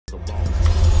Name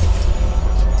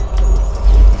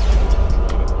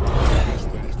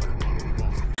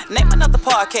another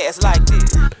podcast like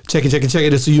this. Check it.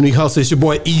 It's a Unique Hustle. It's your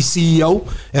boy ECO,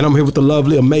 and I'm here with the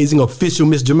lovely, amazing, official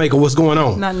Miss Jamaica. What's going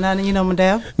on? Nothing, you know,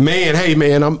 Madell. Man, hey,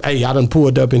 man, I done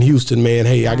pulled up in Houston, man.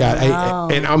 Hey,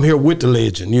 and I'm here with the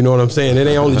legend. You know what I'm saying? It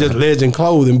ain't only just legend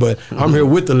clothing, but I'm here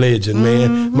with the legend,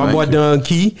 man. My boy Lil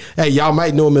Keke. Hey, y'all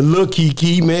might know him as Lil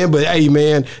Keke, man, but hey,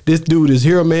 man, this dude is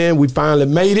here, man. We finally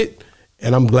made it.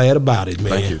 And I'm glad about it,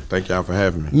 man. Thank y'all for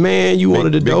having me. Man, you one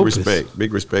of the dopest.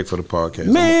 Big respect for the podcast.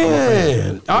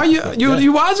 Man, are you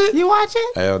watch it? You watch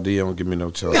it? LD don't give me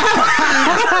no choice. Shout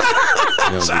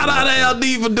out to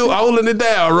LD for holding it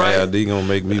down, right? LD gonna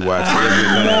make me watch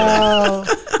it. No,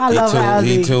 I love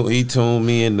LD. He tuned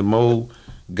me in the more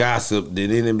gossip than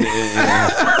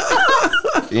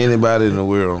anybody in the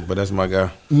world, but that's my guy.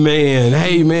 Man,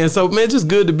 hey man, so man, just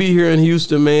good to be here in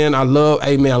Houston, man. I love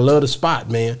the spot,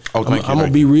 man. Oh, thank you. I'm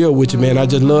gonna be real with you, man. I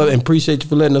just love and appreciate you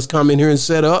for letting us come in here and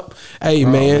set up. Hey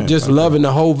man, just loving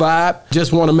the whole vibe.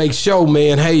 Just want to make sure,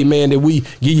 man, hey man, that we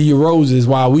give you your roses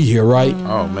while we here, right?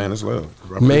 Oh man, it's love.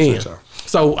 Man.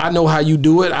 So I know how you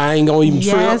do it. I ain't gonna even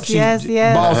trip. Yes.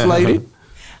 Boss lady.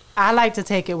 I like to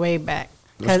take it way back.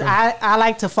 Because I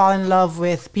like to fall in love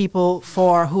with people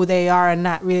for who they are and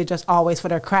not really just always for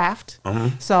their craft.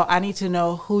 So I need to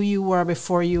know who you were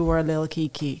before you were Lil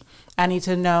Keke. I need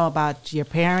to know about your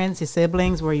parents, your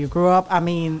siblings, where you grew up. I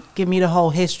mean, give me the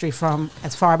whole history from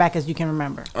as far back as you can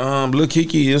remember. Lil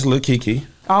Keke is Lil Keke.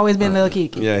 Always been Lil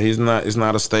Keke. Yeah, it's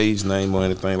not a stage name or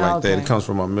anything like that. It comes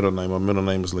from my middle name. My middle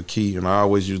name is Lil Keke, and I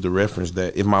always use the reference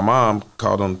that if my mom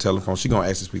called on the telephone, she gonna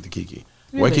ask to speak to Keke.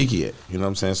 Really? Where Keke at? You know what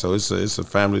I'm saying? So it's a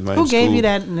family name. Who gave you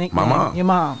that nickname? My mom. Your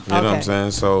mom. You know what I'm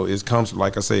saying? So it comes,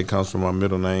 like I say, it comes from my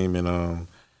middle name, and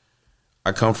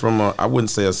I come from I wouldn't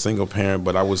say a single parent,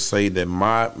 but I would say that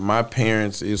my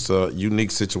parents is a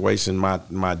unique situation.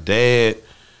 My dad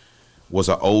was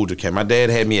an older cat. My dad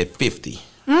had me at 50,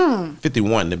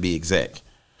 51 to be exact.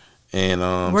 And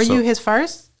were you his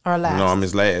first? Or last? No, I'm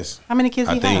his last. How many kids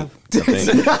do you have? I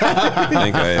think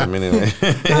I have anyway.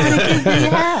 How many kids do you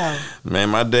have? Man,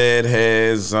 my dad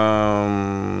has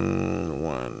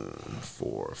 1,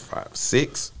 4, 5,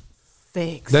 6.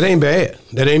 6. That ain't bad.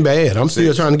 I'm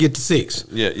still trying to get to 6.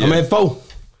 Yeah. I'm at 4.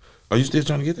 Are you still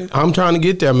trying to get there? I'm trying to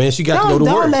get there, man. She got to go to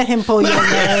work. Don't let him pull your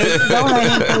leg. Don't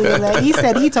let him pull your leg.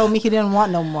 He told me he didn't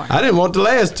want no more. I didn't want the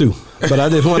last 2, but I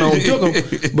just went on and took them.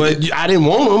 But I didn't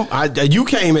want them. You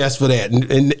came ask for that,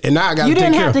 and now I got to take care of it. You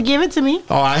didn't have to give it to me.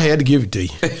 Oh, I had to give it to you.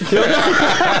 Yes, you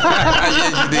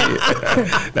did.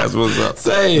 That's what's up.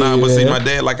 But see, my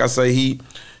dad, like I say, he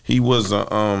was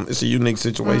it's a unique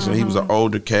situation. He was an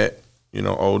older cat, you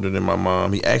know, older than my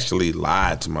mom. He actually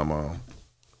lied to my mom.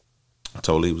 I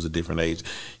told her he was a different age.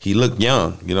 He looked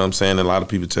young, you know what I'm saying? A lot of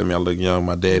people tell me I look young.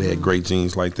 My dad had great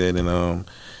genes like that, and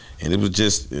it was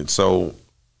just so.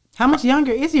 How much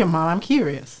younger is your mom? I'm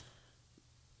curious.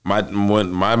 When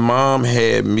my mom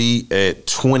had me at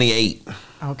 28,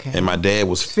 okay, and my dad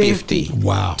was 50.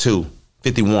 Wow,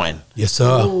 51. Yes,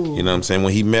 sir. Ooh. You know what I'm saying?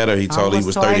 When he met her, he told her he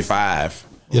was 35.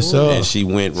 Yes, sir. And she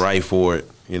went right for it.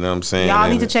 You know what I'm saying? Y'all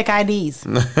need to check IDs.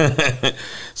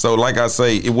 So like I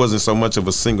say, it wasn't so much of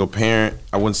a single parent.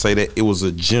 I wouldn't say that. It was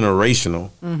a generational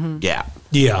gap.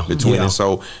 Yeah. Between it.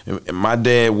 So my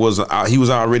dad he was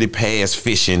already past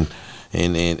fishing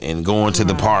and going to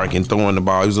the park and throwing the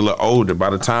ball. He was a little older. By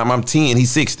the time I'm 10,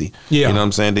 he's 60. Yeah. You know what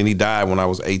I'm saying? Then he died when I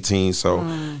was 18. So,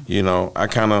 you know,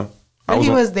 he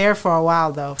was there for a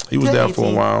while, though. He was there for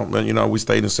a while. But, you know, we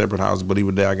stayed in separate houses, but he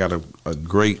was there. I got a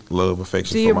great love,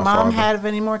 affection for my father. Do your mom have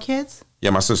any more kids?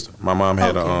 Yeah, my sister. My mom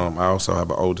had I also have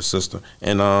an older sister.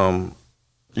 And,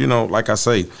 you know, like I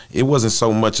say, it wasn't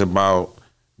so much about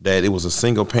that it was a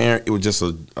single parent. It was just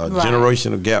a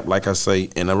generational gap, like I say.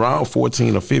 And around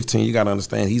 14 or 15, you got to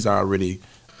understand, he's already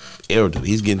elderly.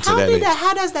 He's getting to that age.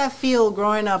 How does that feel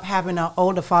growing up having an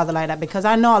older father like that? Because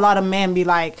I know a lot of men be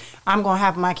like, I'm going to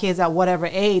have my kids at whatever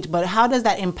age, but how does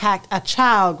that impact a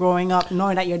child growing up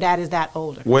knowing that your dad is that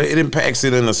older? Well, it impacts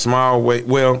it in a small way.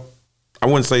 Well, I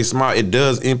wouldn't say small. It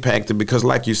does impact it because,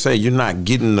 like you say, you're not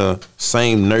getting the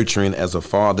same nurturing as a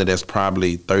father that's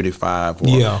probably 35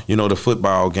 or, you know, the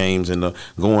football games and the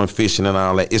going fishing and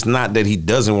all that. It's not that he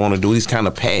doesn't want to do it. He's kind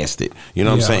of past it. You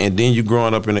know what I'm saying? And then you're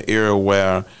growing up in an era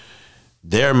where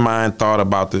their mind thought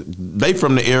about they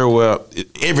from the era where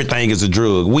everything is a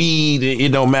drug. Weed, it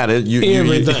don't matter.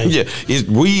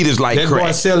 Everything. Weed is like crack.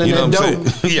 Boy selling you know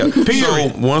that dope. Yeah.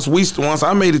 So once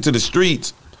I made it to the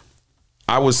streets,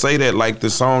 I would say that like the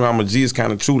song "I'm a G" is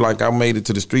kind of true. Like I made it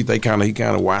to the street, he kind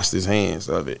of washed his hands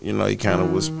of it. You know, he kind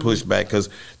of was pushed back because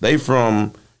they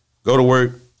from go to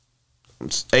work,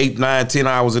 8, 9, 10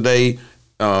 hours a day,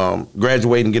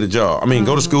 graduate and get a job. I mean,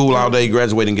 go to school all day,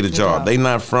 graduate and get a job. They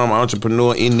not from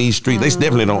entrepreneur in these streets. They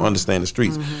definitely don't understand the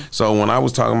streets. So when I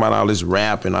was talking about all this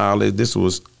rap and all this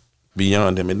was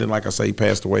beyond him. And then, like I say, he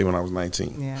passed away when I was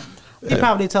 19. Yeah. He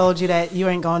probably told you that you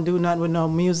ain't gonna do nothing with no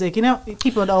music. You know,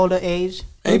 people at the older age.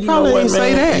 He probably didn't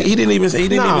say that. He didn't even say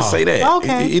that.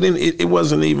 Okay. He didn't. It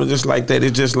wasn't even just like that.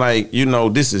 It's just like, you know,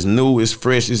 this is new, it's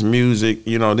fresh, it's music.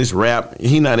 You know, this rap.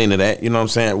 He not into that. You know what I'm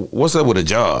saying? What's up with a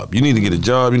job? You need to get a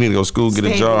job. You need to go to school, get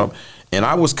a job. And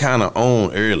I was kind of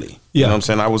on early. You know what I'm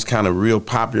saying? I was kind of real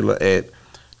popular at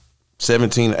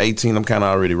 17, 18. I'm kind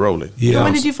of already rolling. Yeah. So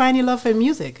when did you find your love for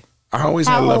music? I always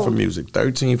had love for music.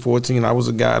 13, 14, I was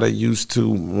a guy that used to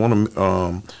want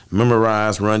to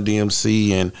memorize Run DMC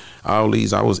and all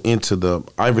these. I was into the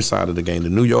every side of the game, the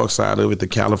New York side of it, the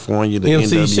California, the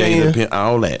NWA, the Pimp,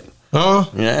 all that.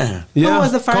 Yeah. Who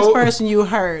was the first person you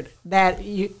heard that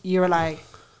you were like,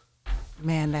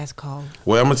 man, that's cold?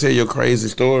 Well, I'm going to tell you a crazy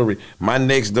story. My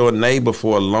next door neighbor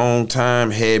for a long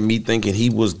time had me thinking he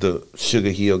was the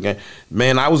Sugar Hill Gang.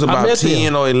 Man, I was about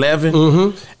 10 or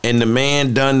 11, and the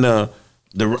man done the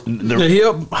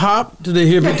hip hop to the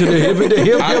hip to the hip to the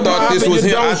hip. I thought this was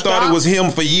him. I thought it was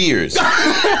him for years.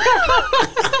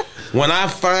 When I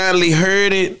finally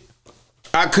heard it,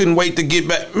 I couldn't wait to get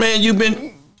back. Man,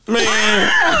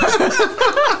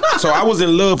 so I was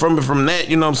in love from that,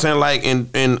 you know what I'm saying? Like, and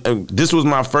this was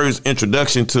my first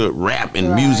introduction to rap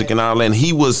and music and all that.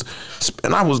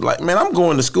 And I was like, man, I'm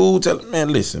going to school.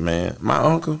 Man, listen, man, my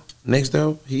uncle next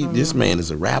door, this man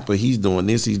is a rapper. He's doing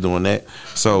this, he's doing that.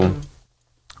 So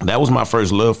that was my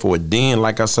first love for it. Then,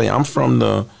 like I say, I'm from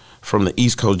the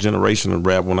East Coast generation of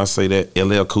rap. When I say that,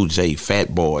 LL Cool J,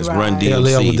 Fat Boys, Run DMC.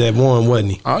 LL was that one,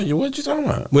 wasn't he? Oh, what you talking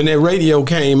about? When that radio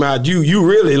came out, you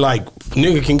really like,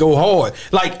 nigga can go hard.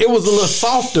 Like, it was a little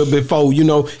softer before, you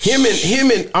know. Him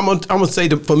and I'm gonna say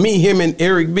for me, him and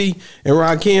Eric B and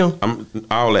Rakim.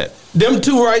 All that. Them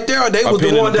two right there, they was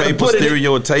the one that put it.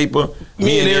 Stereotyper.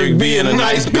 Me and Eric B in a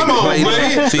nice. Come on,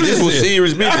 man. See, this was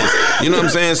serious business. You know what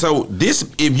I'm saying? So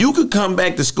if you could come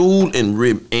back to school and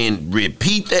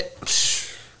repeat that,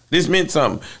 this meant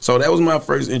something. So that was my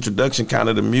first introduction kind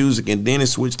of to music, and then it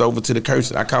switched over to the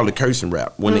cursing. I call it cursing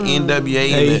rap. When the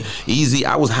NWA and the Easy,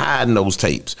 I was hiding those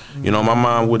tapes. You know, my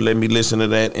mom would let me listen to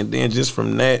that, and then just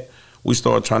from that, we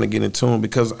started trying to get in tune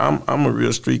because I'm a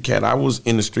real street cat. I was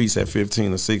in the streets at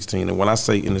 15 or 16, and when I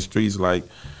say in the streets, like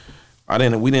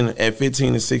we didn't at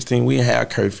 15 and 16 we didn't have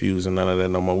curfews and none of that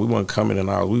no more. We weren't coming in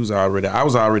hours. I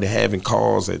was already having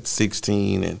cars at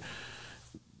 16 and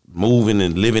moving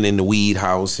and living in the weed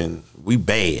house, and we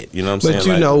bad. You know what I'm saying? But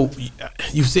you know,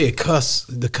 you said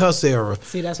the cuss era.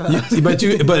 See, that's what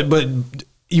but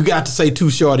you got to say Too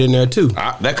Short in there too.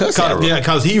 That cuss era. Yeah,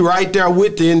 because he right there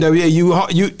with the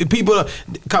NWA. You people,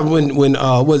 cause when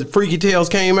was it Freaky Tales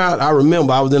came out? I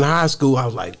remember I was in high school. I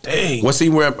was like, dang. Well, see,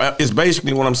 where it's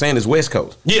basically what I'm saying is West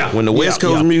Coast. Yeah. When the West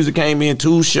Coast music came in,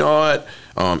 Too Short,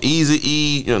 Easy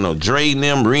E, you know, Dre and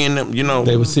them, Ren them, you know,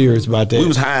 they were serious about that. We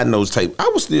was hiding those tapes.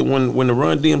 I was still when the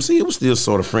Run DMC, it was still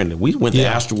sort of friendly. We went to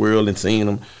Astroworld and seen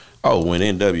them. Oh, when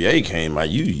NWA came out,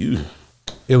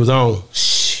 it was on.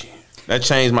 That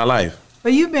changed my life.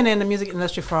 But you've been in the music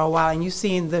industry for a while, and you've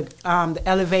seen the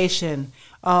elevation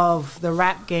of the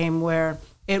rap game, where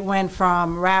it went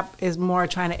from rap is more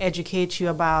trying to educate you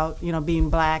about, you know, being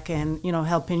black and, you know,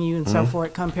 helping you and so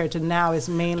forth, compared to now it's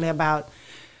mainly about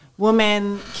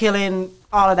women killing,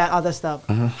 all of that other stuff.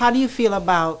 How do you feel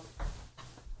about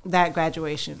that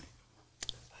graduation?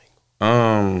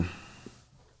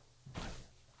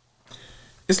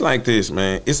 It's like this,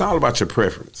 man. It's all about your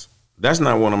preference. That's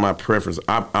not one of my preferences.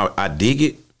 I dig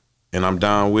it, and I'm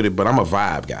down with it, but I'm a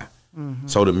vibe guy.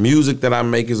 So the music that I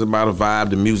make is about a vibe.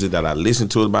 The music that I listen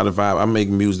to is about a vibe. I make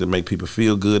music that make people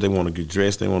feel good. They want to get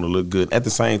dressed. They want to look good. At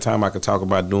the same time, I could talk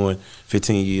about doing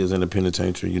 15 years in the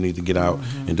penitentiary. You need to get out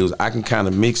and do it. I can kind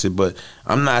of mix it, but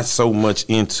I'm not so much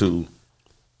into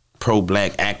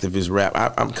pro-black activist rap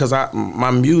because my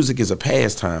music is a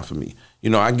pastime for me. You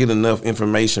know, I get enough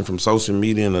information from social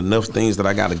media and enough things that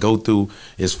I got to go through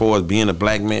as far as being a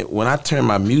black man. When I turn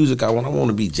my music on, I want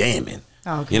to be jamming.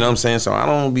 Okay. You know what I'm saying? So I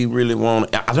don't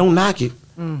I don't knock it.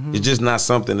 It's just not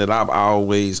something that I'm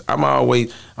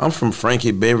from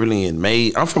Frankie Beverly and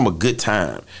May. I'm from a good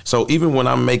time. So even when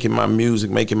I'm making my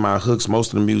music, making my hooks,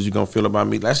 most of the music you're going to feel about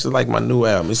me, that's just like my new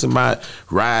album. It's about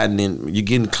riding and you're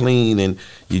getting clean and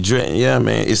you dress. Yeah,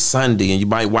 man, it's Sunday and you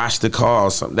might wash the car or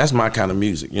something. That's my kind of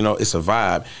music. You know, it's a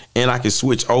vibe. And I can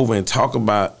switch over and talk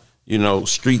about, you know,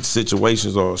 street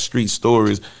situations or street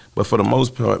stories. But for the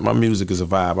most part, my music is a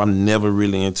vibe. I'm never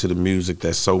really into the music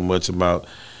that's so much about,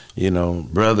 you know,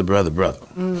 brother. You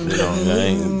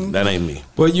know, that ain't me.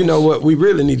 Well, you know what? We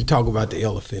really need to talk about the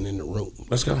elephant in the room.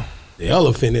 Let's go. The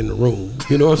elephant in the room.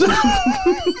 You know what I'm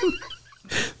saying?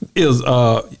 Is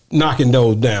knocking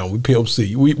those down with Pimp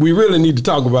C. We really need to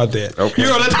talk about that. Okay. You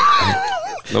know what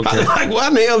Okay. like, why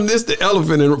the hell is this the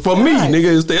elephant in for me,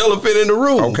 nigga? It's the elephant in the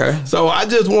room. Okay. So I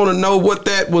just want to know what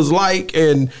that was like,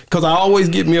 and because I always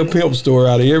get me a Pimp story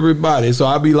out of everybody. So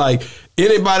I be like,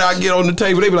 anybody I get on the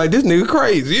table, they be like, this nigga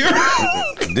crazy.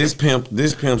 This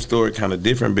pimp story kind of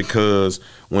different because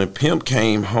when Pimp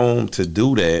came home to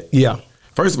do that,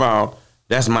 first of all,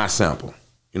 that's my sample.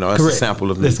 You know, that's a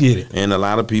sample of me. Let's get it. And a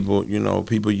lot of people, you know,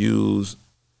 people use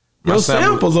my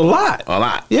samples a lot. A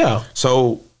lot. Yeah.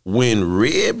 So when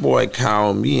Red Boy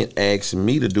called me and asked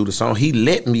me to do the song, he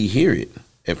let me hear it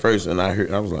at first, and I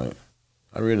was like,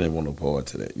 I really didn't want no part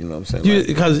to that. You know what I'm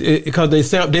saying? Because they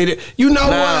sampled. You know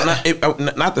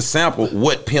what? Not the sample.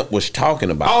 What Pimp was talking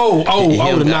about.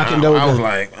 The knocking those. I was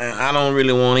like, I don't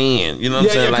really want in. You know what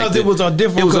I'm saying? Because it was a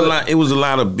different. It was a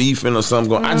lot of beefing or something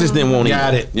going. I just didn't want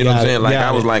in. You know what I'm saying? Like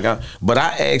I was like, but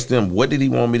I asked him, what did he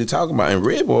want me to talk about? And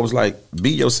Red Boy was like, be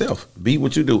yourself, be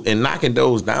what you do. And knocking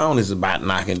those down is about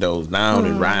knocking those down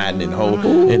and riding and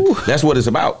holding. And that's what it's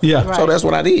about. Yeah. So that's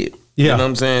what I did. Yeah. You know what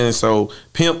I'm saying? So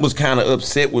Pimp was kind of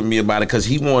upset with me about it because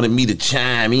he wanted me to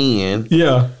chime in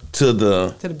to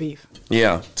the beef.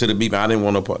 Yeah, to the beef. I didn't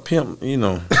want to put Pimp, you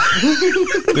know.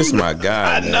 This is my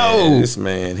guy. I know. This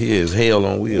man, he is hell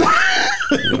on wheels.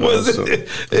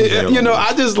 You know,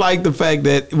 I just like the fact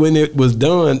that when it was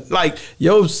done, like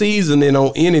your seasoning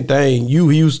on anything, you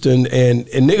Houston and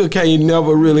nigga can't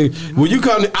never really. When you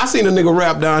come, I seen a nigga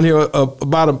rap down here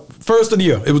about the first of the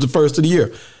year. It was the first of the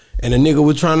year. And a nigga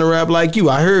was trying to rap like you.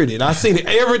 I heard it. I seen it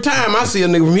every time I see a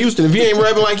nigga from Houston. If he ain't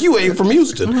rapping like you, ain't from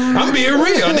Houston. I'm being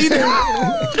real.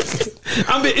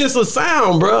 It's a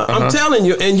sound, bro. I'm telling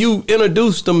you. And you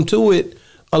introduced them to it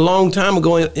a long time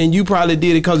ago, and you probably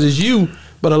did it because it's you.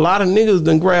 But a lot of niggas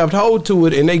done grabbed hold to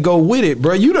it and they go with it,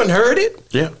 bro. You done heard it.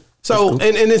 Yeah. So cool.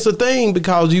 and it's a thing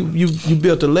because you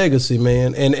built a legacy,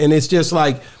 man. And it's just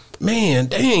like, man,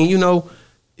 dang, you know.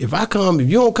 If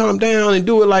you don't come down and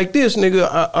do it like this,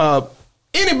 nigga,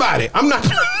 anybody,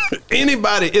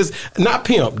 anybody is not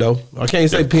Pimp though. I can't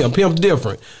say Pimp. Pimp's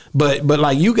different. But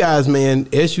like you guys, man,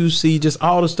 SUC, just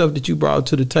all the stuff that you brought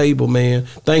to the table, man.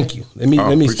 Thank you. Let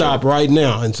me stop right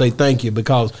now and say thank you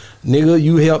because nigga,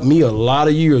 you helped me a lot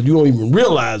of years. You don't even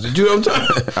realize it. You know what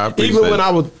I'm talking? Even when I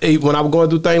was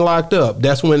going through things locked up,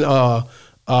 that's when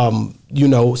you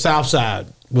know, Southside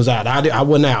was out. I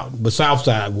wasn't out, but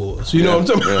Southside was. You know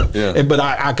what I'm talking about? Yeah. But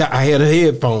I had a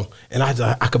headphone, and I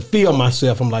could feel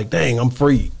myself. I'm like, dang, I'm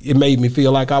free. It made me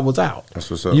feel like I was out. That's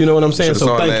what's up. You know what I'm saying? So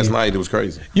saw it last night. It was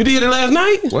crazy. You did it last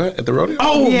night? What? At the rodeo?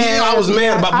 Oh, yeah. I was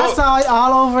mad about I saw it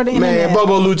all over the internet. Man,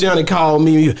 Bobo Luciani called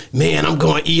me. Man, I'm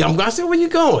going to eat. I said, where you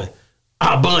going?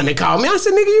 Bunny called me. I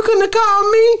said, nigga, you couldn't have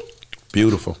called me?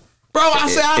 Beautiful. Bro, I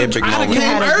said, I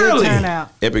came early.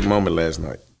 Epic moment last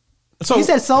night. So you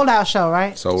said sold out show,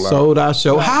 right? Sold out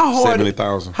show. How hard?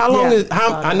 70,000. How long is?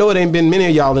 I know it ain't been many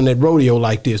of y'all in that rodeo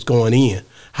like this going in.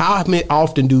 How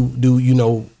often do you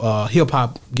know hip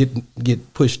hop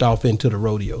get pushed off into the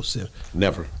rodeo scene?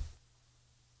 Never.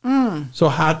 So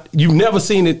how you've never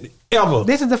seen it ever?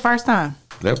 This is the first time.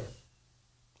 Never.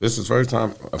 This is the first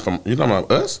time. You talking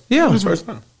about us? Yeah, this is the first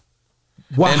time.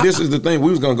 Wow. And this is the thing. We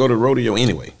was gonna go to rodeo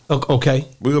anyway. Okay.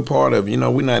 We were part of. You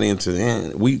know, we're not into.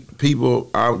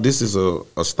 This is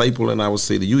a staple in our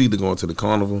city. You either going to the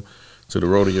carnival, to the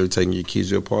rodeo, taking your kids.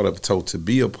 You're a part of it. So to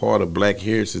be a part of Black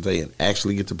Heritage Day and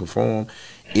actually get to perform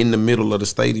in the middle of the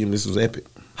stadium, this was epic.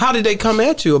 How did they come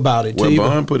at you about it? Well,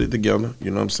 Bun put it together.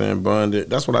 You know what I'm saying? Bun.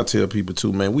 That's what I tell people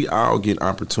too, man. We all get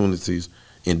opportunities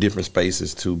in different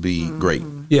spaces to be great.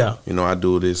 Yeah. You know, I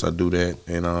do this, I do that,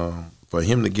 and for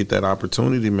him to get that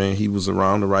opportunity, man, he was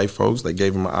around the right folks. They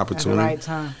gave him an opportunity. At the right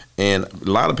time. And a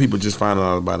lot of people just find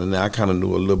out about it now. I kind of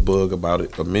knew a little bug about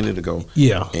it a minute ago.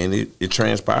 Yeah. And it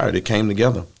transpired. It came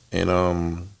together.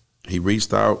 And he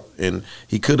reached out, and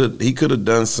he could have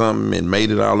done something and made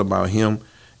it all about him.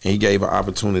 And he gave an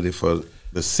opportunity for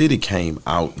the city came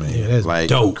out, man. Yeah, that's like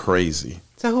dope. Crazy.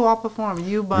 So who all performed?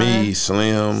 You, Bun? Me,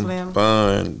 Slim.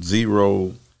 Bun,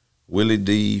 Zero, Willie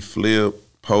D, Flip,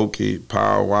 Pokey,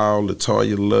 Power Wow,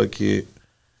 Latoya Luckett.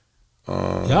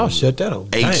 Y'all shut that up.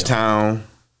 H-Town.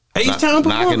 H-Town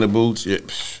Knocking the Boots. Yeah.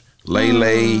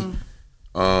 Lele.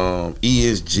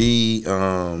 ESG.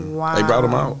 Wow. They brought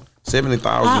them out.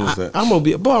 70,000. I'm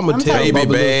gonna tell you.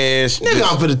 Baby Bash. Nigga,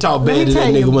 I'm finna talk bad to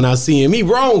that nigga when I see him. He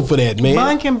wrong for that, man.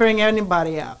 Bun can bring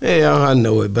anybody out. Yeah, I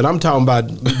know it, but I'm talking about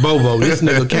Bobo. This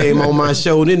nigga came on my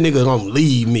show. This nigga gonna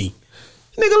leave me.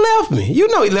 Nigga left me. You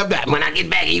know he left that. When I get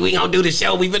back, we gonna do the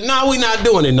show. We not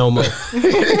doing it no more. He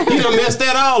done messed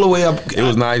that all the way up. It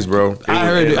was nice, bro. I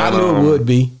heard it. I knew it would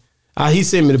be. He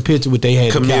sent me the picture what they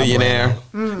had.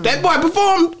 Chameleonaire. That boy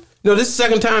performed. No, this is the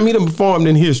second time he done performed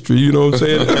in history. You know what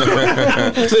I'm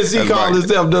saying? Since he called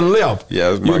himself done left.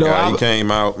 Yeah, that's my guy. He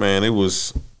came out, man. It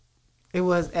was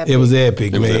epic. It was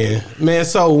epic, man. Man,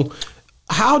 so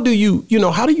how do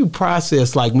you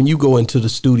process, like, when you go into the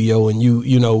studio and you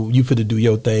finna do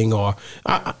your thing, or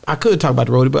I could talk about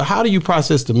the roadie, but how do you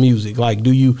process the music? Like,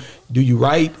 do you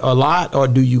write a lot, or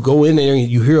do you go in there and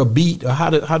you hear a beat, or how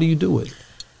do you do it?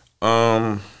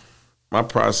 My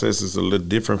process is a little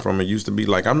different from it used to be.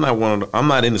 Like, I'm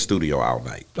not in the studio all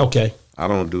night. Okay. I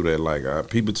don't do that. Like,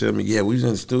 people tell me, yeah, we was in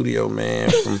the studio, man,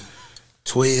 from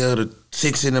 12 to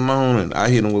 6 in the morning. I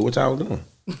hit them with what y'all was doing.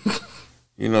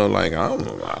 You know, like,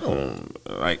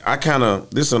 I kind of,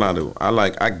 this is what I do. I'm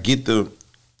going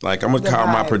to call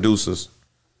my producers,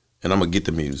 and I'm going to get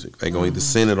the music. They going to either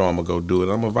send it or I'm going to go do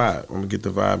it. I'm going to vibe. I'm going to get the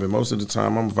vibe. And most of the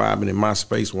time, I'm vibing in my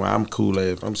space where I'm cool at.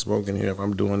 If I'm smoking here, if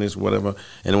I'm doing this, whatever.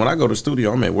 And when I go to the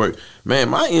studio, I'm at work. Man,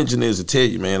 my engineers will tell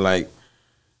you, man, like,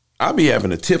 I be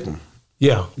having to tip them.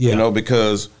 Yeah. You know,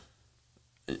 because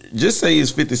just say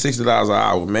it's $50, $60 an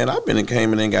hour. Man, I've been and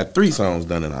came in and got 3 songs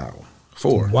done in an hour.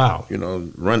 4. Wow. You know,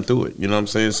 run through it. You know what I'm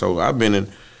saying? So I've been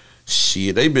in,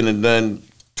 they've been and done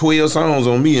 12 songs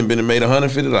on me and been and made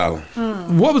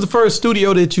 $150. What was the first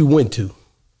studio that you went to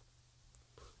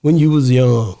when you was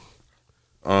young?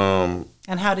 And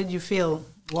how did you feel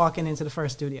walking into the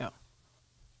first studio?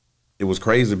 It was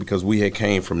crazy because we had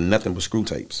came from nothing but screw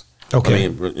tapes. Okay. I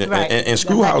mean, right. and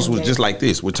Screw House was just like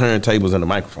this with turntables and a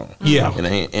microphone. Yeah. In the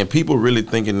hand. And people really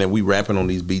thinking that we rapping on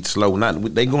these beats slow.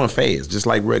 They going fast, just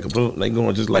like record. They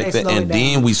going just like that. And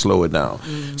then we slow it down.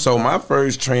 So my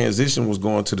first transition was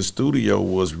going to the studio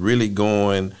was really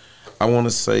going, I want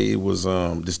to say it was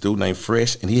this dude named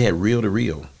Fresh, and he had Reel to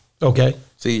Reel. Okay.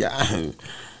 See,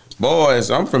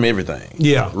 boys, I'm from everything.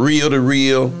 Yeah. Reel to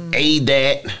Reel,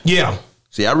 ADAT. Yeah.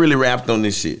 See, I really rapped on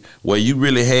this shit where you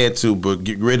really had to, but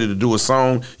get ready to do a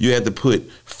song, you had to put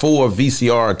 4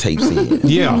 VCR tapes in.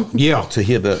 Yeah. To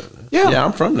hear the, yeah,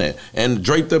 I'm from that. And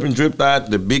Draped Up and Dripped Out,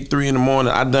 the big 3 in the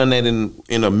morning, I done that in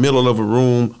the middle of a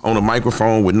room on a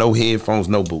microphone with no headphones,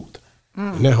 no booth.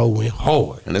 And that whole went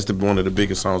hard. And that's one of the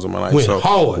biggest songs of my life. Went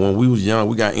hard. When we was young,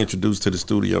 we got introduced to the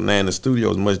studio. Now, and the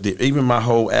studio is much different. Even my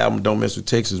whole album, Don't Mess With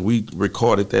Texas, we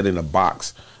recorded that in a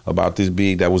box about this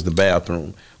big. That was the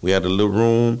bathroom. We had a little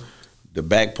room. The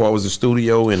back part was the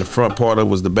studio, and the front part of it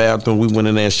was the bathroom. We went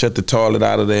in there and shut the toilet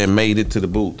out of there and made it to the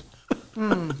booth.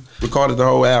 Recorded the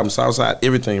whole album, Southside,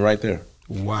 everything right there.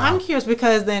 Wow. I'm curious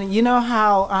because then you know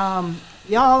how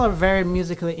y'all are very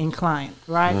musically inclined,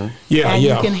 right? Yeah, and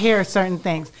you can hear certain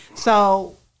things.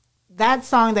 So that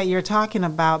song that you're talking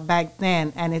about back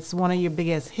then, and it's one of your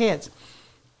biggest hits,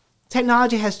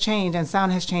 technology has changed and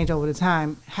sound has changed over the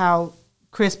time, how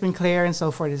crisp and clear and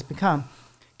so forth has become.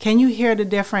 Can you hear the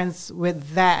difference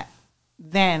with that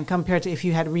then compared to if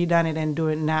you had redone it and do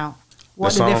it now?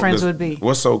 What the difference would be?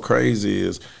 What's so crazy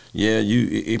is,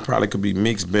 it probably could be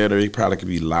mixed better. It probably could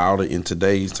be louder in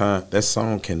today's time. That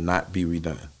song cannot be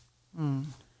redone.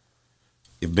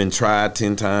 It's been tried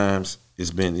 10 times.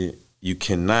 You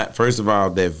cannot, first of all,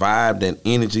 that vibe, that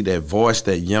energy, that voice,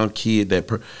 that young kid,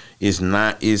 you're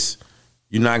not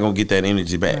going to get that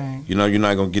energy back. Right. You know, you're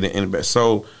not going to get it energy back.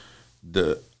 So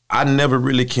I never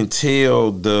really can tell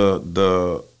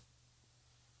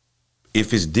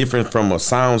if it's different from a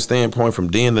sound standpoint from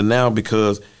then to now,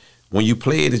 because when you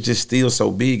play it, it's just still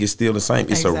so big. It's still the same.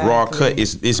 It's a raw cut.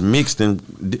 It's mixed,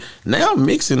 and now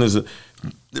mixing is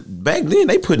back then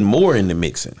they put more in the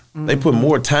mixing. They put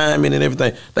more time in it and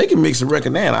everything. They can mix a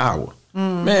record now in an hour.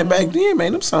 Man, back then,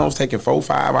 man, them songs taking 4-5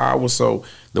 hours. So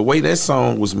the way that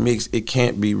song was mixed, it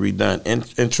can't be redone.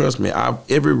 And trust me,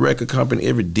 every record company,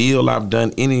 every deal I've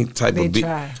done, any type of beat,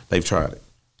 they've tried it.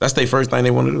 That's their first thing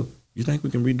they want to do. You think we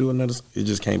can redo another? It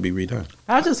just can't be redone.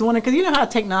 I was just wondering, because you know how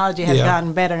technology has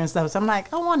gotten better and stuff. So I'm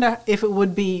like, I wonder if it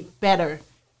would be better.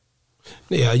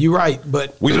 Yeah, you're right.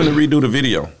 But we're going to redo the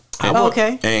video.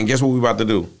 Okay. And guess what we're about to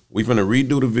do? We're going to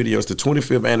redo the video. It's the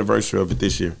 25th anniversary of it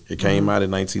this year. It came out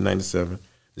in 1997.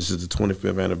 This is the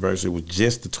 25th anniversary. It was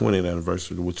just the 20th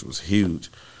anniversary, which was huge.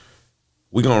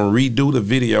 We're going to redo the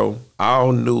video,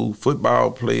 all new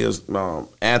football players,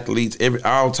 athletes,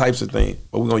 all types of things.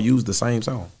 But we're going to use the same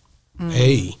song.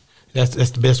 Hey, that's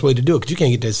the best way to do it, because you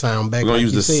can't get that sound back. We're going to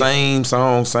use the same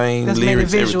song, same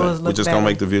lyrics, everything. We're just going to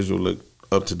make the visual look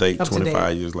up to date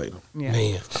 25 years later. Yeah.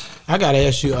 Man, I got to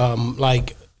ask you,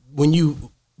 like,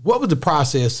 what was the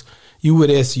process you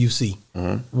with SUC?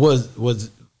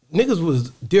 niggas was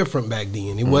different back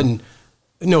then. It wasn't,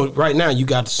 you know, right now you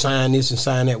got to sign this and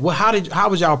sign that. Well, how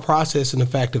was y'all processing the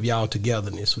fact of y'all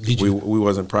togetherness? Did you? We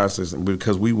wasn't processing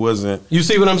because we wasn't. You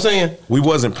see what I'm saying? We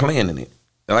wasn't planning it.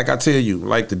 Like I tell you,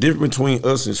 like the difference between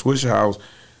us and Swisha House,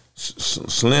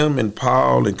 Slim and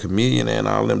Paul and Chameleon and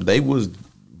all them, they was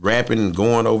rapping and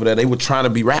going over there. They were trying to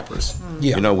be rappers.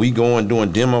 Yeah. You know, we going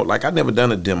doing demo. Like I never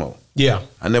done a demo. Yeah.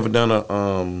 I never done a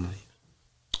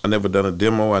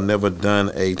demo. I never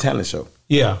done a talent show.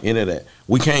 Yeah. Any of that.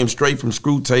 We came straight from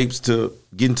screw tapes to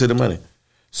getting to the money.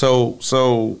 So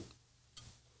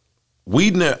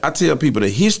I tell people the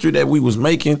history that we was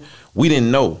making, we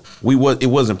didn't know. It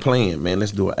wasn't playing, man.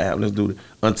 Let's do an app. Let's do it.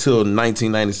 Until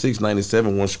 1996,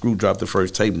 97, when Screw dropped the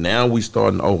first tape. Now we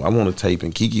starting, I want a tape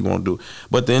and Keke won't do it.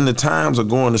 But then the times of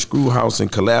going to Screw House and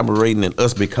collaborating and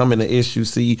us becoming the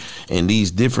SUC and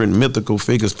these different mythical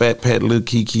figures, Fat Pat, Lil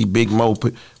Keke, Big Mo,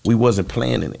 we wasn't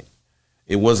planning it.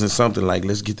 It wasn't something like,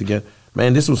 let's get together.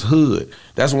 Man, this was hood.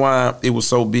 That's why it was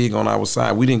so big on our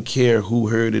side. We didn't care who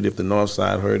heard it, if the North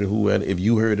Side heard it, who had it, if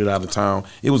you heard it out of town.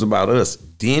 It was about us.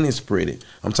 Then it spread it.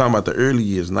 I'm talking about the early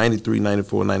years, 93,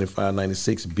 94, 95,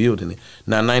 96, building it.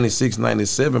 Now, 96,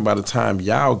 97, by the time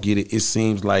y'all get it, it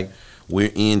seems like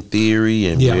we're in theory.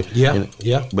 And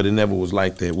yeah. But it never was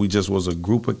like that. We just was a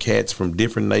group of cats from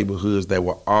different neighborhoods that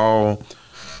were all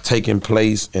taking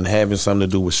place and having something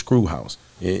to do with Screw House.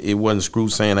 It wasn't Screw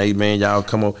saying, hey, man, y'all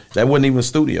come on. That wasn't even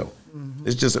studio.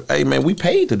 It's just, hey, man, we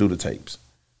paid to do the tapes.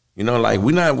 You know, like,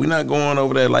 we not going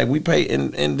over there. Like, we pay,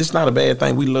 and it's not a bad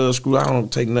thing. We love Screw. I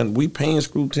don't take nothing. We paying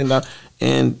Screw $10.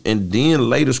 And then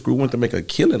later, Screw went to make a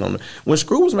killing on them. When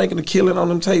Screw was making a killing on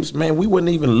them tapes, man, we wasn't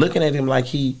even looking at him like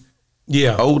he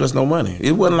owed us no money.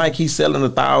 It wasn't like he's selling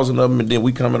 1,000 of them and then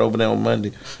we coming over there on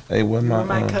Monday. Hey, what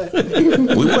my cut?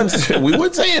 we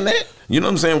wasn't saying that. You know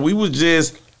what I'm saying? We was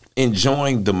just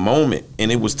enjoying the moment,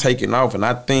 and it was taking off. And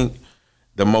I think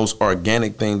the most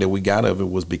organic thing that we got of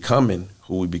it was becoming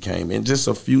who we became. And just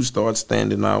a few started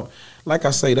standing out. Like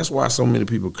I say, that's why so many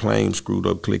people claim Screwed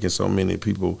Up Click and so many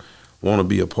people want to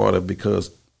be a part of it, because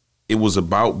it was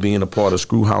about being a part of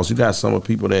Screw House. You got some of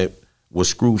people that were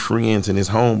Screw friends and his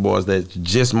homeboys that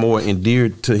just more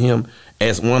endeared to him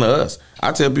as one of us.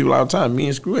 I tell people all the time, me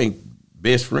and Screw ain't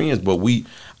best friends, but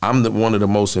I'm one of the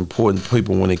most important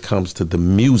people when it comes to the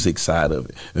music side of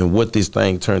it and what this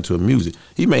thing turned to a music.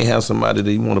 He may have somebody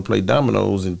that he want to play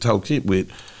dominoes and talk shit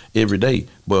with every day,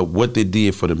 but what they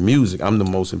did for the music, I'm the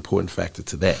most important factor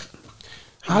to that.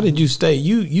 How did you stay?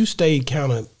 You stayed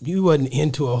kind of, you wasn't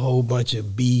into a whole bunch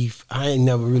of beef. I ain't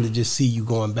never really just see you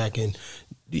going back, and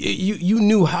you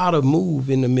knew how to move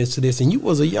in the midst of this, and you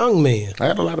was a young man. I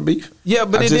had a lot of beef. Yeah,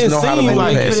 but it didn't seem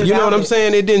like, you know what I'm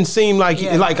saying? It didn't seem like,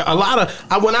 like a lot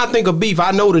of, when I think of beef,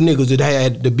 I know the niggas that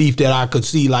had the beef that I could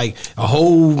see, like a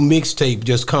whole mixtape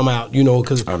just come out, you know,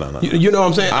 because, you know what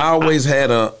I'm saying? I always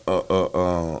had a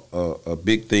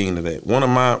big thing to that. One of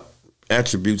my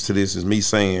attributes to this is me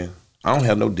saying, I don't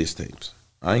have no diss tapes.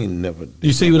 I ain't never.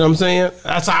 You see what I'm saying?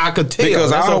 That's how I could tell.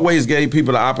 Because I always gave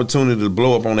people the opportunity to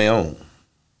blow up on their own.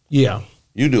 Yeah.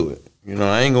 You do it. You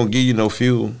know, I ain't gonna give you no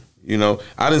fuel. You know,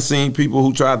 I done seen people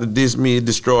who tried to diss me, it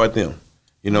destroyed them.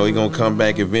 You know, he gonna come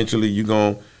back eventually.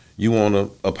 You wanna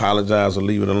apologize or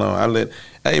leave it alone.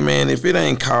 Hey man, if it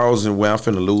ain't causing where I'm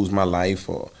finna lose my life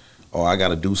or I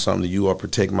gotta do something to you or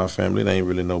protect my family, it ain't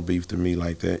really no beef to me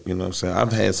like that. You know what I'm saying?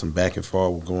 I've had some back and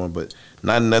forth going, but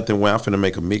not nothing where I'm finna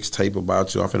make a mixtape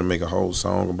about you. I'm finna make a whole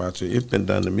song about you. It's been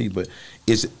done to me, but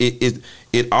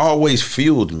it always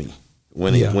fueled me.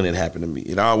 When it happened to me,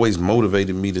 it always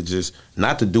motivated me to just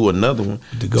not to do another one,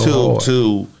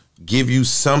 to give you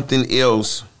something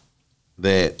else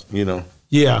that, you know.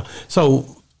 Yeah.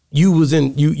 So you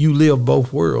lived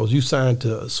both worlds. You signed to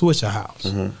Swisha House.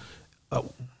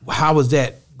 How was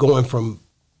that going from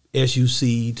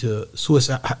SUC to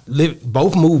Swisha?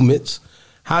 Both movements.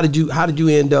 How did you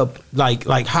end up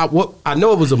what? I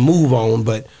know it was a move on,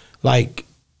 but like,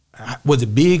 was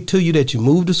it big to you that you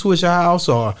moved to Swisha House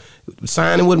or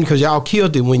signing with them, because y'all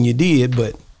killed it when you did?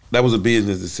 But that was a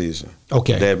business decision.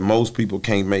 Okay. That most people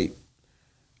can't make.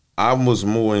 I was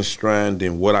more enshrined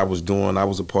in what I was doing. I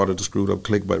was a part of the Screwed Up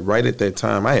Clique, but right at that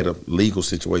time, I had a legal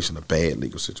situation, a bad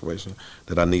legal situation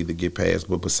that I needed to get past.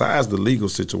 But besides the legal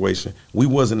situation, we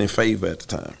wasn't in favor at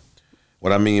the time.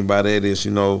 What I mean by that is,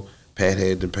 you know, Pat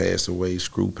had to pass away,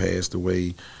 Screw passed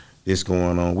away, this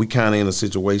going on. We kind of in a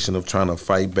situation of trying to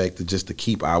fight back to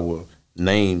keep our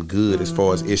name good as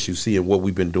far as SUC and what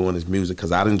we've been doing as music,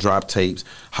 because I didn't drop tapes,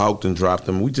 Hawk done dropped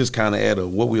them. We just kind of at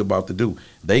what we about to do.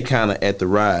 They kind of at the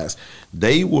rise.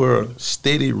 They were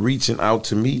steady reaching out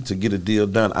to me to get a deal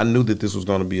done. I knew that this was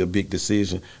going to be a big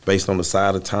decision based on the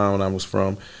side of town I was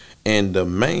from And the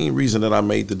main reason that I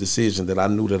made the decision that I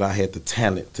knew that I had the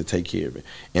talent to take care of it,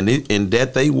 and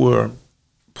that they were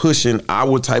pushing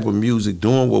our type of music,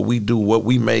 doing what we do, what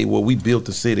we made, what we built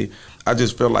the city. I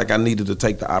just felt like I needed to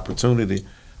take the opportunity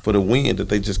for the win that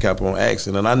they just kept on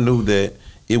asking. And I knew that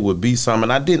it would be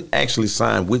something. I didn't actually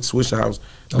sign with Swisha House.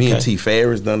 Me and T.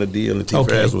 Farris done a deal, and T.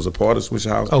 Farris was a part of Swisha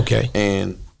House.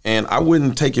 And I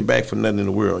wouldn't take it back for nothing in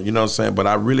the world, you know what I'm saying? But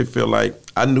I really feel like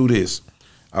I knew this.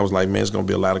 I was like, man, it's going to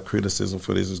be a lot of criticism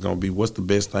for this. It's going to be, what's the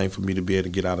best thing for me to be able to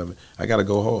get out of it? I got to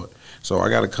go hard. So I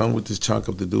got to come with this chunk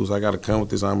of the dudes. I got to come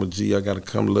with this I'm a G. I got to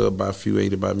come loved by a few,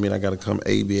 hated by men. I got to come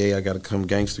ABA. I got to come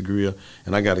Gangsta Grill,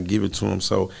 and I got to give it to them.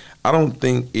 So I don't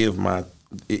think if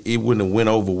it wouldn't have went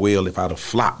over well if I'd have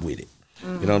flopped with it. You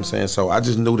know what I'm saying? So I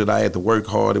just knew that I had to work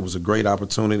hard. It was a great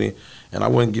opportunity, and I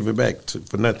wouldn't give it back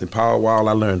for nothing. Power Wall,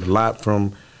 I learned a lot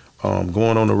from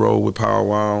going on the road with Power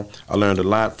Wall. I learned a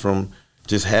lot from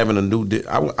just having a new.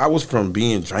 I was from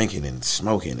being drinking and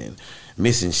smoking and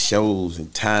missing shows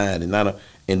and tired,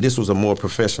 and this was a more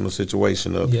professional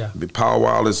situation. Power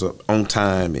Wall is on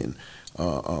time, and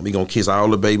we gonna kiss all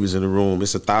the babies in the room.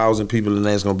 It's 1,000 people in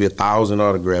there. It's gonna be 1,000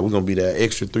 autographs. We're gonna be there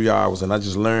extra 3 hours, and I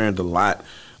just learned a lot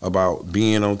about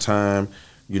being on time,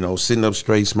 you know, sitting up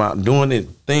straight, smiling, doing the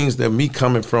things that me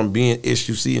coming from being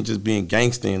SUC and just being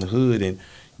gangster in the hood and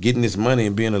getting this money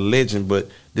and being a legend, but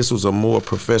this was a more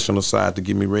professional side to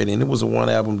get me ready. And it was a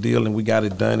 1-album deal, and we got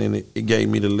it done, and it gave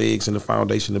me the legs and the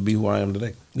foundation to be who I am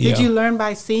today. Did you learn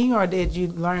by seeing, or did you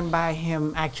learn by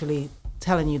him actually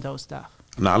telling you those stuff?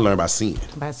 No, I learned by seeing.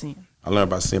 By seeing. I learned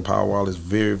by seeing. Power Wall is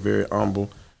very, very humble.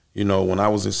 You know, when I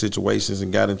was in situations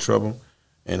and got in trouble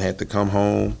and had to come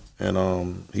home, and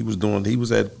it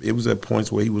was at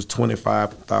points where he was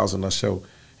 $25,000 a show,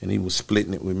 and he was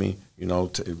splitting it with me, you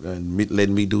know, and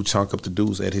letting me do chunk up the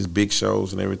dudes at his big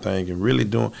shows and everything, and really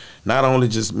doing not only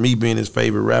just me being his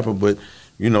favorite rapper, but,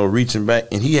 you know, reaching back.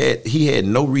 And he had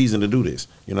no reason to do this,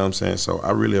 you know what I'm saying? So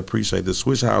I really appreciate the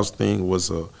Swisha House thing. Was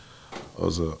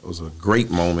a great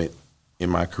moment in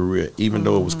my career, even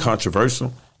though it was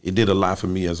controversial. It did a lot for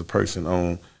me as a person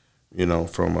on, you know,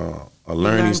 from a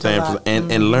learning standpoint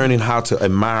and learning how to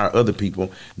admire other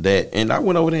people. And I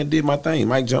went over there and did my thing.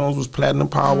 Mike Jones was platinum,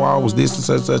 Power Wall was this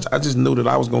and such. I just knew that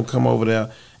I was gonna come over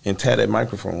there and tear that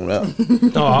microphone up.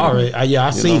 Oh, all right.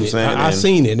 I seen it. I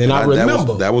seen it, and I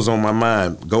remember. That was on my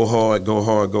mind. Go hard, go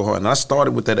hard, go hard. And I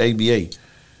started with that ABA.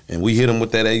 And we hit them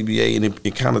with that ABA, and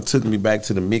it kind of took me back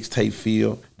to the mixtape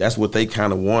feel. That's what they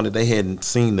kind of wanted. They hadn't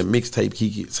seen the mixtape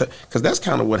Keke, because that's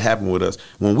kind of what happened with us.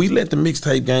 When we let the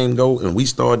mixtape game go and we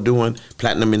started doing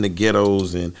Platinum in the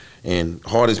Ghettos and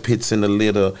Hardest Pits in the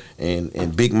Litter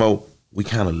and Big Mo, we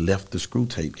kind of left the screw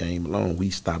tape game alone. We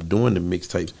stopped doing the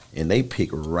mixtapes, and they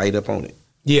picked right up on it.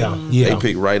 Yeah. They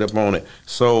picked right up on it.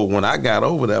 So when I got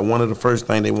over that, one of the first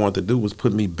things they wanted to do was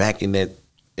put me back in that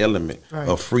element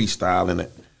of freestyling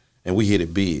it. And we hit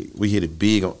it big. We hit it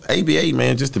big on ABA,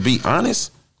 man. Just to be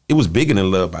honest, it was bigger than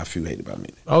Loved by a Few, Hated by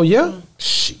Many. Oh yeah,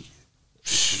 shit,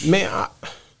 man.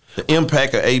 The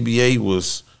impact of ABA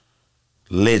was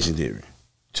legendary.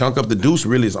 Chunk Up the Deuce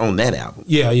really is on that album.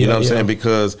 Yeah, you know what I'm saying?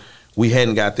 Because we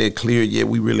hadn't got that clear yet.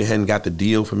 We really hadn't got the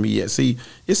deal for me yet. See,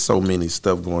 it's so many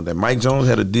stuff going there. Mike Jones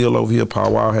had a deal over here. Power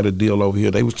Wall had a deal over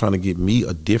here. They was trying to get me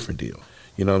a different deal.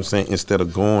 You know what I'm saying? Instead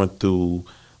of going through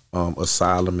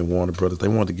Asylum and Warner Brothers, they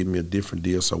wanted to give me a different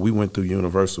deal, so we went through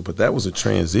Universal. But that was a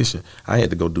transition. I had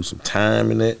to go do some time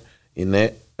in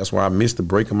that. That's why I missed the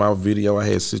Break 'Em Out video. I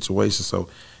had situations, so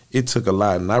it took a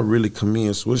lot, and I really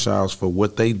commend Swisha House for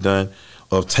what they done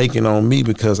of taking on me,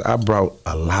 because I brought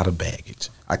a lot of baggage.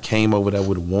 I came over there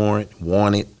with a warrant,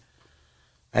 wanted.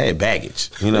 I had baggage,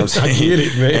 you know what I'm saying? I get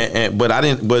it, man.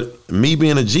 But me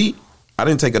being a G, I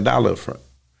didn't take a dollar up front.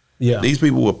 Yeah, these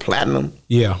people were platinum,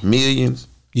 millions.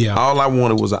 Yeah, all I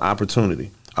wanted was an opportunity.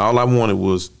 All I wanted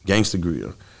was Gangsta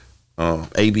Grill,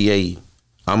 ABA,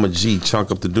 I'm a G,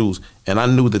 Chunk Up the Deuce, and I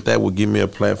knew that would give me a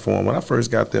platform. When I first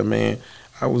got there, man,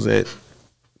 I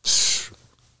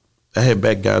had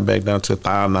got back down to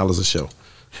 $1,000 a show.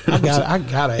 I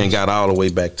got it, and got all the way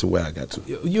back to where I got to.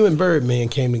 You and Birdman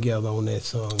came together on that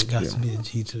song. Got to be a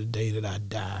G to the day that I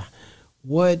die.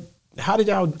 How did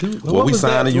y'all do? Well, we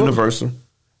signed to Universal,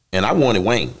 and I wanted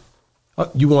Wayne.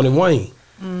 You wanted Wayne.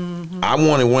 Mm-hmm. I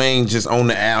wanted Wayne just on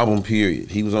the album, period.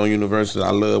 He was on Universal.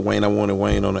 I love Wayne. I wanted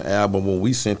Wayne on the album. When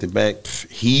we sent it back,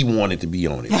 he wanted to be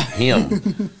on it.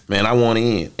 Him. Man, I wanted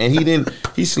in. And he didn't,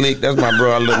 he slick. That's my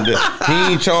bro. I love him.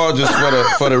 He ain't charge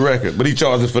us for the record, but he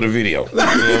charged us for the video. You know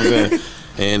what I'm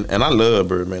saying? And I love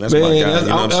Birdman. That's my guy. You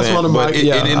know what I'm saying? But it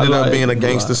ended up being a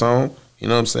gangster song. You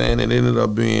know what I'm saying? It ended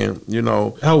up being, you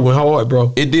know. How hard,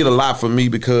 bro? It did a lot for me,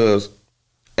 because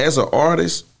as an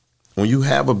artist, when you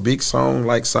have a big song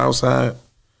like Southside,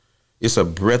 it's a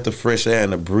breath of fresh air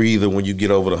and a breather when you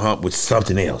get over the hump with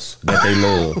something else that they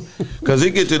love. Because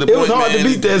it get to the point, it was hard to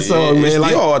beat that song, man. It's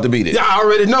still hard to beat it. Yeah, I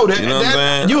already know that. You know what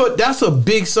I'm saying? That's a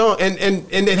big song, and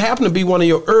it happened to be one of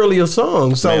your earlier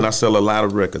songs. So. Man, I sell a lot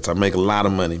of records. I make a lot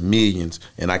of money, millions,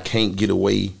 and I can't get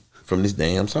away from this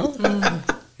damn song.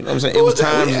 You know what I'm saying? It was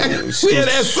time. We had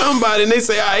asked somebody, and they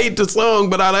say, I hate the song,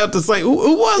 but I'd have to say, who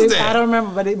was that? I don't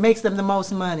remember, but it makes them the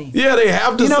most money. Yeah, they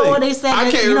have to say. You know what they said?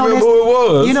 I can't remember who it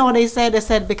was. You know what they said? They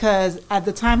said because at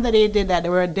the time that they did that, they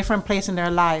were at a different place in their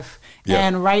life. Yeah.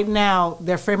 And right now,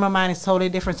 their frame of mind is totally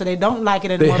different, so they don't like it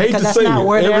anymore because that's not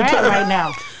where they're at right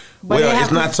now. But well,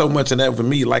 it's not so much of that for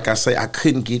me. Like I say, I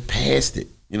couldn't get past it.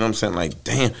 You know what I'm saying? Like,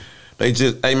 damn. They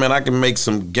just, hey, man, I can make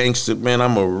some gangster, man,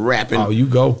 I'm a rapping. Oh, you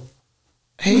go.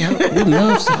 Hey, we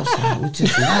love Southside. We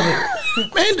just love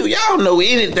it. Man, do y'all know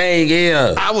anything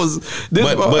else?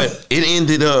 But it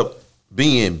ended up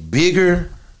being bigger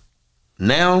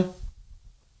now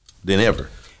than ever.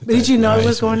 But did you know it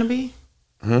was going to be?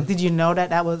 Did you know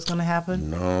that was going to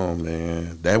happen? No,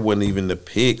 man. That wasn't even the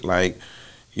pick. Like,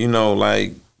 you know,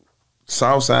 like,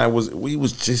 Southside we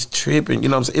was just tripping, you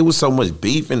know what I'm saying? It was so much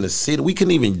beef in the city. We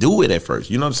couldn't even do it at first.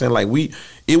 You know what I'm saying? Like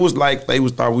it was like they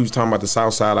thought we was talking about the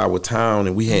south side of our town,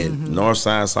 and we had north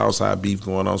side, south side beef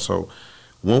going on. So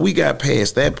when we got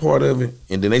past that part of it,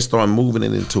 and then they started moving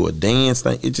it into a dance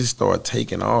thing, it just started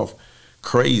taking off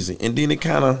crazy. And then it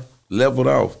kind of leveled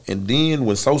off. And then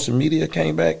when social media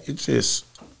came back, it just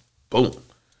boom.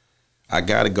 I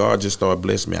got it. God just started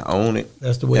blessing me. I own it.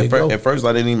 That's the way it goes. At first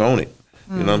I didn't even own it.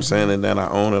 You know what I'm saying? And then I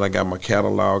own it. I got my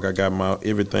catalog. I got my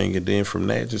everything. And then from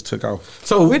that, it just took off.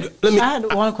 So I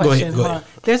had one question. Go ahead.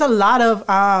 There's a lot of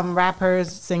rappers,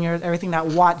 singers, everything that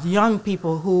watch, young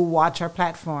people who watch our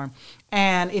platform.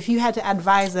 And if you had to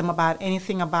advise them about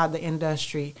anything about the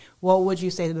industry, what would you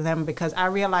say to them? Because I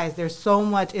realize there's so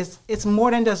much. It's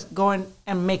more than just going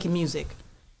and making music.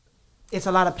 It's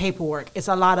a lot of paperwork. It's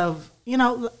a lot of,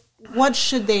 what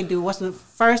should they do? What's the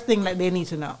first thing that they need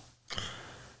to know?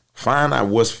 Find out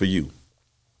what's for you.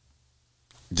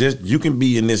 You can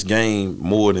be in this game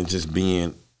more than just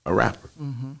being a rapper.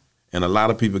 And a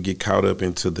lot of people get caught up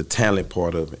into the talent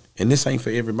part of it. And this ain't for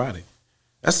everybody.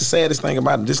 That's the saddest thing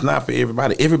about it. This not for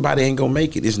everybody. Everybody ain't gonna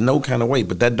make it. It's no kind of way.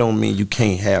 But that don't mean you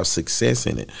can't have success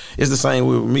in it. It's the same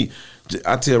way with me.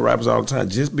 I tell rappers all the time,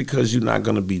 just because you're not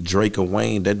gonna be Drake or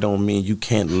Wayne, that don't mean you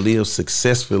can't live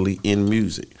successfully in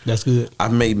music. That's good.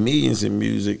 I've made millions in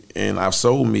music and I've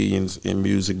sold millions in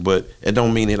music, but it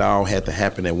don't mean it all had to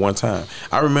happen at one time.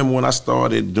 I remember when I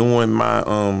started doing my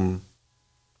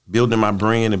building my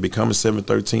brand and becoming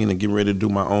 713 and getting ready to do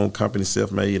my own company,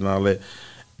 self-made and all that.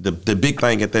 The big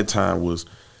thing at that time was,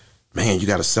 man, you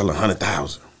got to sell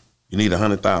 100,000. You need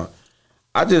 100,000.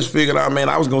 I just figured out, man,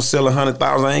 I was gonna sell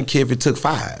 100,000. I didn't care if it took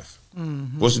 5.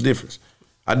 What's the difference?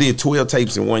 I did 12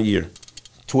 tapes in 1 year.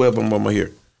 12 of them on my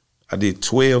here. I did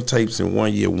 12 tapes in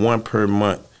 1 year, 1 per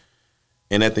month.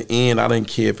 And at the end, I didn't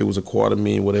care if it was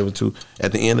 $250,000, whatever. Too.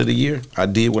 At the end of the year, I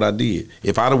did what I did.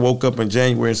 If I'd have woke up in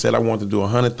January and said I want to do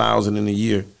 100,000 in a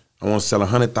year, I want to sell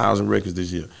 100,000 records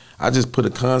this year. I just put a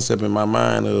concept in my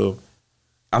mind of,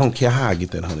 I don't care how I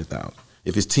get that 100,000.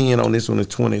 If it's 10 on this one,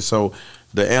 it's 20. So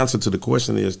the answer to the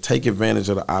question is take advantage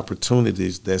of the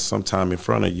opportunities that's sometime in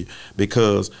front of you,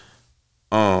 because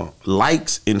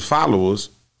likes and followers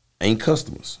ain't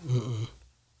customers. You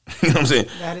know what I'm saying?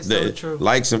 That is so true.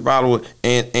 Likes and followers,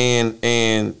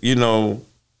 and you know,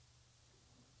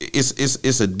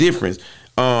 it's a difference.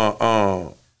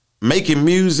 Making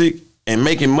music and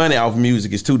making money off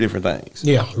music is 2 different things.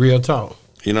 Yeah, real talk.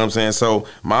 You know what I'm saying? So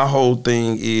my whole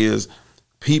thing is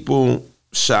people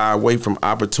shy away from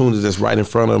opportunities that's right in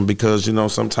front of them because, you know,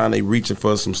 sometimes they reaching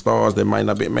for some stars that might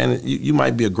not be. Man, you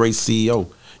might be a great CEO.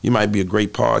 You might be a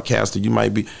great podcaster. You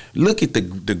might be. Look at the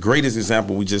greatest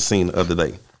example we just seen the other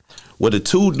day. Where the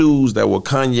 2 dudes that were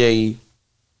Kanye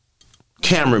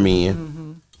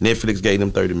cameramen, Netflix gave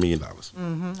them $30 million.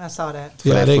 I saw that. See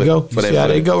how they go? See how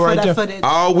they go right there?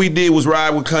 All we did was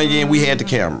ride with Kanye and we had the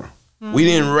camera. We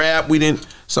didn't rap. We didn't.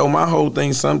 So my whole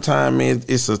thing sometimes, man,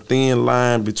 it's a thin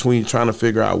line between trying to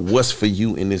figure out what's for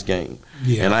you in this game.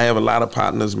 Yeah. And I have a lot of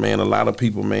partners, man, a lot of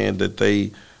people, man, that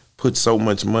they put so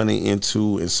much money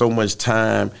into and so much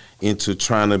time into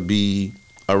trying to be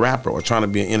a rapper or trying to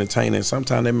be an entertainer. And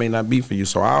sometimes that may not be for you.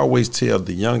 So I always tell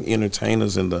the young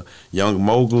entertainers and the young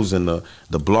moguls and the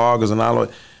bloggers and all of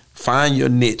it, find your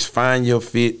niche, find your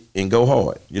fit, and go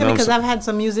hard. You know because I've had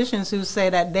some musicians who say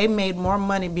that they made more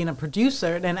money being a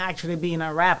producer than actually being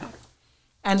a rapper.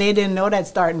 And they didn't know that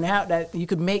starting out, that you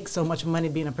could make so much money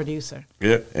being a producer.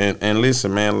 Yeah, and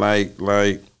listen, man, like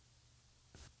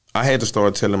I had to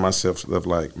start telling myself stuff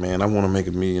like, man, I want to make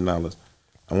 $1 million.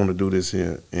 I want to do this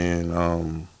here.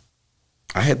 And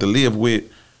I had to live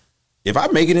with, if I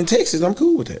make it in Texas, I'm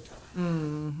cool with that.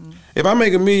 Mm-hmm. If I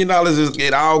make $1 million,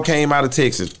 it all came out of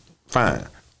Texas, fine.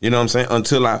 You know what I'm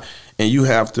saying? And you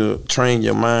have to train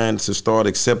your mind to start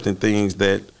accepting things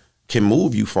that can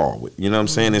move you forward. You know what I'm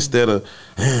saying? Instead of,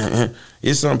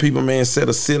 it's some people, man, set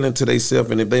a ceiling to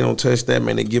themselves, and if they don't touch that,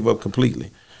 man, they give up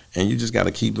completely. And you just got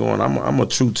to keep going. I'm a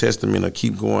true testament of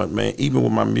keep going, man. Even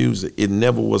with my music, it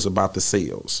never was about the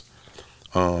sales.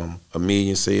 1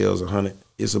 million sales, 100.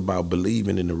 It's about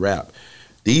believing in the rap.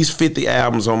 These 50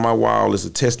 albums on my wall is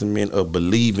a testament of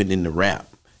believing in the rap.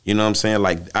 You know what I'm saying?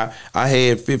 Like, I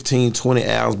had 15, 20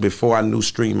 albums before I knew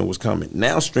streaming was coming.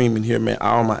 Now streaming here, man,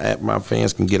 all my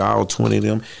fans can get all 20 of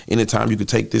them. Anytime you could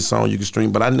take this song, you can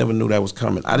stream. But I never knew that was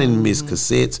coming. I didn't miss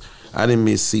cassettes. I didn't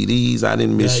miss CDs. I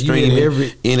didn't miss streaming.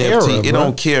 NFT. It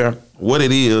don't care what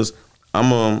it is. I'm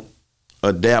going to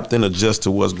adapt and adjust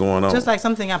to what's going on. Just like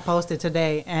something I posted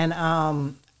today,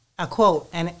 and a quote,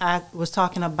 and I was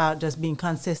talking about just being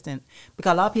consistent,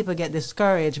 because a lot of people get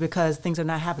discouraged because things are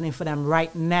not happening for them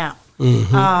right now.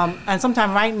 Mm-hmm. And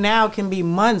sometimes right now can be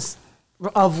months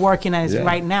of working as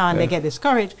right now, and they get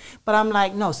discouraged. But I'm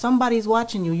like, no, somebody's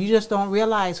watching you. You just don't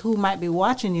realize who might be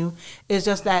watching you. It's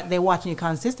just that they're watching your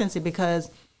consistency,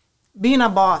 because being a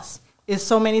boss is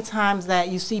so many times that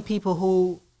you see people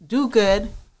who do good,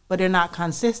 but they're not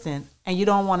consistent. And you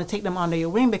don't want to take them under your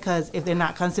wing, because if they're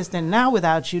not consistent now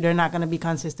without you, they're not going to be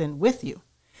consistent with you.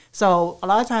 So a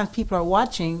lot of times people are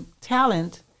watching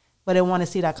talent, but they want to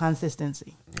see that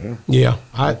consistency. Yeah,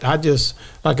 I just,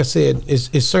 like I said,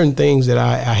 it's certain things that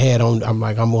I had on. I'm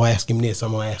like, I'm going to ask him this,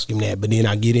 I'm going to ask him that. But then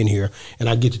I get in here and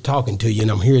I get to talking to you,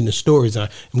 and I'm hearing the stories. I'm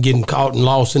getting caught and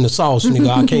lost in the sauce, nigga.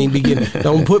 I can't be getting,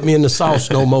 don't put me in the sauce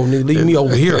no more, nigga. Leave me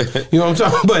over here. You know what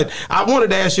I'm talking? But I wanted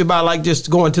to ask you about, like, just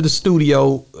going to the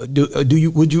studio.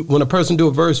 Would you, when a person do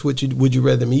a verse, would you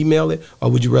rather them email it,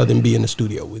 or would you rather them be in the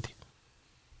studio with you?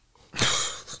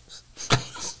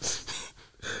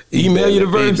 Email you the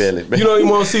verse. You don't even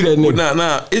want to see that nigga.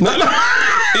 Nah.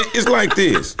 It's like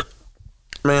this.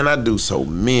 Man, I do so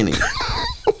many.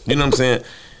 You know what I'm saying?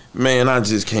 Man, I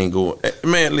just can't go.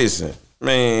 Man, listen.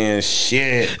 Man,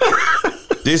 shit.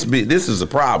 This is a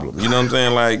problem. You know what I'm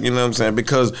saying? Like, you know what I'm saying?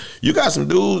 Because you got some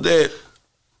dudes that,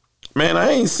 man, I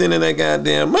ain't sending that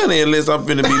goddamn money unless I'm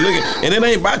finna be looking. And it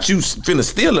ain't about you finna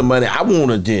steal the money. I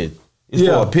want to do. It's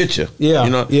for a picture. Yeah. You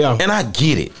know? Yeah. And I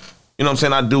get it. You know what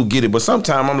I'm saying? I do get it. But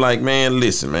sometimes I'm like, man,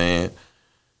 listen, man.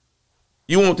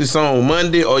 You want this on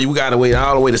Monday, or you got to wait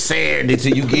all the way to Saturday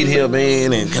till you get here,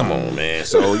 man? And come on, man.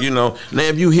 So, you know, now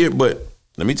if you hear, but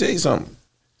let me tell you something.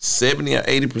 70 or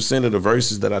 80% of the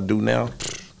verses that I do now,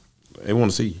 they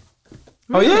want to see you.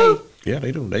 Oh, yeah? Yeah,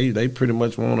 they do. They pretty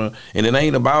much want to. And it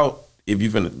ain't about, if you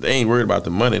finna, they ain't worried about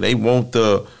the money. They want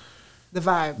the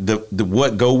vibe, the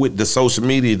what go with the social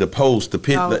media, the post, the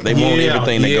pit. Okay. They want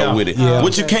everything that go with it. Yeah.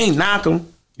 Which you can't knock them.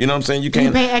 You know what I'm saying? You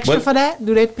can't. Do you pay extra for that?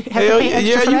 Do they have to pay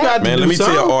extra for that? Man, let me tell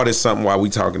an artist something while we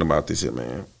talking about this here,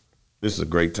 man. This is a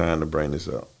great time to bring this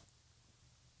up.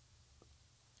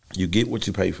 You get what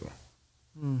you pay for.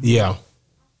 Mm-hmm. Yeah.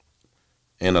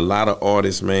 And a lot of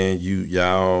artists, man,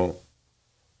 y'all.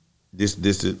 This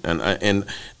is and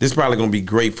this probably gonna be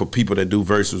great for people that do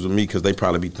verses with me, because they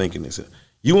probably be thinking this.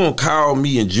 You won't call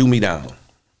me and Jew me down.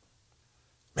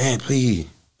 Man, please.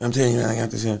 I'm telling you, I got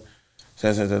this here.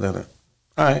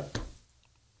 All right.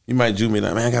 You might Jew me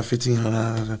down. Man, I got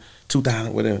 $1,500,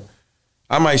 $2,000, whatever.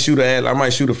 I might shoot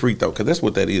a free throw, because that's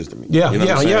what that is to me. Yeah, you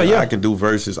know yeah. I can do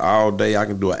verses all day. I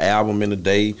can do an album in a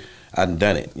day. I've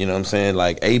done it. You know what I'm saying?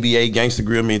 Like ABA, Gangsta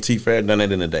Grill, me and T-Fair, done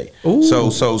it in a day. Ooh,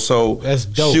 so that's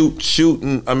dope.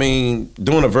 Shooting, I mean,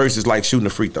 doing a verse is like shooting a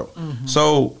free throw. Mm-hmm.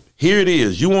 So here it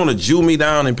is. You want to Jew me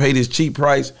down and pay this cheap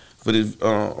price for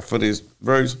this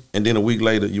verse, and then a week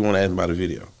later you want to ask me about a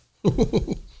video.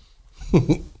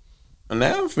 And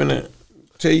now I'm finna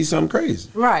tell you something crazy.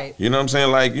 Right. You know what I'm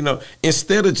saying? Like, you know,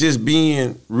 instead of just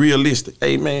being realistic,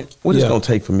 hey man, what is it gonna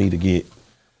take for me to get,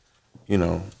 you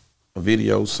know, a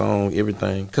video, song,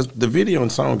 everything? Because the video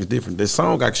and song is different. The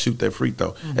song, I can shoot that free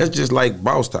throw. Mm-hmm. That's just like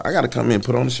boss talk. I got to come in and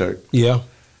put on a shirt. Yeah.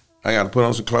 I got to put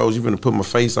on some clothes. You finna put my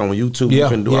face on YouTube. You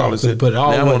finna do all this. Put it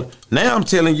all now I'm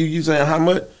telling you, you saying how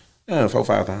much?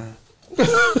 $4,000,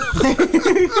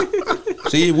 $5,000.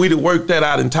 See, we'd have worked that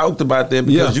out and talked about that,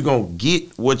 because you're going to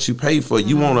get what you pay for.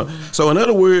 You want to, so in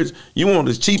other words, you want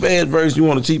this cheap ass verse, you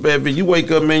want a cheap ass video. You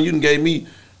wake up, man, you done gave me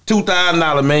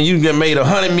 $2,000, man. You get made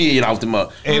 $100 million off the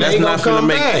month. And that's not gonna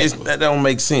make back. that don't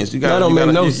make sense. You got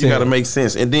to make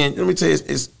sense. And then let me tell you,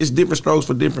 it's different strokes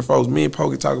for different folks. Me and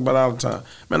Pokey talk about it all the time.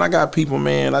 Man, I got people,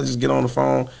 man. I just get on the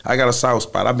phone. I got a soft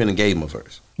spot. I've been and gave them a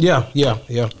verse. Yeah.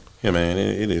 Yeah, man,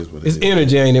 it is what it is. It's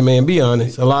energy, ain't it, man? Be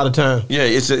honest. A lot of time. Yeah,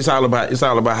 it's all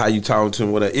about how you talk to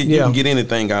them. Whatever. You can get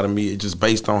anything out of me. It's just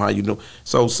based on how you do.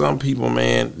 So some people,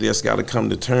 man, just got to come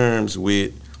to terms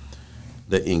with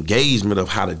the engagement of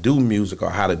how to do music or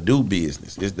how to do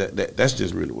business. That's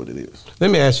just really what it is. Let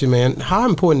me ask you, man, how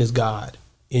important is God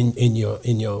in your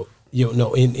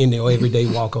everyday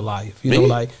walk of life? You know,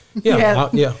 like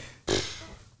yeah.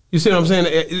 You see what I'm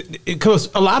saying? Because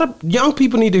a lot of young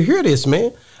people need to hear this,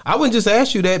 man. I wouldn't just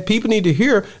ask you that. People need to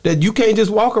hear that you can't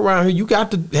just walk around here. You got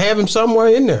to have him somewhere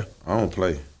in there. I don't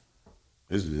play.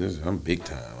 I'm big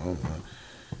time.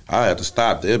 I have to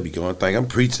stop. They'll be going, think I'm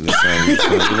preaching the same.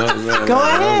 Go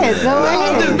ahead.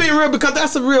 I'm just being real because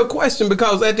that's a real question.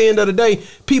 Because at the end of the day,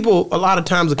 people a lot of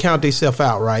times account themselves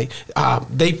out, right?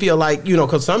 They feel like,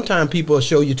 because sometimes people will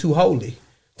show you too holy.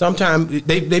 Sometimes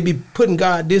they be putting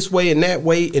God this way and that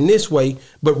way and this way.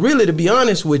 But really, to be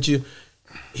honest with you,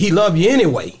 he love you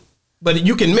anyway. But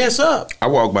you can mess up. I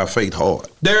walk by faith hard.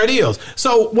 There it is.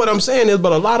 So what I'm saying is,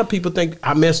 but a lot of people think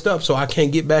I messed up, so I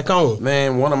can't get back on.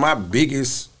 Man, one of my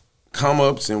biggest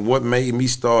come-ups and what made me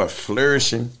start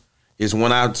flourishing is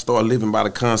when I started living by the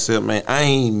concept, man, I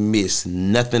ain't missed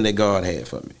nothing that God had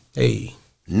for me. Hey.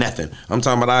 Nothing. I'm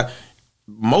talking about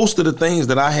most of the things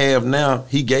that I have now,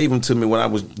 he gave them to me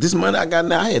when this money I got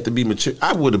now, I had to be mature.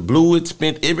 I would have blew it,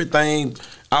 spent everything,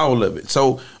 all of it.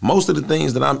 So most of the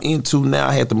things that I'm into now,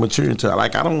 I had to mature into.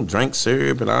 Like I don't drink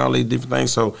syrup and all these different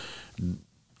things. So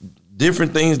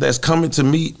different things that's coming to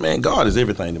me, man, God is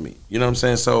everything to me. You know what I'm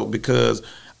saying? So because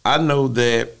I know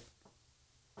that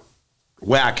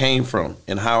where I came from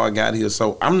and how I got here.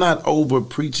 So I'm not over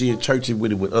preaching and churching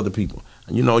with other people.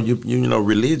 You know,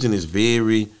 religion is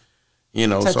very,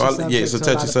 it's a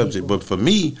touchy subject. But for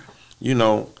me,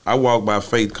 I walk by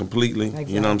faith completely.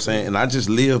 Exactly. You know what I'm saying? And I just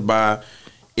live by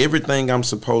everything I'm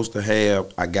supposed to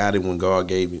have. I got it when God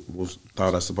gave it.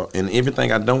 Thought I supposed, and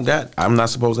everything I don't got, I'm not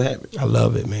supposed to have it. I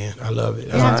love it, man. I love it.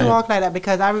 You have to walk like that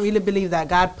because I really believe that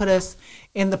God put us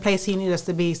in the place He needs us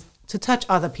to be to touch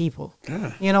other people.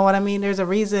 Yeah. You know what I mean? There's a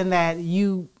reason that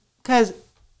because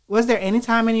was there any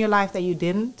time in your life that you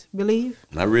didn't believe?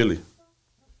 Not really.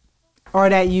 Or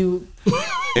that you...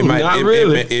 It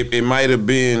might have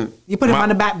been... You put him on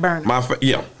the back burner.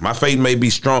 My faith may be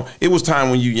strong. It was time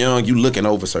when you young, you looking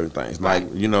over certain things. Like,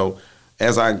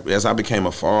 as I became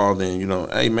a father and,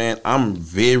 hey, man, I'm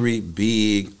very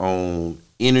big on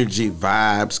energy,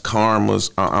 vibes,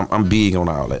 karmas. I'm big on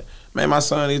all that. Man, my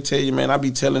son, he'll tell you, man, I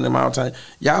be telling him all the time,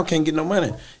 y'all can't get no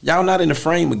money. Y'all not in the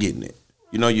frame of getting it.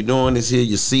 You're doing this here,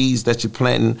 your seeds that you're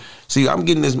planting. See, I'm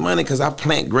getting this money because I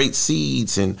plant great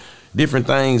seeds and different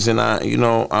things, and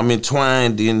I'm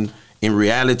entwined in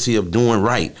reality of doing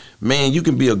right. Man, you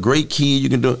can be a great kid, you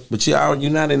can do it, but you're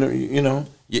not in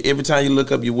every time you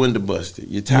look up, your window busted,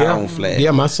 your tire on flat.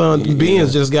 Yeah, my son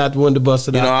Benz just got the window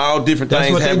busted out. All different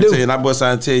things happen to you, and I bust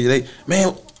out and tell you,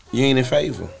 man, you ain't in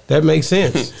favor. That makes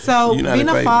sense. So being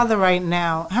a father right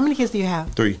now, how many kids do you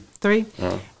have? 3. 3?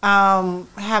 Uh-huh.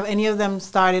 Have any of them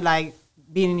started like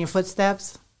being in your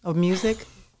footsteps of music?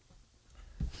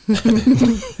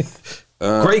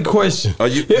 Great question.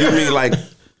 You mean like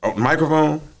a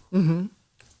microphone? Mm-hmm.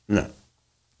 No.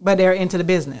 But they're into the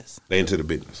business. They're into the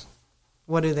business.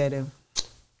 What do they do?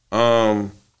 I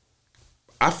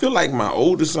feel like my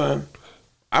older son,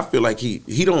 I feel like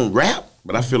he don't rap,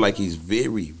 but I feel like he's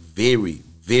very, very,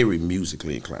 very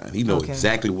musically inclined. He knows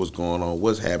exactly what's going on,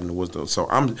 what's happening, So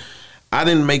I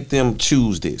didn't make them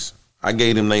choose this. I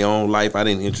gave them their own life. I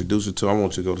didn't introduce it to them. I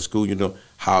want you to go to school,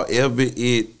 However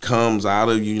it comes out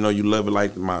of you, you love it.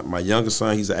 Like my younger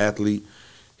son, he's an athlete.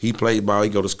 He played ball. He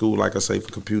go to school, like I say,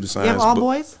 for computer science. You have all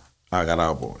boys? I got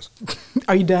all boys.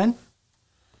 Are you done?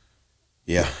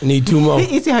 Yeah. I need 2 more.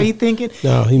 You see how you thinking?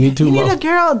 No, he need 2 more. You need a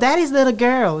girl. Daddy's little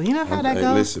girl. You know how that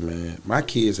goes? Listen, man. My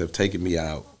kids have taken me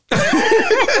out.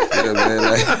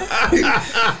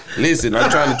 Listen, I'm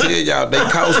trying to tell y'all,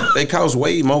 they cost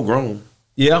way more grown.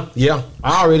 Yeah.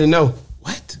 I already know.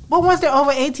 What? But once they're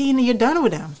over 18 and you're done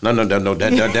with them. No.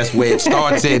 That's where it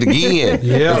starts at again.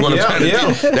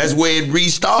 That's where it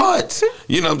restarts.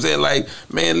 You know what I'm saying? Like,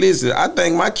 man, listen, I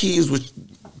think my kids was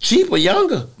cheaper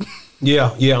younger.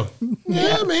 Yeah. Yeah,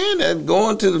 man, that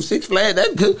going to the Six Flags,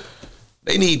 that good.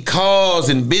 They need cars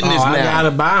and business now. I gotta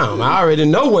buy them. I already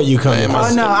know where you coming from.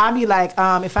 Oh no, I be like,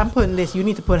 if I'm putting this, you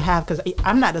need to put half because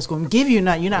I'm not just going to give you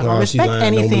nothing. You're not going to respect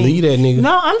anything. Don't believe that nigga.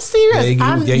 No, I'm serious. They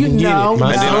can get it.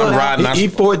 My son, he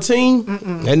 14.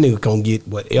 That nigga gonna get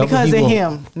whatever because he of want.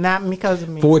 him, not because of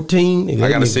me. 14. I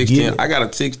got a 16. I got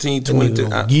a 16, 22.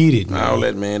 Get it, man. All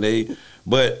that, man.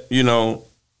 But you know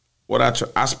what?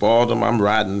 I spoiled them. I'm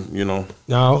riding. You know.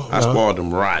 I spoiled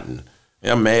them riding.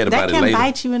 I'm mad about it later. That can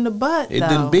bite you in the butt, It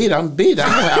didn't beat. I'm beat.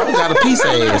 I don't got a piece of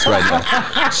ass right now.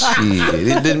 Shit,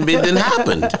 it didn't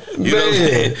happen. You know what I'm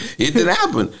saying? It didn't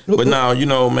happen. But now, you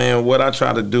know, man, what I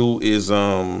try to do is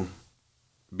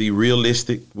be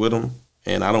realistic with them,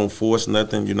 and I don't force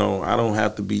nothing. You know, I don't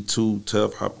have to be too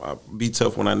tough. I be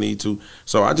tough when I need to.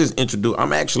 So I just introduce.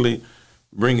 I'm actually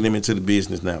bringing them into the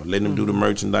business now, letting them do the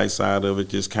merchandise side of it,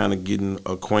 just kind of getting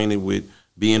acquainted with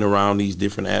being around these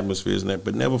different atmospheres and that,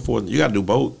 but never force. You got to do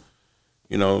both.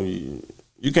 You know,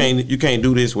 you can't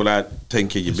do this without taking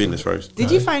care of your business first.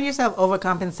 Did you find yourself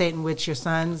overcompensating with your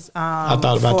sons? I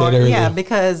thought about that earlier. Yeah,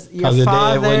 because your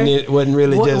father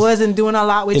wasn't doing a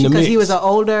lot with you because he was an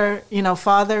older,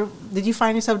 father. Did you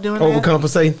find yourself doing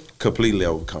overcompensate? Completely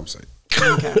overcompensate.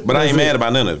 Okay. But I ain't mad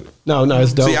about none of it. No,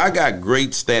 it's dope. See, I got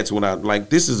great stats when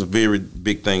this is a very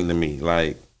big thing to me.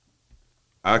 Like,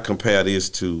 I compare this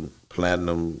to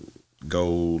platinum,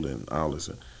 gold, and all this.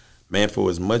 Man, for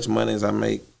as much money as I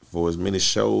make, for as many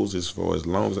shows, for as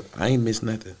long as I ain't missed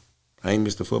nothing. I ain't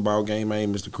missed the football game. I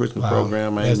ain't missed the Christmas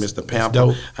program. I ain't missed the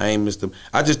Pamper. I ain't missed them.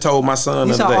 I just told my son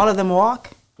the other day. You saw all of them walk?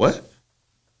 What?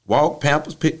 Walk,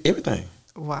 Pampers, everything.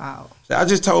 Wow. So I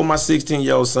just told my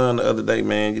 16-year-old son the other day,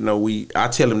 man, I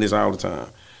tell him this all the time.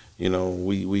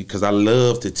 Because I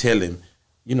love to tell him,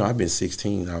 I've been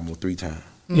 16 almost 3 times.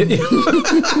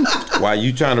 While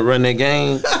you trying to run that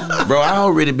game, bro, I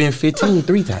already been 15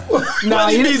 3 times. No,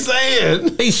 what you be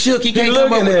saying? He shook. He can't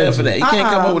come up with that for that. He can't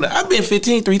come up with that. I've been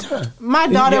 15 3 times. My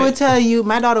daughter would tell you.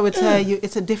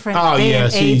 It's a different day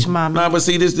and age, mama. Nah, but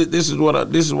see, this is what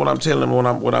I'm telling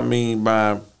them. What I mean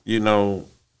by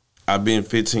I've been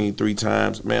 15 3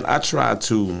 times. Man, I tried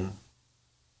to.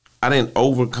 I did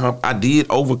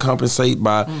overcompensate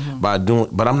by doing,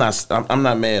 but I'm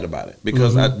not mad about it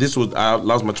because I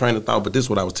lost my train of thought. But this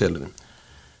is what I was telling him.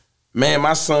 Man,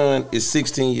 my son is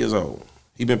 16 years old.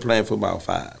 He been playing football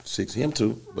 5, 6. Him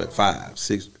too, but 5,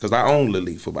 6. Because I own the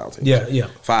league football team. Yeah.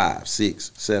 5,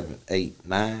 6, 7, 8,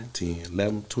 9, 10,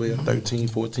 11, 12, 13,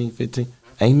 14, 15.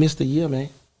 Ain't missed a year, man.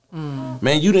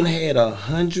 Man, you done had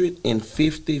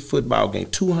 150 football games,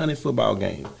 200 football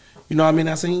games. You know what I mean?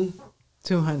 I seen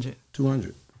 200.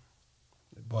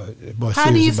 Boy,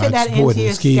 how do you fit that into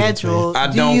your schedule?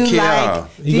 I don't care.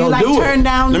 Do you turn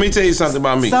down? Let me tell you something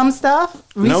about me. Some stuff?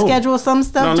 Reschedule some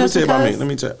stuff? No, let me tell you about me. Let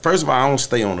me tell you. First of all, I don't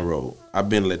stay on the road. I've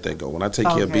been let that go. When I take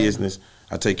care of business,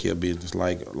 I take care of business.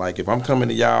 Like if I'm coming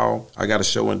to y'all, I got a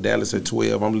show in Dallas at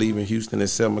 12. I'm leaving Houston at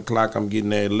 7 o'clock. I'm getting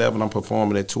there at 11. I'm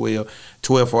performing at 12.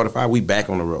 12:45, we back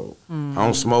on the road. I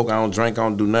don't smoke. I don't drink. I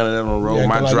don't do none of that on the road.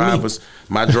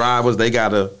 My drivers, they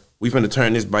gotta. We finna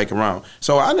turn this bike around.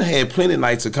 So I done had plenty of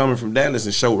nights of coming from Dallas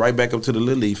and show right back up to the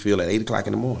Little League field at 8 o'clock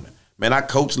in the morning. Man, I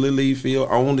coach Little League field,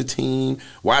 own the team,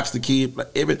 watch the kids.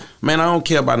 Man, I don't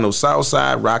care about no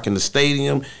Southside, rocking the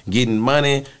stadium, getting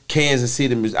money, Kansas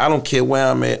City. I don't care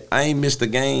where I'm at. I ain't missed a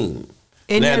game.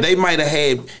 Now, he might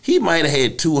have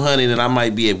had 200 and I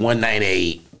might be at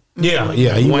 198. Yeah.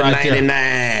 199.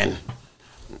 Right,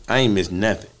 I ain't missed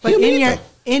nothing. But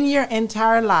in your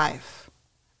entire life,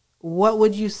 what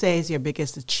would you say is your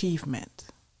biggest achievement?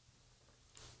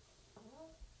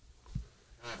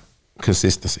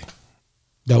 Consistency.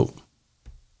 Dope.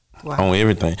 Wow. On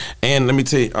everything. And let me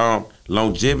tell you,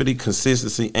 longevity,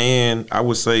 consistency, and I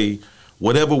would say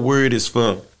whatever word is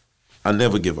for, I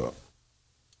never give up,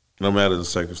 no matter the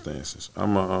circumstances.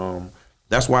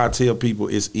 That's why I tell people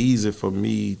it's easy for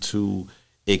me to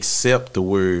accept the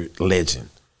word legend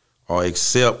or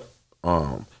accept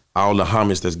all the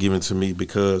homage that's given to me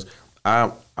because I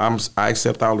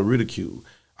accept all the ridicule,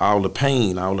 all the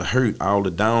pain, all the hurt, all the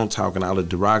down talking, all the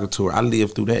derogatory. I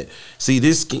live through that. See,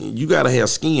 this skin, you gotta have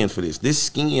skin for this. This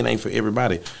skin ain't for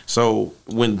everybody. So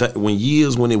when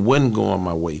it wasn't going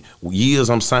my way, years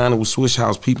I'm signing with Swisha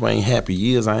House, people ain't happy.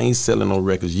 Years I ain't selling no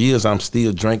records. Years I'm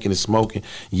still drinking and smoking.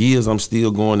 Years I'm still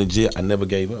going to jail. I never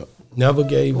gave up. Never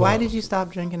gave up. Why did you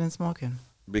stop drinking and smoking?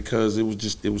 Because it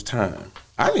was time.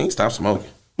 I didn't stop smoking.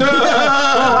 Well,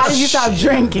 why did you stop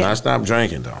drinking? I stopped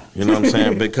drinking though. You know what I'm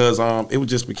saying? Because it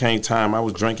just became time. I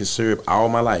was drinking syrup all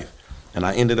my life, and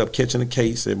I ended up catching a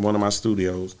case at one of my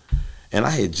studios, and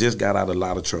I had just got out of a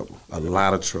lot of trouble.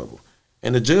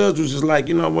 And the judge was just like,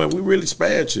 you know what? We really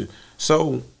spared you.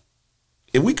 So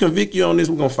if we convict you on this,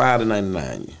 we're gonna file the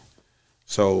 99 you.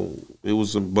 So it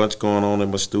was a bunch going on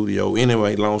in my studio.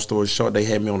 Anyway, long story short, they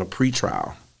had me on a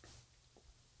pretrial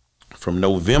from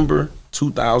November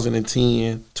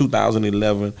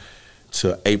 2011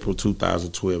 to April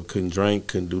 2012. Couldn't drink,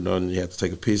 couldn't do nothing. You had to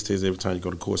take a piss test every time you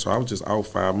go to court. So I was just out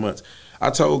 5 months. I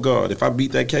told God, if I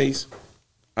beat that case,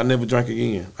 I never drank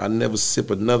again. I never sip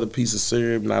another piece of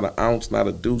syrup, not an ounce, not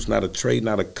a deuce, not a tray,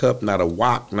 not a cup, not a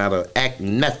wok, not a act,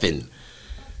 nothing.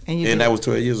 And that was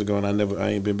 12 years ago, and I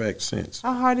ain't been back since.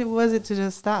 How hard was it to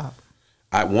just stop?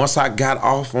 Once I got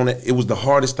off on it, it was the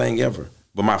hardest thing ever.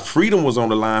 But my freedom was on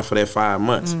the line for that 5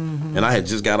 months. And I had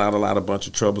just got out of a bunch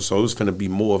of trouble, so it was going to be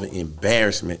more of an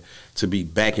embarrassment to be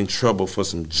back in trouble for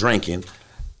some drinking.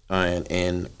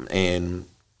 And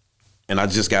I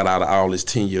just got out of all this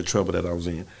 10-year trouble that I was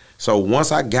in. So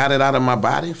once I got it out of my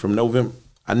body from November,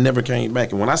 I never came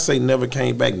back. And when I say never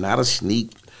came back, not a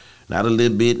sneak, not a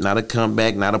little bit, not a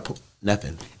comeback,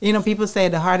 nothing. You know, people say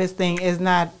the hardest thing is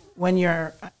not when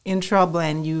you're in trouble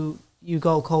and you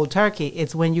go cold turkey.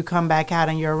 It's when you come back out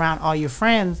and you're around all your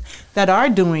friends that are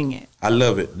doing it. I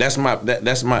love it. That's my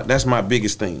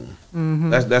biggest thing.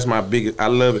 That's my biggest. I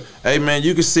love it. Hey man,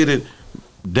 you can sit it.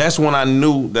 That's when I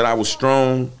knew that I was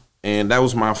strong, and that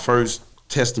was my first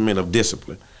testament of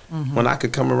discipline. When I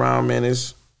could come around, man,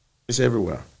 it's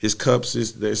everywhere. It's cups.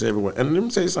 It's everywhere. And let me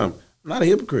tell you something. I'm not a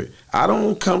hypocrite. I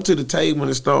don't come to the table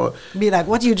and start be like,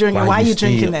 what are you drinking? Why are you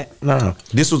drinking that? No.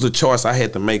 This was a choice I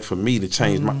had to make for me to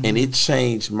change and it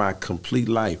changed my complete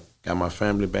life. Got my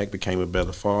family back, became a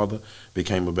better father,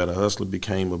 became a better hustler,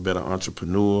 became a better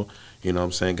entrepreneur. You know what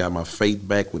I'm saying? Got my faith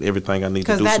back with everything I need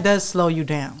to do. Because that does slow you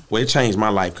down. Well, it changed my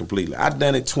life completely. I've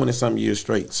done it 20-something years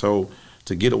straight. So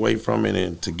to get away from it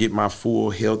and to get my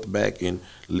full health back and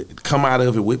come out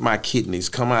of it with my kidneys,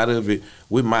 come out of it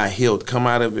with my health, come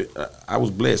out of it, I was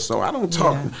blessed. So I don't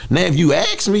talk. Yeah. Now, if you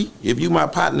ask me, if you my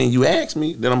partner and you ask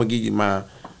me, then I'm going to give you my,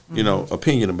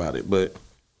 opinion about it. But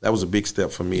that was a big step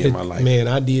for me in my life. Man,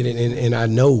 I did it, and I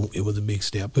know it was a big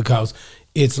step because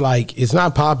it's like, it's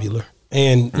not popular.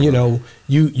 And,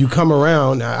 you come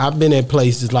around. I've been at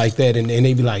places like that, and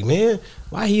they be like, man,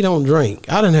 why he don't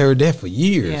drink? I done heard that for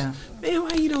years. Yeah. Man,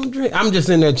 why you don't drink? I'm just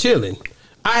in there chilling.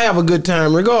 I have a good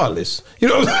time regardless.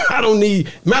 I don't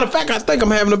need, matter of fact, I think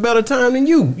I'm having a better time than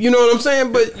you. You know what I'm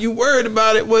saying? But you worried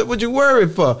about it. What you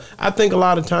worried for? I think a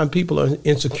lot of time people are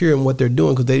insecure in what they're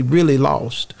doing because they really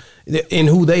lost in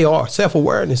who they are.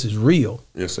 Self-awareness is real.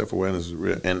 Yeah, self-awareness is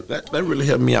real. And that really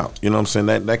helped me out. You know what I'm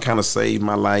saying? That kind of saved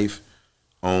my life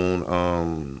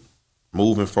on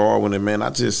moving forward. And man, I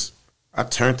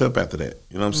turned up after that.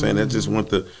 You know what I'm saying? That just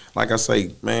went to, like I say,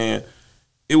 man,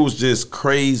 it was just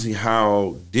crazy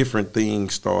how different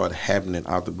things started happening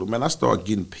out the blue. Man, I started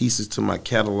getting pieces to my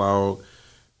catalog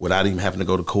without even having to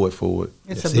go to court for it.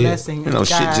 It's a blessing. Shit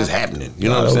just happening. You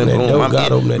know what I'm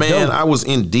saying? Man, I was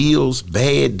in deals,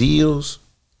 bad deals,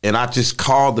 and I just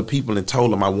called the people and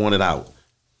told them I want it out.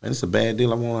 Man, it's a bad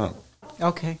deal. I want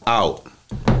out. Okay. Out.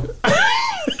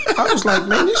 I was like,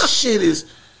 man, this shit is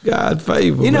God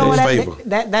favor. You know what?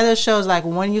 That just shows like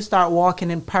when you start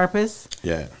walking in purpose.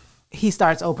 Yeah. He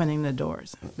starts opening the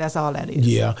doors. That's all that is.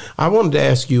 Yeah. I wanted to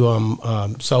ask you,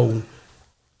 so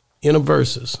in a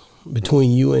versus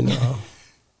between you and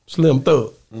Slim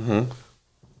Thug,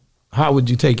 how would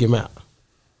you take him out?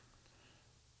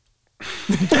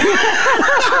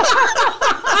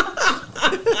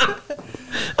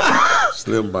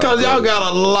 Because y'all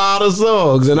got a lot of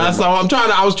songs, and I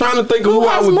was trying to think of who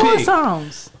I would pick.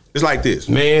 Songs? It's like this,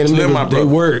 man. Slim, my brother.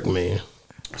 They work, man.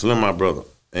 Slim, my brother,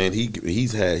 and he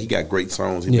got great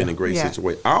songs. He's been in great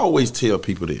situations. I always tell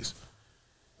people this.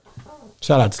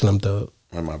 Shout out to Slim Thug.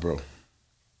 My bro.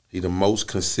 He the most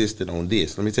consistent on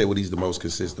this. Let me tell you what he's the most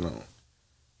consistent on.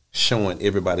 Showing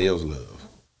everybody else love.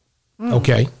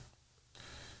 Okay.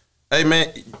 Hey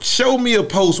man, show me a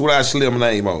post without Slim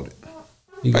name on it.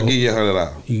 I give you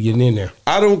 $100. You getting in there?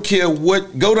 I don't care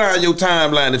what. Go down your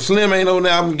timeline. If Slim ain't on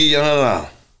there, I'm gonna give you $100.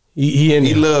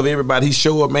 He love everybody. He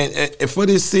show up, man. And for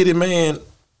this city, man,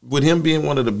 with him being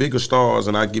one of the bigger stars,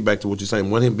 and I get back to what you're saying,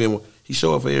 with him being, he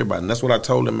show up for everybody. And that's what I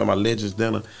told him at my Legends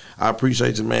dinner. I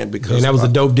appreciate you, man, because that was a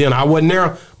dope dinner. I wasn't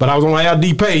there, but I was on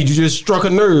LD page. You just struck a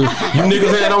nerve. You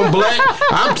niggas had on black.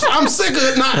 I'm sick of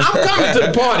it. Now, I'm coming to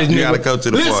the parties, nigga. You gotta come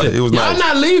to the party. It was nice. Y'all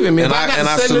not leaving me.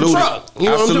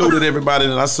 I saluted everybody,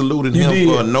 and I saluted him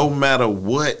for no matter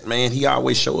what, man. He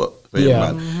always show up for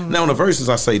everybody. Now, in the verses,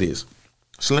 I say this.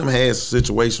 Slim has a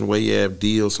situation where he have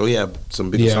deals, so he have some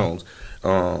bigger songs,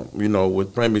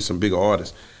 with maybe some bigger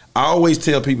artists. I always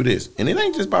tell people this, and it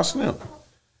ain't just about Slim.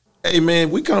 Hey,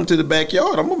 man, we come to the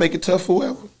backyard, I'm going to make it tough for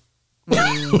whoever.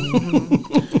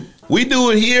 We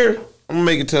do it here I'm gonna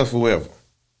make it tough forever.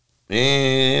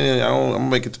 And I'm gonna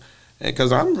make it,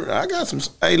 because I got some.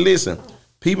 Hey, listen,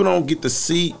 people don't get to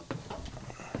see.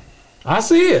 I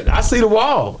see it. I see the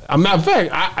wall. As a matter of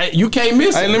fact, you can't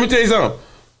miss it. Hey, let me tell you something.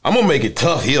 I'm gonna make it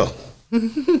tough here.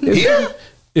 Here,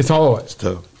 it's hard. It's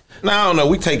tough. No, I don't know.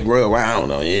 We take real. I don't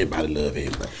know. Everybody love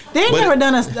everybody. They ain't never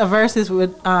done a versus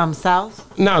with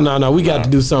South. No. We got to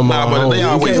do something. But they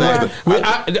always ask.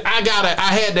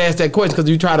 I had to ask that question because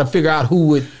you try to figure out who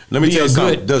would. Let me tell you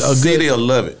something. The city will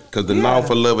love it because the North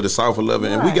will love it, the South will love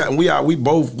it, and we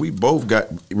both got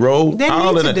rolled. They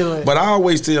all need of to that. do it. But I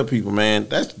always tell people, man,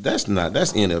 that's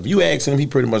end of. If you ask him, he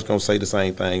pretty much gonna say the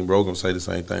same thing. Bro gonna say the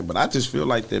same thing. But I just feel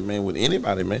like that, man, with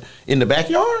anybody, man, in the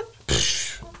backyard,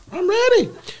 I'm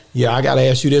ready. Yeah, I got to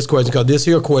ask you this question because this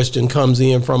here question comes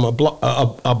in from a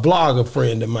blogger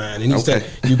friend of mine, and he said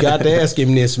you got to ask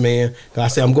him this, man. I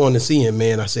said I'm going to see him,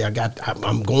 man. I said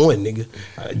I'm going, nigga.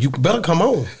 You better come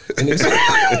on. And he said,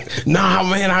 nah,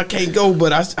 man, I can't go.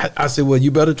 But I said, well,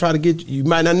 you better try to get. You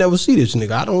might not never see this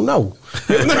nigga. I don't know.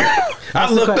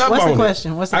 I looked up What's on the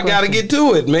question? it. What's the I got to get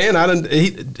to it, man.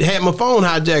 He had my phone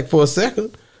hijacked for a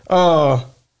second.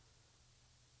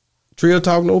 Trill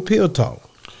talk, no pill talk.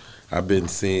 I've been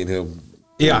seeing him.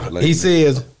 Yeah, he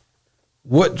says,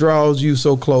 what draws you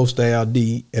so close to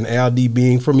LD, and LD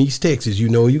being from East Texas? You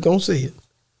know you're going to see it.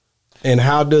 And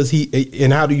how do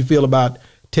you feel about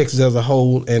Texas as a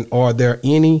whole, and are there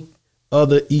any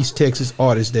other East Texas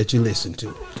artists that you listen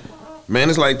to? Man,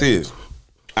 it's like this.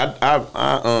 I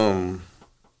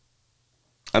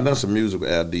done some music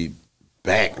with LD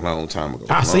back a long time ago.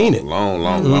 Seen it.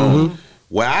 Long.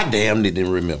 Well, I damn near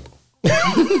didn't remember.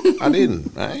 I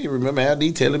didn't remember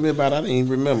LD telling me about it. I didn't even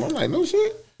remember. I'm like, no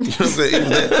shit. You know what I'm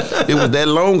saying? It was that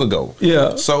long ago.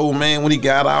 Yeah. So, man, when he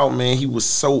got out, man, he was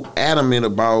so adamant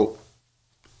about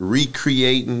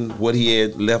recreating what he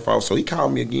had left off. So he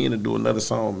called me again to do another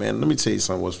song, man. Let me tell you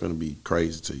something what's going to be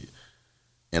crazy to you.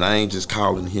 And I ain't just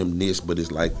calling him this, but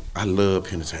it's like, I love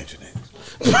penitentiary niggas.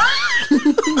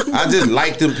 I just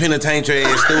like them penitentiary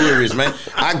ass stories, man.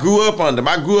 I grew up under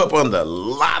a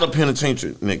lot of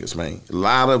penitentiary niggas, man. A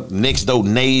lot of next door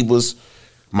neighbors,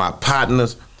 my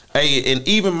partners. Hey, and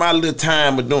even my little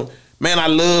time with doing, man, I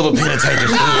love a penitentiary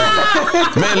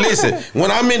story. Man, listen,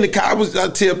 when I'm in the, I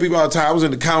tell people all the time, I was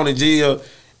in the county jail,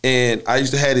 and I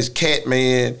used to have this cat,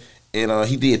 man, and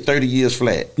he did 30 years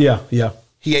flat. Yeah.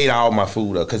 He ate all my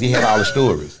food up because he had all the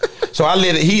stories. So I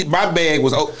let it, my bag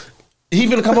was, he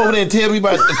finna come over there and tell me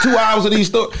about 2 hours of these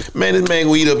stories. Man, this man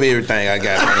gonna eat up everything I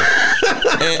got, man.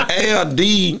 And LD,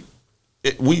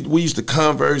 we used to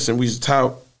converse and we used to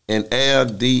talk, and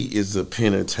LD is a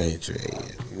penitentiary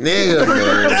nigga,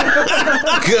 man.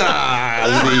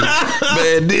 Golly.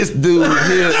 Man, this dude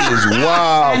here is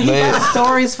wild, and man. He got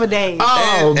stories for days.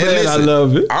 Oh, man, listen, I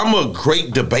love it. I'm a great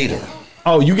debater.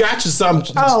 Oh, you got you some,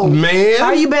 man.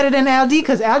 Are you better than LD?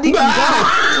 Because LD can go.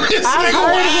 I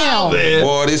heard him. Man.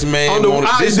 Boy, this man,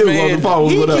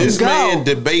 this man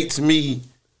debates me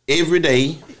every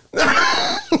day.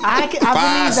 I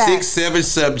 5, 6, 7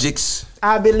 subjects.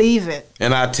 I believe it.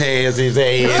 And I tears his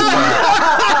ass.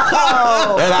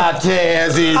 And I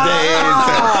tears his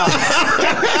ass.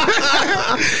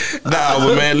 Nah,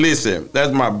 but man, listen,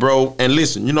 that's my bro. And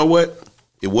listen, you know what?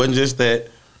 It wasn't just that.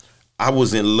 I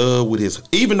was in love with his,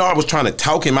 even though I was trying to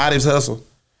talk him out of his hustle.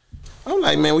 I'm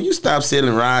like, man, will you stop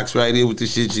selling rocks right here with the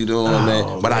shit you doing,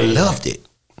 man? But I loved it.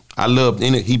 I loved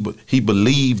in it. He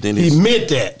believed in it. He meant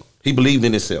that. He believed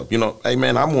in himself. You know, hey,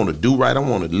 man, I want to do right. I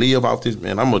want to live off this,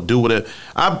 man. I'm going to do whatever.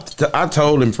 I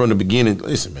told him from the beginning,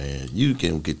 listen, man, you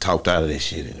can get talked out of that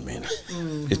shit in a minute.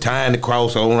 It's time to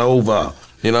cross on over.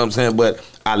 You know what I'm saying? But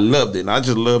I loved it. And I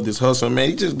just loved this hustle, man.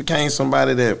 He just became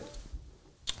somebody that,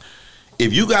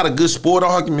 if you got a good sport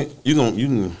argument, you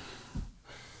can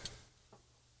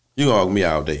argue me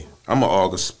all day. I'm gonna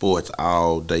argue sports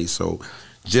all day. So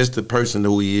just the person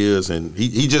who he is, and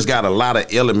he just got a lot of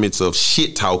elements of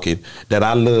shit talking that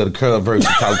I love to converse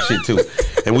and talk shit too.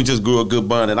 And we just grew a good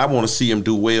bond, and I want to see him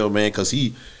do well, man, because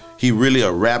he really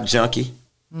a rap junkie.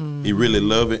 He really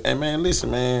love it. And man, listen,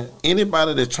 man,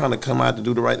 anybody that's trying to come out to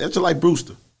do the right, that's just like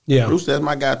Brewster. Yeah. Brewster, that's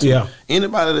my guy too. Yeah.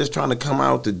 Anybody that's trying to come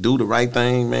out to do the right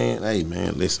thing, man, hey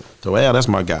man, listen. So yeah, that's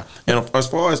my guy. And as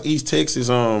far as East Texas,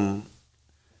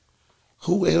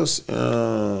 who else?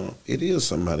 It is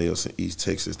somebody else in East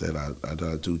Texas that I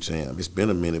do jam. It's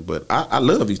been a minute, but I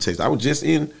love East Texas. I was just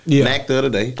in NAC the other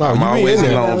day. Oh, I'm always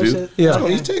in Longview. Yeah. So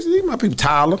East Texas, these my people.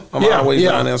 Tyler, I'm always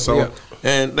down there. So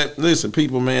and listen,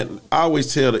 people, man, I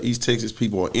always tell the East Texas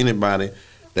people or anybody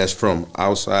that's from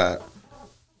outside,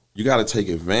 you got to take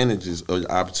advantages of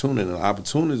the opportunity. And the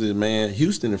opportunity, man,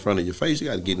 Houston in front of your face, you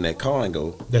got to get in that car and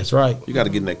go. That's right. You got to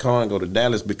get in that car and go to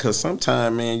Dallas because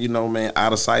sometimes, man, you know, man,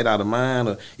 out of sight, out of mind,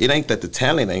 or it ain't that the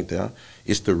talent ain't there.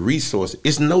 It's the resource.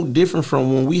 It's no different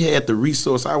from when we had the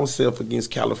resource ourselves against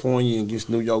California and against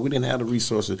New York. We didn't have the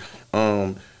resources.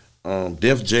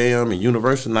 Def Jam and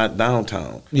Universal not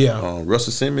downtown. Yeah.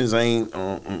 Russell Simmons ain't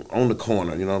on the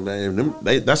corner. You know what I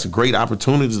mean? That's a great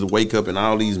opportunity to wake up in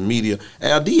all these media.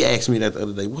 LD asked me that the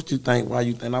other day. What you think? Why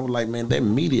you think? I was like, man, that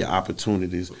media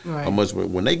opportunities are much.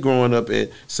 When they growing up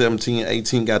at 17,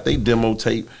 18, got they demo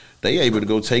tape. They able to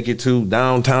go take it to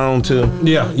downtown to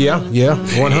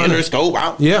 100 scope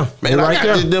out. Yeah, man, I right got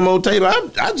there. this demo tape.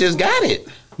 I just got it.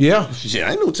 Yeah, shit,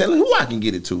 I ain't no telling who I can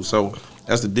get it to. So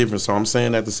that's the difference. So I'm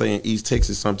saying that to say in East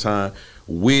Texas sometime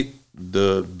with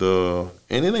the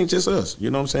and it ain't just us. You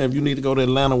know what I'm saying? If you need to go to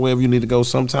Atlanta, wherever you need to go,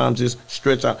 sometimes just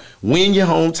stretch out. Win your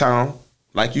hometown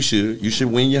like you should. You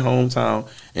should win your hometown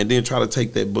and then try to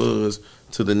take that buzz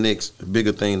to the next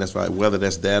bigger thing. That's right. Whether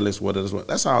that's Dallas, whether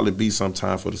that's all it be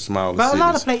sometimes for the smaller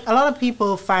cities. But a lot of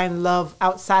people find love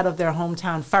outside of their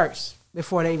hometown first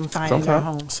before they even find in their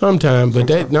home. Sometimes, but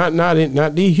that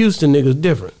not these Houston niggas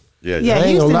different. Yeah, I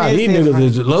ain't gonna lie. These niggas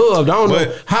is loved. I don't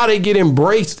know how they get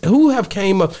embraced. Who have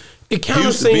came up? It kind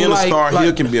of seems like being a star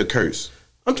here can be a curse.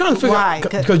 I'm trying to figure out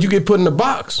because you get put in the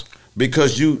box.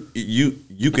 Because you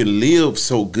can live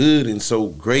so good and so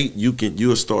great,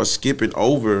 you'll start skipping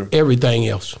over everything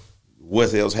else.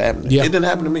 What else happening? Yeah. It didn't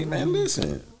happen to me, man.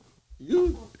 Listen,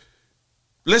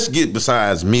 let's get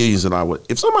besides millions and all.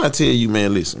 If somebody tell you,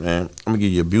 man, listen, man, I'm gonna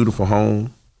give you a beautiful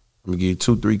home. I'm gonna give you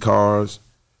 2-3 cars.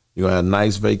 You're gonna have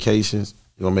nice vacations.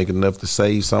 You're gonna make enough to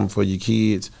save something for your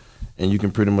kids, and you can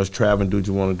pretty much travel and do what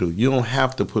you want to do. You don't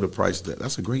have to put a price to that.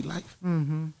 That's a great life.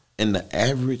 Mm-hmm. And the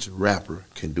average rapper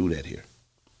can do that here.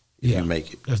 If you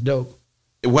make it. That's dope.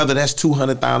 Whether that's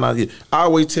 $200,000 a year. I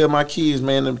always tell my kids,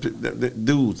 man, the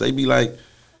dudes, they be like,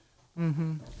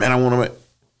 man, I want to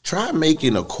try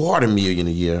making $250,000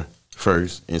 a year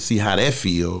first and see how that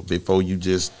feel before you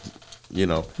just, you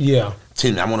know. Yeah.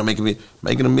 I want to making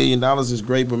 $1 million is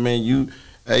great, but man,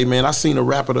 hey man, I seen a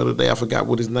rapper the other day. I forgot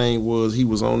what his name was. He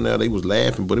was on there. They was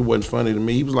laughing, but it wasn't funny to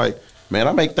me. He was like, man,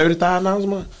 I make $30,000 a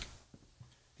month.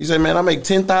 He said, man, I make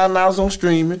 $10,000 on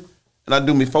streaming, and I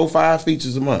do me 4-5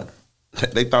 features a month.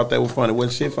 They thought that was funny.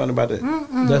 Wasn't shit funny about that.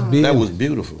 That's big. That was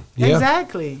beautiful. Yeah.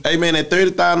 Exactly. Hey man, at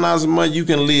 $30,000 a month, you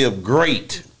can live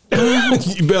great.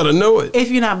 You better know it. If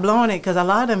you're not blowing it, because a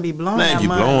lot of them be blowing that if you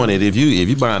money. blowing it, if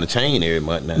you buying a chain every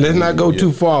month now. Let's not go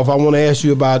too far off. I want to ask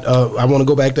you about. I want to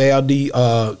go back to LD.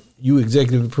 You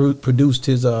executive produced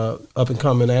his up and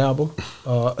coming album.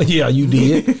 Yeah, you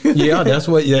did. Yeah, that's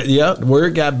what. Yeah, the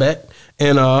word got back.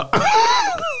 And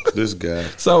this guy.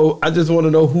 So I just want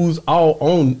to know who's all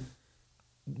on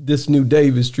this new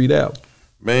Davis Street album.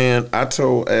 Man, I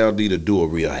told LD to do a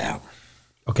real album.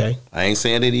 Okay. I ain't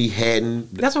saying that he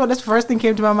hadn't. That's the first thing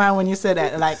came to my mind when you said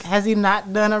that. Like, has he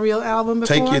not done a real album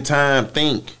before? Take your time,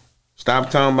 think.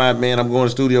 Stop talking about, man, I'm going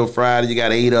to studio Friday. You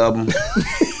got 8 of them.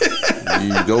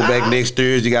 You go back next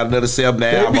Thursday, you got another 7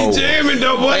 album. They be jamming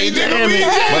though, boy. They jamming.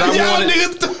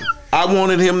 But I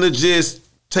wanted him to just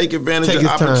take advantage of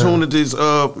opportunities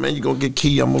of, man, you're gonna get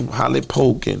Key, I'm gonna holler at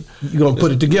Poke, and you're gonna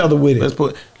put it together with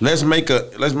it. Let's make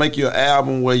you an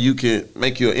album where you can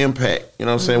make your impact. You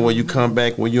know what I'm saying? Where you come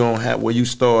back, where you don't have, where you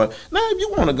start. Now, if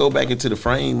you want to go back into the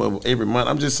frame of every month,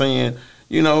 I'm just saying,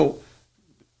 you know,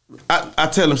 I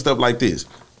tell them stuff like this,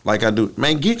 like I do.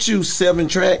 Man, get you 7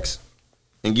 tracks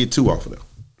and get 2 off of them.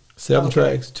 7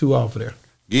 tracks, 2 off of there.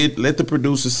 Let the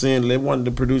producer send. Let one of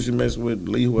the producers mess with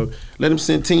Lee, whoever. Let him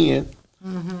send 10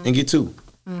 and get 2.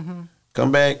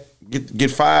 Come back,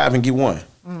 get 5 and get 1.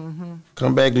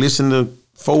 Come back, listen to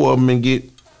 4 of them and get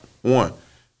 1.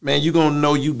 Man, you gonna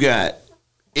know you got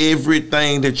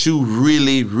everything that you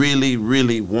really, really,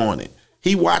 really wanted.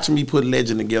 He watched me put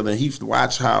Legend together, and he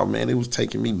watched how, man, it was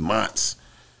taking me months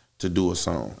to do a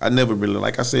song. I never really,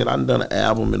 like I said, I done an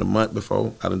album in a month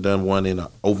before. I done one in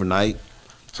overnight.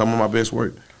 Some of my best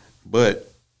work.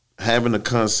 But having the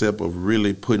concept of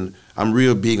really I'm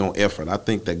real big on effort. I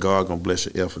think that God gonna bless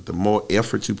your effort. The more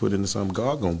effort you put into something,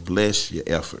 God gonna bless your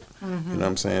effort. You know what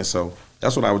I'm saying? So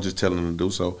that's what I was just telling him to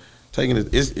do. So taking it,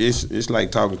 it's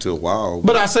like talking to a wall.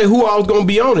 But I say, who all gonna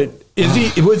be on it?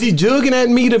 Was he jugging at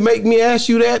me to make me ask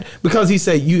you that? Because he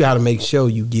said you got to make sure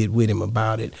you get with him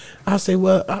about it. I say,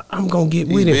 well, I'm gonna get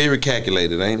with him. He's very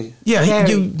calculated, ain't he? Yeah,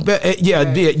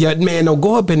 man. Don't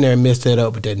go up in there and mess that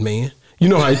up with that man. You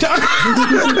know how he talk.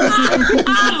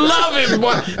 I love him,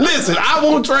 boy. Listen, I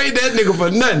won't trade that nigga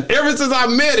for nothing. Ever since I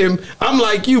met him, I'm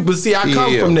like you, but see, I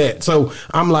come from that. So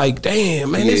I'm like, damn,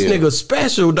 man, this nigga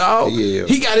special, dog. Yeah.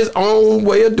 He got his own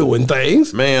way of doing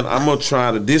things. Man, I'm gonna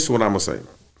try to. This is what I'm gonna say.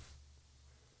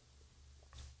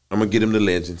 I'm gonna get him the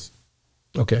legends.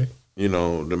 Okay. You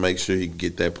know, to make sure he can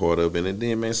get that part of it. And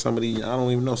then, man, some of the, I don't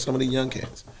even know, some of the young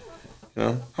cats. You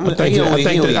know, I think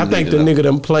the nigga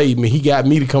done played me. He got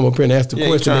me to come up here and ask the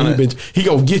question. And he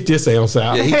gonna get this answer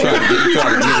out. Yeah, he trying to get it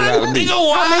out of me.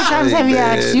 How many times have he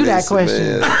asked you that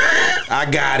question? Man,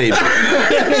 I got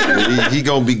it. he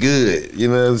gonna be good. You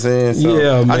know what I'm saying? So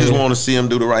yeah, man. I just want to see him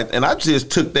do the right thing. And I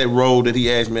just took that role that he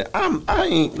asked me. I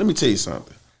ain't. Let me tell you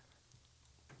something.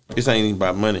 This ain't even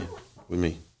about money with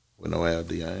me. With no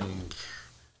LD, I ain't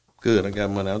good. I got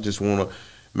money. I just want to.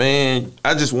 Man,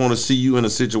 I just want to see you in a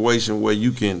situation where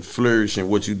you can flourish in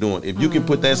what you're doing. If you can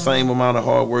put that same amount of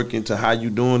hard work into how you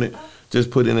doing it,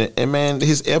 just put in it. And man,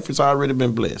 his efforts already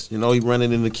been blessed. You know, he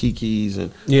running in the Keke's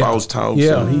and Boss Talks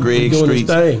and Greg Streets.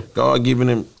 God giving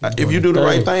him. If you do the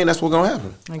right thing, that's what's gonna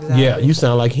happen. Exactly. Yeah, you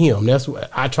sound like him. That's what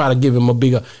I try to give him a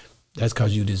bigger. That's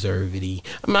cause you deserve it.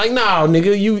 I'm like, no,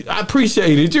 nigga, I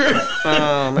appreciate it.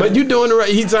 But you doing the right.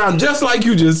 He sound just like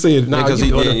you just said. No, because he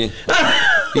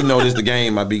know this the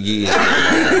game I be getting.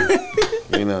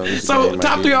 You know. So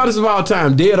top 3 artists of all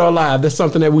time, dead or alive. That's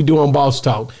something that we do on Boss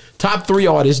Talk. Top 3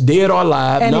 artists, dead or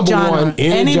alive. Any number genre. 1,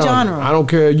 any genre. I don't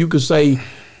care. You could say.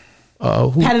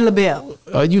 Patti LaBelle.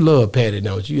 You love Patti,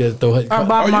 don't you? You just throw her. Or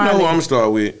Bob you Marley. know who I'm gonna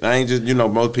start with. I ain't just, you know,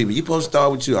 most people, you supposed to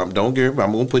start with you. Don't care if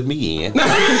I'm gonna put me in.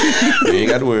 You ain't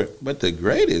got to worry. But the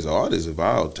greatest artist of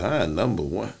all time, number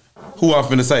 1. Who I'm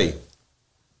finna say?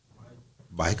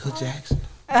 Michael Jackson.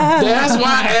 That's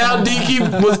why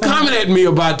LD was coming at me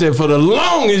about that for the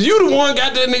longest. You the one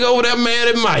got that nigga over there mad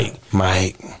at Mike.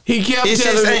 Mike. He kept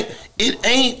telling me. It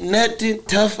ain't nothing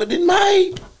tougher than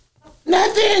Mike.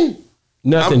 Nothing.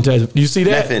 Nothing. You see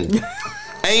that? Nothing.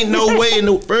 Ain't no way in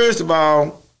the. First of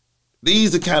all,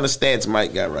 these are the kind of stats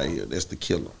Mike got right here. That's the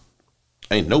killer.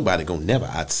 Ain't nobody gonna never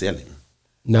outsell him.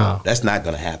 No. That's not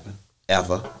gonna happen.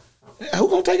 Ever. Who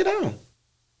gonna take it down?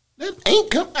 That ain't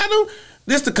come.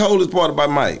 This the coldest part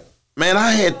about Mike. Man, I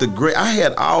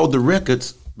had all the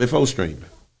records before streaming.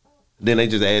 Then they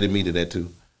just added me to that too.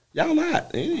 Y'all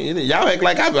not. Y'all act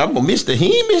like I'm gonna miss that.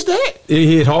 He ain't missed that. It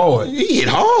hit hard. He hit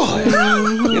hard. You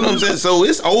know what I'm saying? So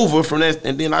it's over from that.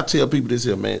 And then I tell people this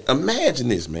here, man. Imagine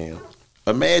this, man.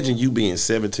 Imagine you being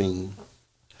 17,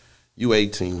 you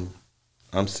 18,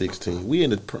 I'm 16. We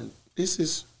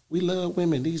love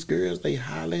women. These girls, they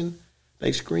hollering,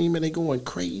 they screaming, they going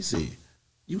crazy.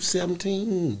 You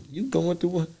 17, you going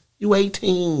through you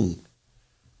 18.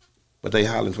 But they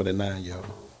hollering for that 9-year-old.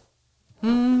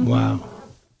 Wow.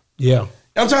 Yeah.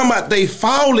 I'm talking about they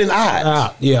falling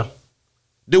out. Yeah.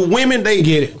 The women, they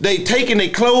get it. They taking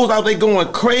their clothes out, they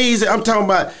going crazy. I'm talking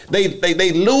about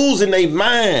they losing their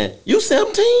mind. You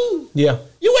 17. Yeah.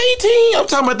 You 18. I'm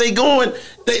talking about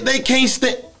they can't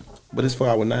stand. But it's for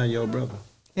our 9-year-old brother.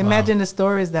 Imagine the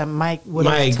stories that Mike would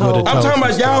have told. I'm talking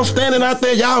about y'all standing out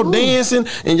there, y'all dancing,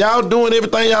 and y'all doing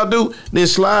everything y'all do, then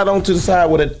slide on to the side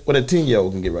where a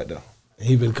 10-year-old can get right there.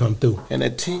 He been come through. And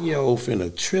that 10-year-old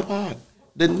finna trip out.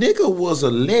 The nigga was a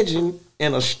legend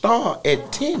and a star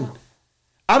at 10.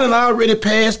 I done already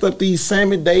passed up these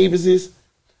Sammy Davises.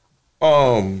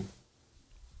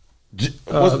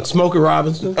 Smokey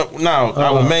Robinson?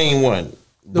 Our main one.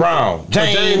 Brown.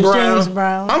 James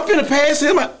Brown. I'm finna pass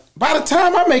him. By the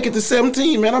time I make it to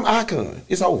 17, man, I'm icon.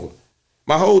 It's over.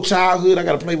 My whole childhood, I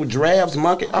got to play with giraffes,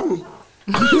 monkey. I'm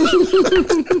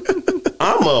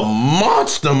a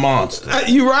monster.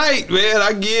 You right, man.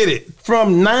 I get it.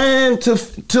 From 9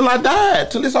 till I died,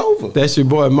 till it's over. That's your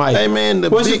boy Mike. Hey man,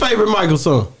 what's your favorite Michael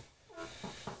song?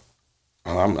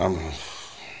 I don't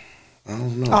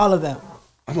know. All of them.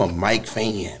 I'm a Mike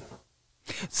fan.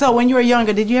 So when you were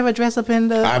younger, did you ever dress up in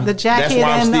the jacket? That's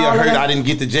why I'm still hurt I didn't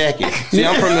get the jacket. See,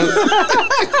 I'm from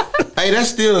the. Hey, that's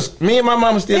still me and my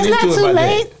mama still into it. It's not too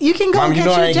late. You can go Mom, get you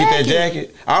know your I ain't jacket. get that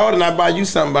jacket. I ought to not buy you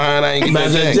something behind. I ain't get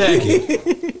that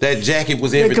jacket. That jacket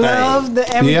was everything. The gloves, the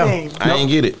everything. Yeah. I ain't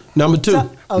get it. Number 2.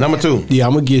 Okay. Number 2. Yeah,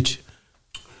 I'm gonna get you.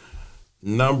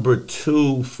 Number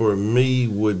 2 for me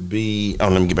would be. Oh,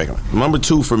 let me get back on. Number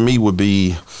 2 for me would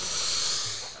be.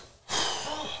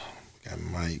 Got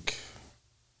Mike.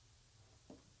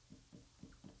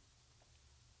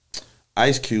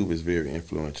 Ice Cube is very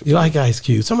influential. You like Ice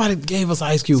Cube? Somebody gave us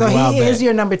Ice Cube. So a while he back. is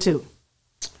your number 2.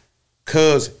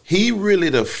 Cause he really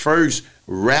the first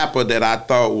rapper that I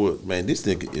thought was, man, this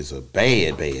nigga is a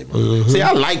bad man. See,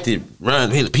 I liked it.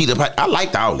 Run, Peter, I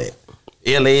liked all that.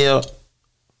 LL.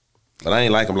 But I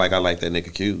ain't like him like I like that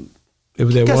nigga Cube. It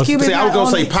was that one. See, I was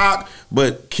gonna say Pac,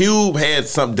 but Cube had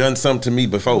done something to me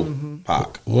before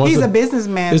Pac. He's a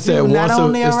businessman it's too,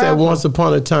 that once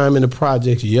upon a time in the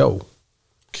projects, yo.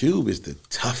 Cube is the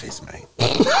toughest, man.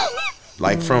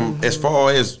 Like from as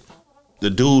far as the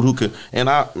dude who could,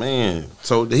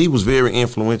 so he was very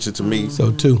influential to me.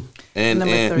 So 2. And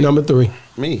number 3.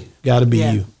 Me. Gotta be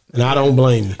you. And I don't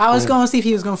blame you. I was going to see if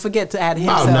he was going to forget to add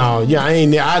himself. Oh no, yeah,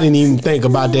 I didn't even think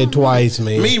about that twice,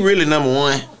 man. Me really number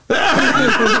 1.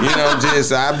 I'm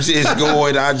just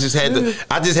going. I just had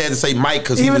to say Mike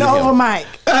because even over Mike.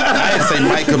 I had to say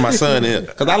Mike because my son is.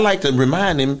 Because I like to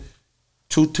remind him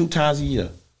two times a year.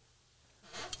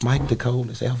 Mike the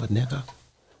coldest ever, nigga.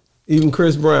 Even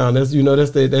Chris Brown. That's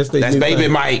that's baby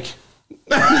Mike.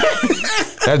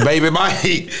 That's baby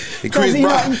Mike. Chris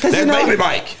Brown. That's baby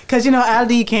Mike. Because Al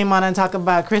D came on and talked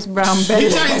about Chris Brown. He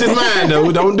changed his mind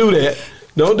though. Don't do that.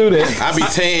 Don't do that. I be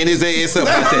tearing his ass up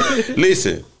like that.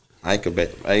 Listen.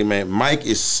 Hey man, Mike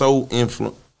is so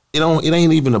influential. It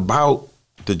ain't even about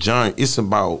the joint. It's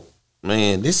about,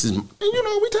 man, this is, what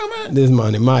we talking about? This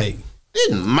money, Mike.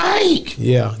 This Mike.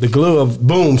 Yeah, the glove,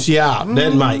 boom, she out.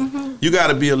 That Mike. You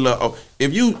gotta be a little.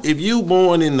 If you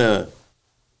born in the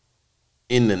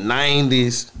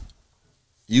 90s,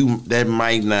 that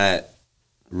might not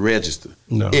register.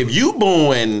 No. If you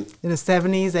born in the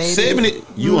 70s, 80s,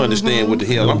 you understand what the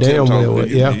hell I'm talking about.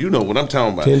 You know what I'm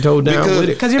talking about. 10 toe down with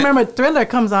it. Because you remember Thriller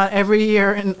comes on every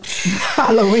year in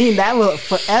Halloween. That will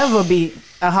forever be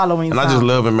a Halloween song. I just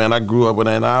love it, man. I grew up with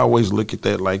that, and I always look at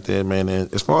that like that, man.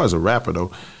 And as far as a rapper,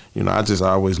 though, I just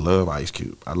always love Ice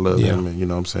Cube. I love him, and you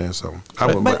know what I'm saying? So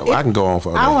I can go on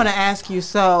for a I want to ask you,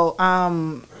 so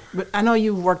but I know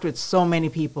you've worked with so many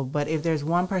people, but if there's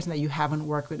one person that you haven't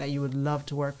worked with that you would love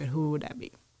to work with, who would that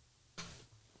be?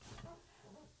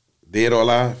 Dead or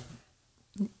alive?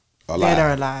 Dead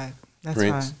or alive. That's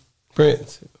Prince. fine.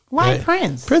 Prince. Why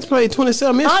Prince? Prince played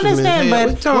 27 instruments. I understand,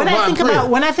 but when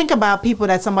I think Prince. about people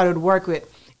that somebody would work with,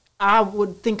 I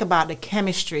would think about the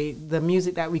chemistry, the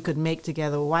music that we could make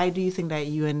together. Why do you think that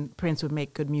you and Prince would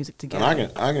make good music together?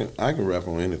 And I can rap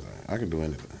on anything. I can do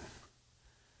anything.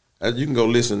 You can go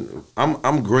listen.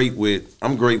 I'm great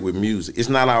with music. It's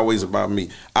not always about me.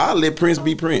 I'll let Prince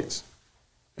be Prince,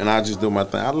 and I just do my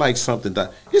thing. I like something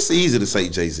that it's easy to say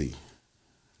Jay-Z.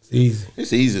 It's easy.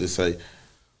 It's easy to say.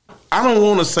 I don't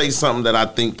want to say something that I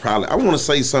think probably. I want to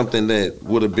say something that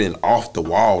would have been off the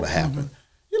wall to happen.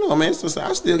 Man. So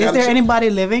I still. Is there anybody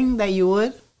living that you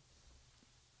would,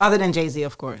 other than Jay-Z,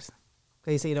 of course?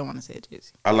 Because you say you don't want to say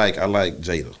Jay-Z. I like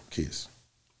Jada Kiss.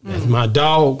 That's my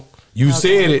dog. You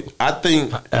said it. I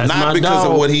think that's not because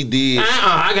of what he did.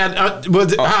 How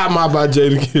am I about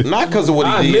Jada Kiss? Not because of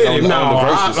what he did on the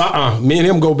verses. Me and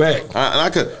him go back.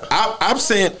 I'm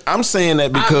saying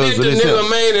that because of this. Nigga,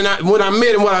 man, and when I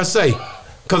met him, what I say?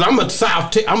 Cause I'm a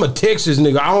Texas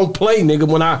nigga. I don't play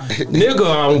nigga.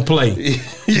 I don't play.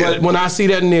 But when I see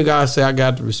that nigga, I say I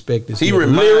got to respect this.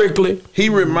 Lyrically, he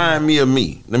remind me of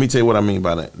me. Let me tell you what I mean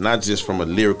by that. Not just from a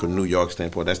lyrical New York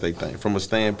standpoint. That's their thing. From a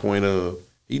standpoint of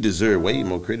he deserved way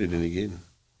more credit than he getting.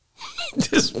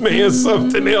 This man's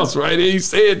something else, right? He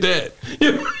said that.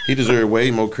 He deserved way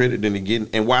more credit than he getting.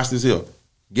 And watch this here.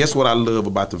 Guess what I love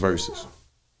about the verses?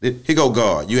 Here go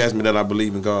God. You asked me that I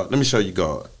believe in God. Let me show you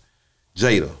God.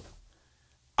 Jada,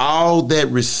 all that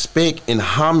respect and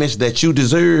homage that you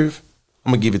deserve,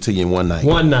 I'm gonna give it to you in one night.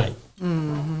 One night.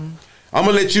 Mm-hmm. I'm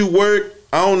gonna let you work.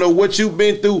 I don't know what you've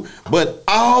been through, but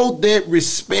all that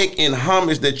respect and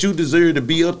homage that you deserve to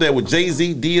be up there with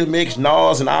Jay-Z, DMX,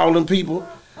 Nas, and all them people,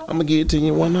 I'm gonna give it to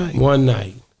you in one night. One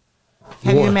night.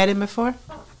 Have you met him before?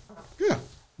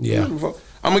 Yeah. I'm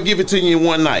gonna give it to you in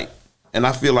one night, and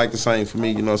I feel like the same for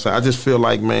me. So I just feel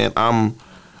like, man,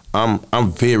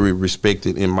 I'm very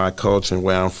respected in my culture and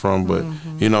where I'm from, but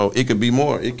it could be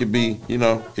more. It could be,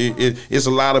 it's a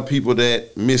lot of people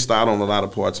that missed out on a lot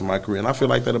of parts of my career, and I feel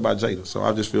like that about Jada. So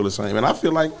I just feel the same, and I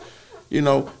feel like,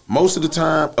 most of the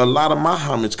time, a lot of my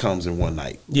homage comes in one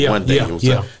night, one day.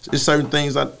 It's certain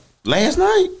things. Last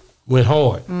night went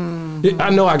hard.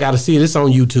 I know I got to see it. It's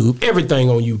on YouTube. Everything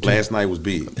on YouTube. Last night was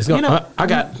big. I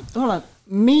got. Hold on.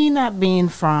 Me not being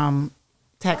from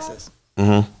Texas.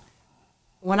 Mm-hmm.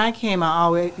 When I came, I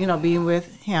always, being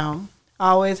with him, I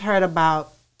always heard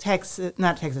about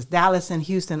Dallas and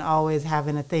Houston always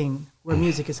having a thing where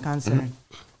music is concerned.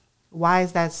 Why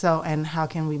is that so, and how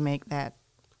can we make that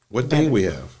What better? Thing we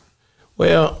have?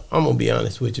 Well, I'm going to be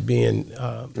honest with you, being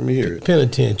Let me hear it.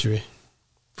 Penitentiary,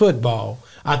 football.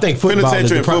 I think football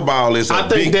penitentiary and football is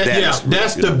that's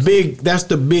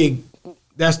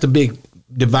the big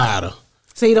divider.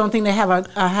 So you don't think they have a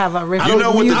You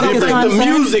know what I don't think the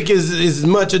music is as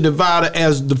much a divider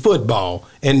as the football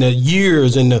and the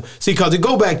years and the because it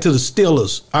go back to the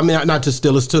Steelers. I mean, not to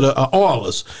Steelers, to the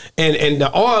Oilers and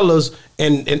the Oilers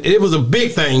and it was a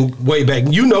big thing way back.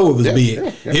 You know it was big.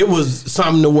 Yeah. It was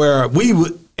something to where we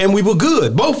would. And we were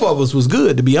good. Both of us was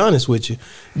good, to be honest with you.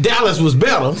 Dallas was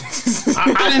better.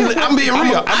 I'm being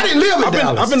real. I didn't live in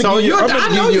Dallas.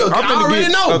 I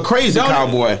already know. A crazy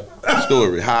cowboy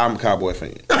story. How I'm a Cowboy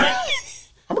fan.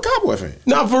 I'm a Cowboy fan.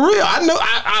 No, for real. I know.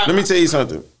 Let me tell you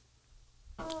something.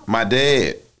 My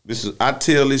dad. I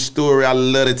tell this story. I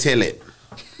love to tell it.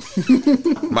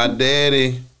 My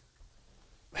daddy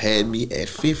had me at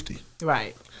 50.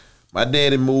 Right. My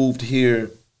daddy moved here.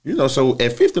 You know, so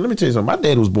at 50, let me tell you something. My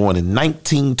dad was born in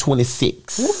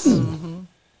 1926. Mm-hmm.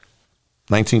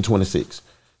 1926.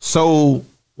 So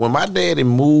when my daddy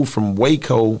moved from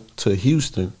Waco to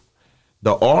Houston,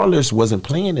 the Oilers wasn't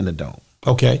playing in the Dome.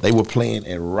 Okay. They were playing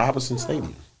at Robinson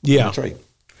Stadium. Yeah. In Detroit.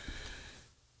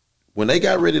 When they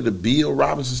got ready to build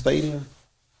Robinson Stadium,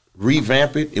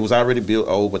 revamp it, it was already built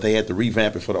old, but they had to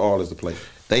revamp it for the Oilers to play.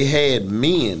 They had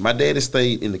men. My daddy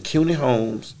stayed in the CUNY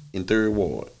Homes in 3rd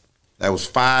Ward. That was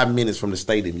 5 minutes from the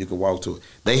stadium. You could walk to it.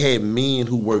 They had men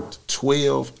who worked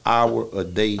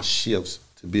 12-hour-a-day shifts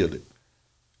to build it.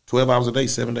 12 hours a day,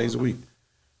 7 days a week.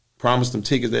 Promised them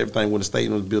tickets, everything. When the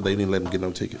stadium was built, they didn't let them get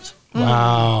no tickets.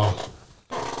 Wow.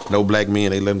 No black men,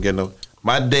 they let them get no.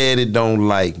 My daddy don't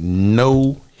like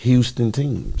no Houston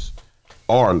teams.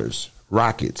 Oilers,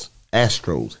 Rockets,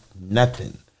 Astros,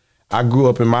 nothing. I grew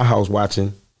up in my house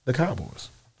watching the Cowboys.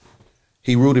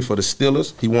 He rooted for the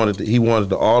Steelers. He wanted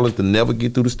the Oilers to never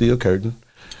get through the steel curtain.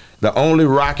 The only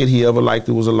Rocket he ever liked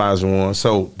was Elijah Warren.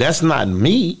 So that's not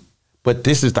me, but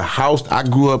this is the house I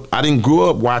grew up. I didn't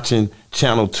grow up watching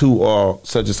Channel 2 or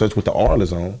such and such with the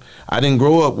Oilers on. I didn't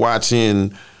grow up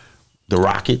watching the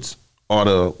Rockets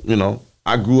or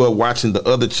I grew up watching the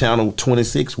other Channel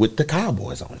 26 with the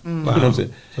Cowboys on it. Wow. You know what I'm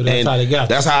saying? So that's how they got it.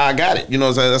 That's how I got it. You know what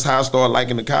I'm saying? That's how I started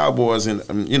liking the Cowboys. And,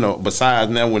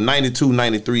 besides now when 92,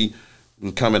 93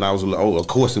 was coming, I was of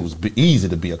course it was easy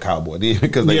to be a Cowboy then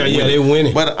because they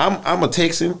winning. But I'm a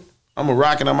Texan. I'm a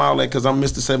Rocket. I'm all that because I'm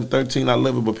Mr. 713. I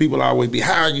love it. But people always be,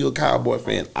 how are you a Cowboy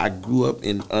fan? I grew up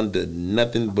under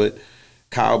nothing but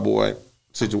Cowboy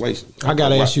situation. I got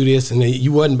to ask you this, and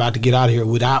you wasn't about to get out of here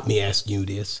without me asking you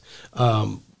this.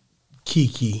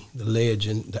 Keke, the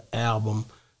legend, the album,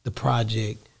 the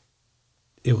project,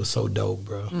 it was so dope,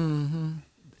 bro. Mm-hmm.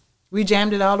 We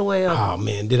jammed it all the way up. Oh,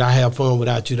 man. Did I have fun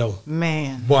without you, though?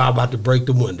 Man. Boy, I'm about to break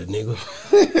the window, nigga.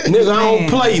 Nigga, I don't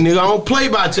play, nigga. I don't play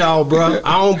about y'all, bro.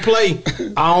 I don't play.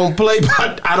 I don't play. And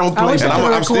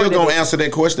I'm still going to answer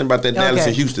that question about that Dallas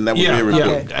and Houston. That was very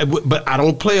good. But I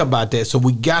don't play about that. So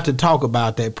we got to talk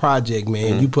about that project,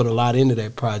 man. Mm-hmm. You put a lot into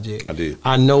that project. I did.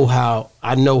 I know how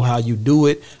you do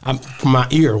it. From my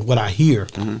ear, what I hear.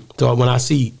 Mm-hmm. So when I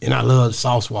see, and I love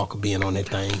Sauce Walka being on that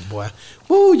thing, boy.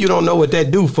 Woo, you don't know what that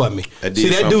do for me. That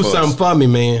do something for me,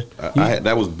 man.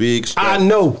 That was big stuff. I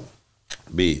know.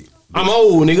 Big. I'm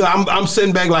old, nigga. I'm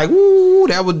sitting back like, woo,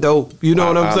 that was dope. You know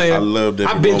what I'm saying? I love that.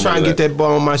 I've been trying to get that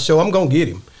boy on my show. I'm gonna get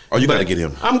him. Oh, you gotta get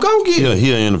him. I'm gonna get him. Yeah,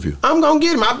 he'll interview. I'm gonna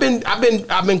get him.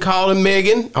 I've been calling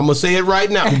Megan. I'm gonna say it right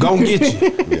now. I'm gonna get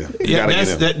you.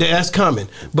 That's coming.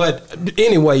 But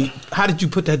anyway, how did you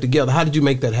put that together? How did you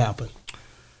make that happen?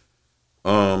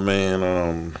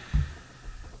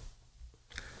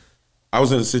 I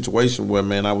was in a situation where,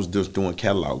 man, I was just doing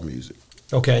catalog music.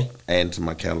 Okay. Adding to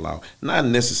my catalog. Not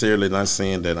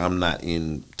saying that I'm not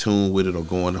in tune with it or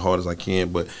going as hard as I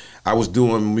can, but I was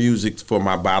doing music for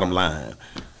my bottom line.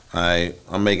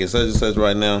 I'm making such and such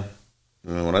right now.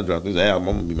 When I drop this album,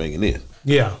 I'm going to be making this.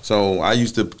 Yeah. So I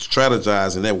used to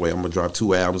strategize in that way. I'm going to drop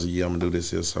 2 albums a year. I'm going to do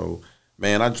this here. So,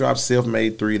 man, I dropped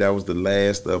Self-Made 3. That was the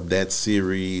last of that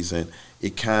series, and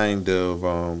it kind of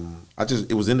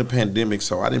it was in the pandemic,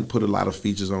 so I didn't put a lot of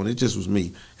features on it. It just was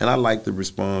me. And I liked the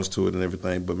response to it and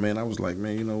everything. But, man, I was like,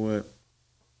 man, you know what?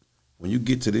 When you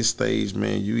get to this stage,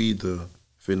 man, you either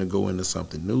finna go into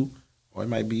something new or it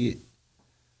might be it.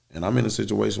 And I'm in a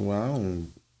situation where I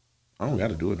don't got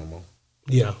to do it no more.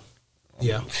 Yeah.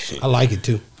 Yeah. I like it,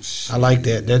 too. I like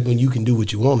that. That's when you can do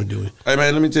what you want to do. Hey,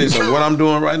 man, let me tell you something. What I'm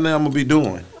doing right now, I'm going to be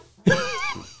doing.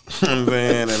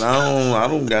 Man, and I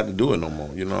don't got to do it no more.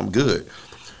 I'm good.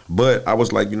 But I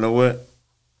was like, you know what?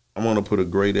 I'm going to put a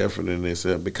great effort in this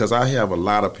because I have a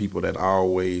lot of people that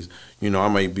always, I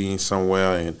may be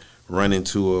somewhere and run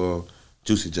into a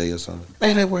Juicy J or something.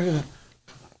 Man,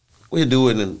 we'll do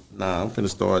it. And I'm finna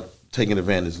start taking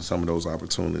advantage of some of those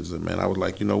opportunities. And, man, I was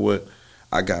like, you know what?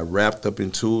 I got wrapped up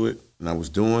into it and I was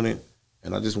doing it.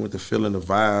 And I just went to feeling the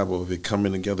vibe of it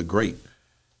coming together great.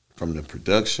 from the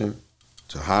production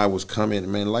to how I was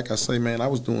coming. Man, like I say, man, I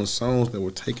was doing songs that were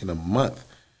taking a month.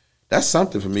 That's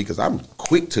something for me because I'm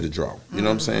quick to the draw. You know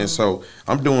what I'm saying? So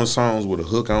I'm doing songs with a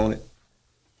hook on it.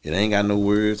 It ain't got no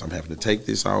words. I'm having to take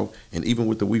this off. And even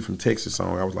with the We From Texas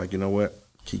song, I was like, you know what?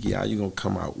 Keke, how you gonna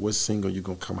come out? What single you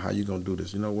gonna come? How you gonna do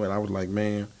this? You know what? I was like,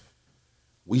 man,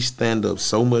 we stand up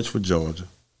so much for Georgia.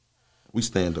 We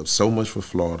stand up so much for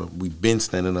Florida. We've been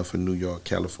standing up for New York,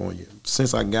 California.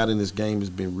 Since I got in this game, it's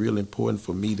been real important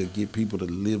for me to get people to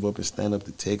live up and stand up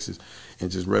to Texas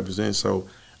and just represent. So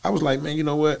I was like, man, you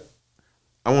know what?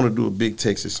 I want to do a big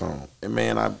Texas song. And,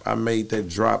 man, I made that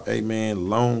drop. Hey, man,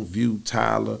 Longview,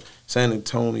 Tyler, San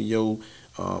Antonio,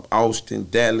 Austin,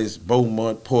 Dallas,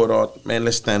 Beaumont, Port Arthur. Man,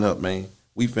 let's stand up, man.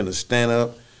 We finna stand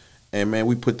up. And, man,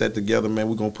 we put that together, man.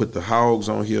 We're going to put the Hogs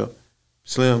on here.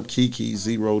 Slim, Keke,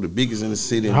 Zero, the biggest in the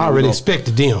city. I already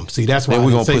expected them. See, that's why we're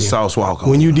going to put Sauce Walka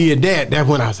on. When you did that, that's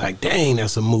when I was like, dang,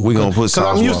 that's a move. We're going to put Sauce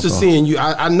Walka on. I'm used to seeing you.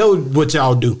 I know what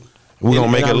y'all do. We're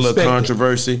going to make it a little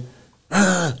controversy.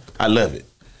 I love it.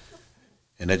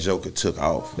 And that joker took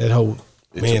off. It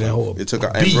took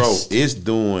off. And bro, it's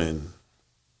doing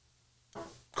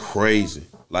crazy.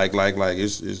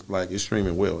 It's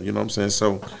streaming well. You know what I'm saying?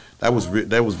 So that was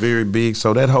very big.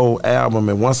 So that whole album,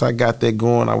 and once I got that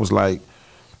going, I was like,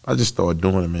 I just started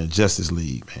doing it, man. Justice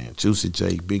League, man. Juicy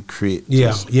J, Big Crit.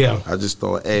 Yeah. I just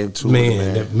started adding to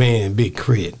it, man. Big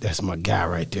Crit. That's my guy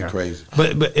right there. Crazy.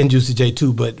 But and Juicy J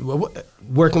too. But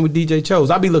working with DJ Chose,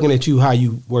 I be looking at you how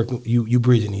you working, you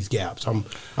bridging these gaps. I'm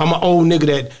an old nigga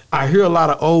that I hear a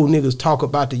lot of old niggas talk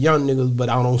about the young niggas, but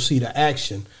I don't see the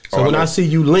action. So when I see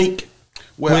you link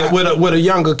with a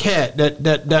younger cat,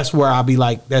 that's where I'll be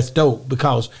like, that's dope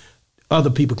because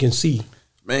other people can see.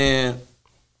 Man,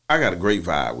 I got a great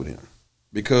vibe with him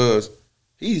because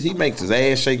he makes his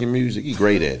ass shaking music. He's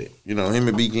great at it. You know, him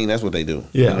and B King, that's what they do.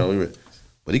 Yeah. You know,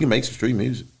 but he can make some street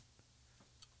music.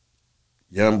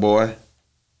 Young boy,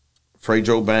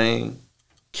 Frejo Bang,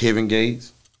 Kevin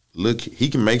Gates, he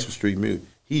can make some street music.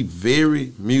 He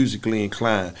very musically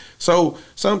inclined. So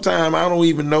sometimes I don't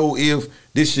even know if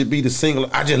this should be the single.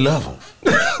 I just love him.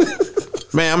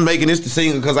 Man, I'm making this the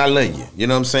single because I love you. You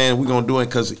know what I'm saying? We're going to do it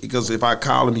because if I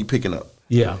call him, he picking up.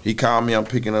 Yeah. He called me, I'm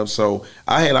picking up. So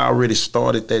I had already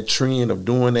started that trend of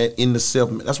doing that in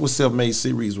the that's what Self-Made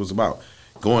series was about.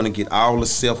 Going to get all the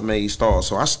self-made stars.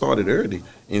 So I started early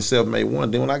in Self-Made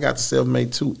 1. Then when I got to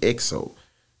Self-Made 2, EXO,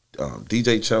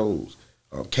 DJ Chose,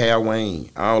 Cal Wayne,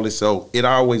 all this. So it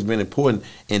always been important.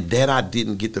 And that I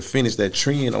didn't get to finish that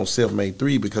trend on Self-Made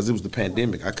 3 because it was the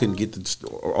pandemic. I couldn't get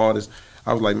the artists.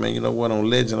 I was like, man, you know what? On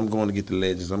Legend, I'm going to get the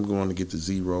Legends. I'm going to get the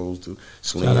Zeros, to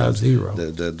Slim. Shout out Zero.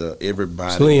 The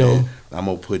everybody. Slim. Man. I'm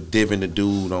going to put Devin the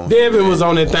dude on Devin here, was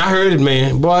on that. I heard it,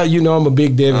 man. Boy, you know I'm a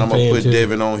big Devin fan, I'm going to put too.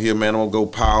 Devin on here, man. I'm going to go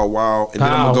Power Wow. And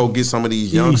then I'm going to go get some of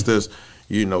these youngsters,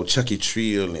 you know, Chucky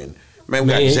Trill and, man, we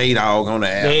got J-Dog on the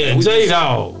app. Man,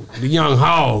 J-Dog, the young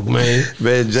hog, man.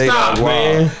 Man, J-Dog, wow.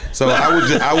 Man. So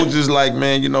I was just like,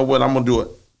 man, you know what? I'm going to do it.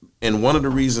 And one of the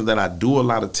reasons that I do a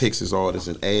lot of Texas artists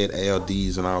and add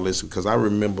LDs and all this, because I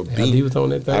remember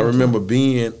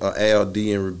being a LD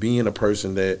and being a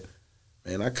person that,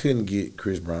 man, I couldn't get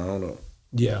Chris Brown or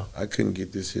I couldn't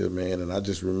get this here, man. And I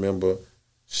just remember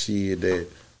that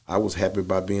I was happy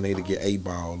about being able to get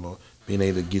 8Ball or being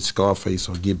able to get Scarface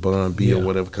or get Bun B or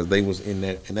whatever, because they was in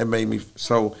that. And that made me,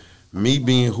 so me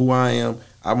being who I am,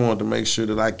 I wanted to make sure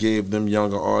that I gave them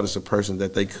younger artists a person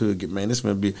that they could get. Man, this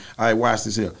gonna be, all right, watch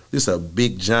this here. This is a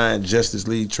big, giant Justice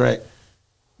League track,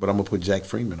 but I'm gonna put Jack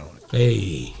Freeman on it.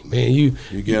 Hey, man, you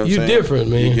get what I'm saying?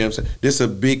 Different, man. You get what I'm saying? This is a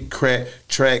big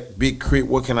track, Big Crit.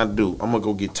 What can I do? I'm gonna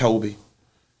go get Toby.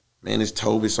 Man, it's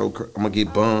Toby, so I'm gonna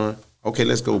get Bun. Okay,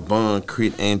 let's go Bun,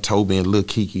 Crit, and Toby and Lil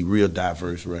Keke, real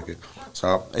diverse record.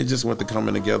 So it just went to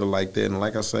coming together like that. And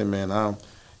like I say, man,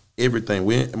 everything.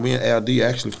 We and LD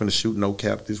actually finna shoot No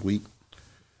Cap this week.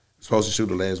 Supposed to shoot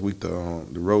the last week, the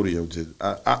rodeo.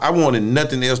 I wanted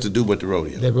nothing else to do but the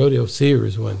rodeo. That rodeo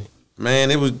serious, wasn't it? Man,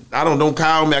 it was. Don't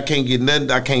call me. I can't get nothing.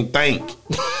 I can't think.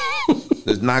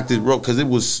 Just knock this rope because it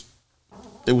was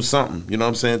something. You know what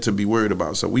I'm saying, to be worried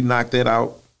about. So we knocked that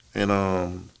out, and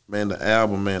man, the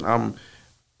album, man,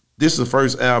 this is the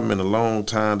first album in a long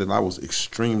time that I was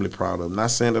extremely proud of.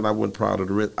 Not saying that I wasn't proud of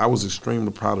the rest. I was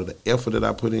extremely proud of the effort that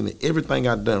I put in it. Everything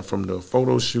I done, from the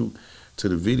photo shoot to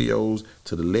the videos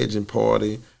to the Legend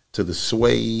Party to the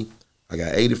Sway. I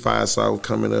got 85 South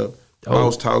coming up.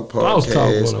 Boss Talk Boss Talk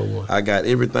podcast. 101. I got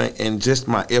everything, and just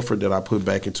my effort that I put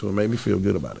back into it made me feel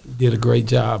good about it. Did a great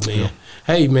job, man.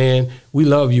 Hey, man, we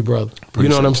love you, brother. You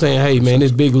know what I'm saying? Hey, man,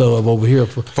 it's big love over here.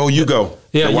 Before you go.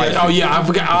 Yeah. Oh, yeah, I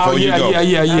forgot. Oh, Before you go.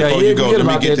 yeah. Before you go, let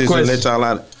me get this question. and let y'all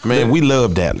out. Man, we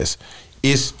love Dallas.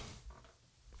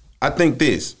 I think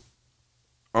this,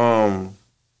 the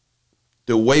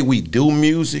way we do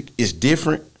music is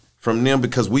different from them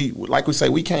because we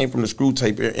came from the screw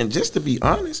tape era. And just to be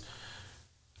honest,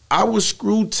 our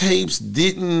screw tapes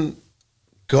didn't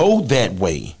go that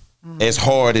way as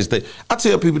hard as they. I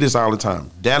tell people this all the time.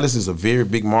 Dallas is a very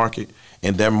big market,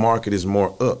 and their market is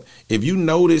more up. If you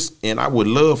notice, and I would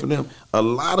love for them, a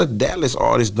lot of Dallas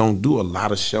artists don't do a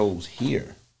lot of shows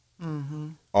here.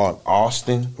 Or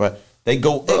Austin, but they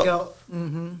go up.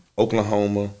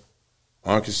 Oklahoma,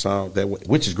 Arkansas, that way,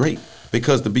 which is great.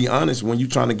 Because to be honest, when you're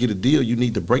trying to get a deal, you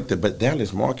need to break the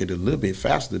Dallas market a little bit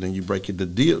faster than you break it.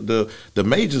 The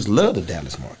majors love the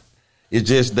Dallas market. It's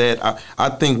just that I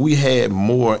think we had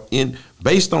more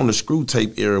based on the screw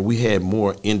tape era, we had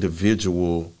more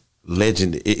individual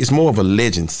legend. It's more of a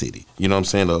legend city. You know what I'm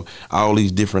saying? Of all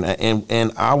these different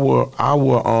and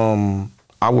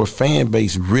our fan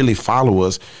base really follow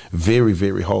us very,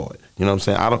 very hard. You know what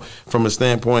I'm saying? From a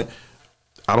standpoint,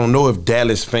 I don't know if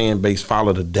Dallas fan base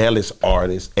follow the Dallas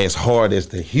artists as hard as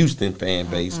the Houston fan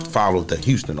base follows the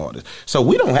Houston artists. So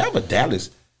we don't have a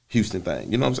Dallas Houston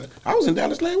thing. You know what I'm saying? I was in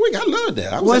Dallas last week. I loved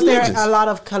that. Was there a lot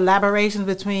of collaboration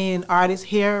between artists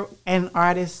here and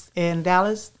artists in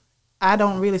Dallas? I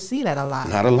don't really see that a lot.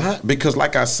 Not a lot, because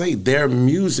like I say, their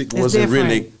music wasn't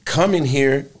really coming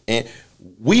here, and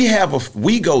we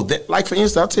go that, like for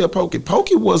instance, I tell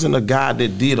Pokey wasn't a guy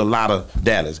that did a lot of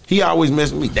Dallas. He always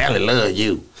messed with me. Dallas love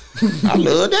you. I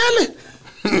love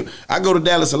Dallas. I go to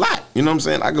Dallas a lot. You know what I'm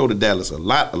saying? I go to Dallas a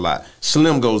lot.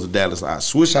 Slim goes to Dallas a lot.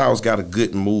 Swisha House got a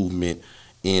good movement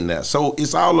in that. So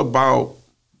it's all about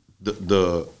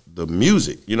the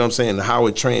music, you know what I'm saying, and how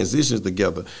it transitions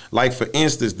together. Like for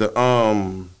instance,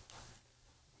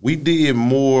 we did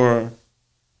more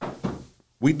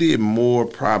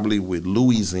probably with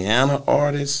Louisiana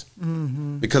artists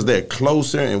because they're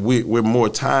closer and we're more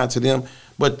tied to them.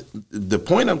 But the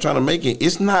point I'm trying to make is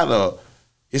it's not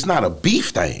a beef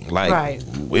thing. Like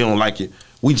we don't like it.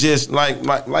 We just like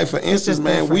for instance,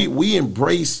 man, we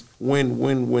embrace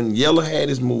when Yella had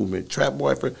his movement, Trap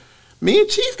Boy. Me and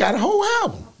Chief got a whole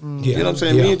album. You know what I'm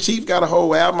saying? Me and Chief got a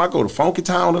whole album. I go to Funky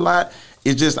Town a lot.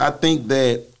 It's just I think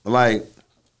that like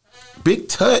Big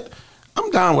Tut, I'm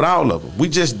down with all of them. We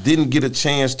just didn't get a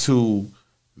chance to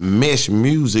mesh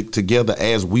music together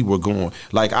as we were going.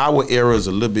 Like our era is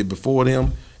a little bit before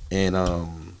them, and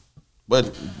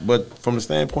but from the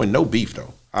standpoint, no beef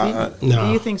though. Do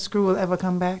you think Screw will ever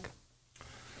come back?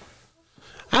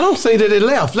 I don't say that it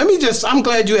left. I'm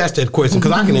glad you asked that question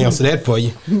because I can answer that for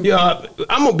you. Yeah,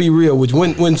 I'm gonna be real with you.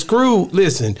 When Screw,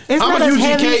 listen, I'm a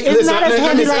UGK.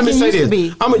 Let me say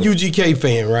this. I'm a UGK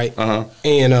fan, right?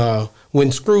 And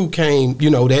when Screw came, you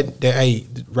know that hey,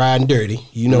 Riding Dirty,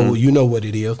 you know what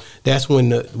it is. That's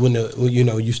when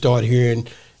you start hearing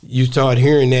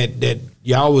that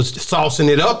y'all was saucing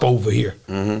it up over here.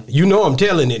 You know I'm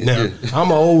telling it now. I'm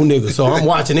an old nigga, so I'm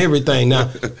watching everything now.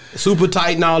 Super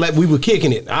Tight and all that, we were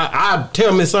kicking it. I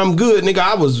tell me something good, nigga.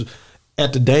 I was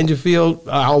at the Dangerfield.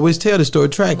 I always tell the story,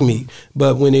 track meet.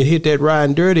 But when it hit that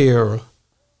Riding Dirty era,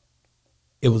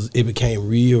 it became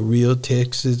real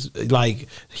Texas, like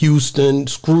Houston,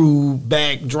 Screw,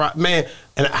 backdrop, man.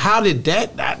 And how did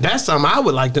that's something I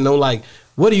would like to know, like,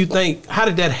 what do you think? How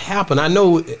did that happen? I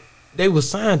know they were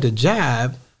signed to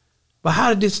Jive, but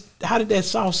how did that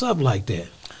sauce up like that?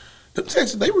 The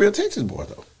Texas, they real Texas boys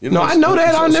though. You know, I know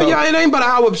that. It ain't but an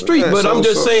hour up street. But I'm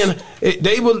just saying,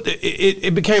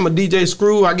 it became a DJ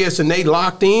Screw, I guess, and they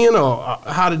locked in, or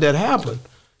how did that happen?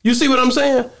 You see what I'm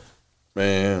saying?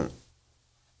 Man,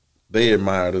 they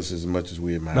admired us as much as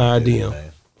we admired them.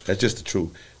 Man. That's just the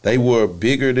truth. They were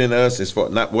bigger than us. As far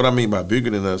not what I mean by bigger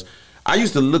than us. I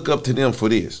used to look up to them for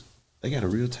this. They got a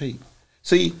real tape.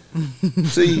 See,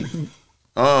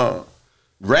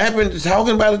 rapping,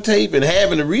 talking about a tape, and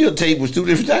having a real tape was two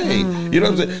different things. You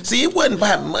know what I'm saying? See, it wasn't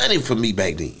about money for me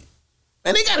back then.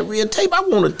 Man, they got a real tape. I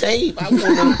want a tape.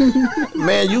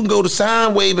 Man, you can go to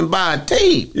Soundwave and buy a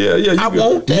tape. Yeah. I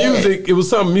want that. Music. It was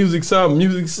something music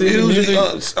city.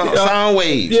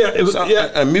 Soundwave. Yeah, it was.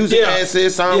 Music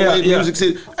assets. Soundwave. Music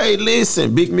city. Hey,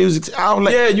 listen, big music.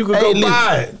 You could go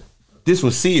buy it. This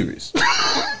was serious.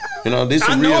 You know, this is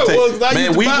I real know tape. it was.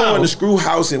 Man, we go in the Screw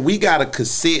House and we got a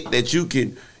cassette that you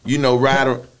can, ride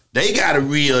around. They got a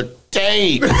real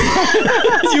tape.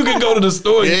 You can go to the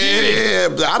store and get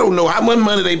it. Yeah, I don't know how much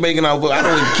money they making off of it. I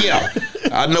don't even care.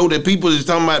 I know that people is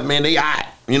talking about, man, they hot,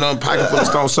 you know, pocket full of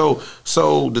stones.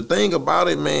 So the thing about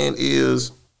it, man,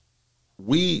 is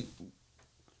we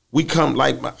come,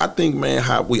 like, I think, man,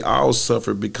 how we all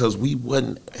suffered because we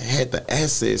had the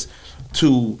access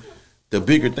to the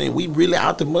bigger thing. We really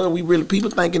out the mud. We really, people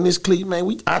thinking this clique, man,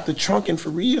 we out the trunking for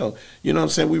real. You know what I'm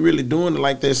saying? We really doing it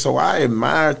like that. So I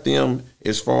admired them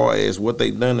as far as what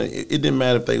they done. It didn't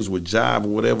matter if they was with Jive or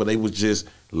whatever. They was just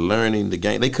learning the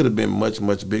game. They could have been much,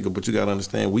 much bigger, but you got to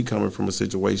understand, we coming from a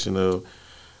situation of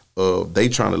they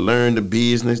trying to learn the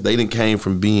business. They done came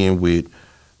from being with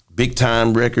Big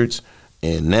Time Records,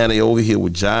 and now they over here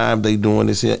with Jive. They doing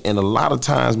this here. And a lot of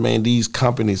times, man, these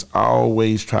companies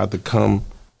always try to come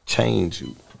change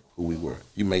you who we were.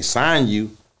 You may sign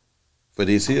you for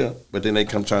this here, but then they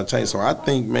come trying to change. So I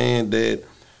think, man, that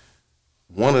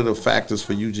one of the factors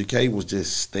for UGK was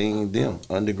just staying them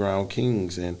underground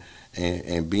kings and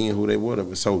being who they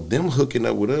were. So them hooking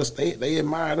up with us, they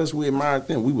admired us, we admired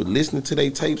them. We were listening to their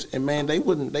tapes, and man, they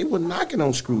were knocking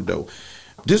on screw though.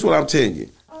 This is what I'm telling you.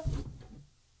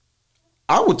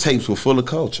 Our tapes were full of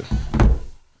culture.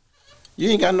 You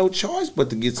ain't got no choice but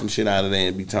to get some shit out of there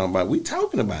and be talking about. We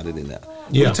talking about it in there.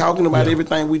 Yeah. We talking about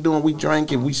everything we doing. We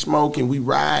drinking, we smoking, we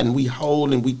riding, we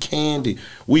holding, we candy.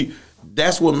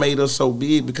 That's what made us so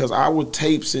big, because our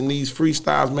tapes and these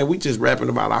freestyles, man, we just rapping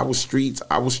about our streets,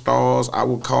 our stars,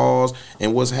 our cars,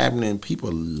 and what's happening. People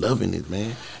loving it,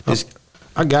 man.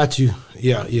 I got you.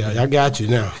 Yeah, I got you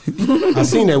now. I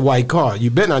seen that white car.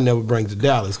 You better not never bring to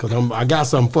Dallas, because I got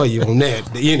something for you on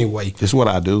that anyway. That's what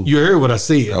I do. You heard what I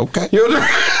said. Okay.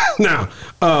 Now,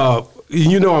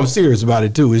 you know I'm serious about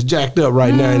it too. It's jacked up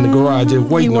right now in the garage, just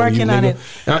waiting on you, nigga.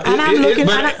 And I'm looking,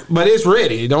 but it's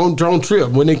ready. Don't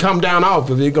trip. When they come down off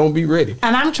of it, it's gonna be ready.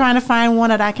 And I'm trying to find one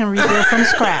that I can rebuild from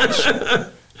scratch.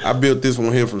 I built this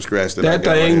one here from scratch. That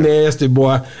thing nasty,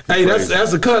 boy. Hey,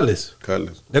 that's a Cutlass.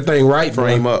 Cutlass. That thing right,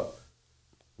 frame boy. up.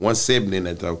 170 in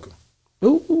that joker.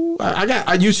 Ooh,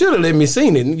 you should have let me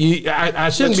seen it. I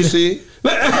shouldn't be. See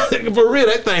it? For real,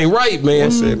 that thing right, man.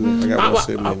 170. I got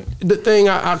 170 in it. The thing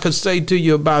I could say to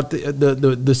you about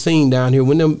the scene down here,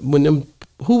 when them,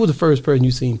 who was the first person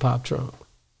you seen pop trunk?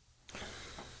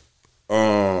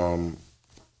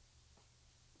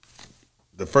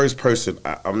 The first person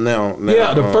I'm now.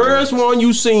 Yeah, the first one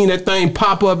you seen that thing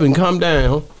pop up and come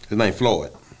down. His name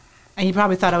Floyd. And you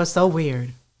probably thought it was so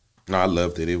weird. No, I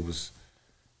loved it.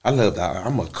 I loved it.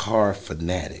 I'm a car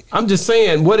fanatic. I'm just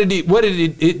saying, did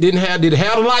it have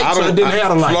the lights or it didn't have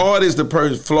the lights? Floyd is the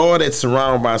person. Floyd at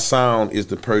Surrounded by Sound is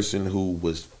the person who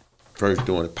was first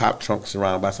doing it. Pop Trunk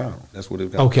Surrounded by Sound. That's what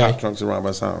it got. Okay. Pop Trunk Surrounded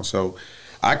by Sound. So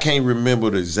I can't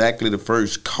remember exactly the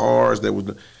first cars that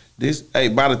was. Hey,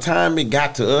 by the time it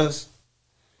got to us,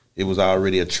 it was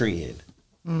already a trend.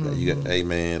 Hey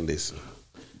man, listen.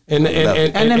 And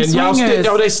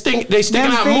y'all they sticking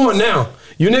out more now.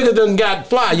 You niggas done got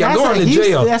fly. Y'all going to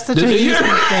jail. That's the Houston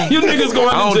thing. You niggas going to jail.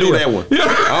 I don't do that one.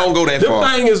 I don't go that far.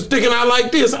 The thing is sticking out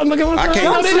like this. I'm looking. I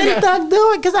can't. Slim Thug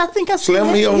do it, because I think I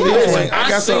Slim me on this one.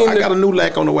 I got a new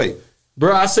lack on the way.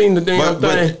 Bro, I seen the damn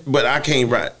thing. But I can't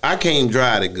ride. I can't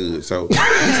drive it good. So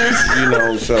you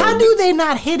know. So how do they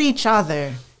not hit each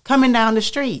other coming down the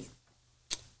street?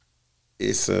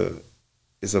 It's a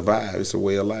vibe. It's a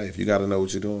way of life. You got to know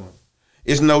what you're doing.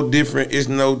 It's no different. It's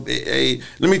no. Hey,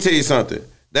 let me tell you something.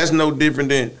 That's no different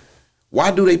than, why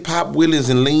do they pop wheelies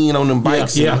and lean on them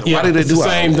bikes? Yeah. Why do they do the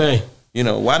same thing? You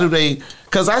know, why do they?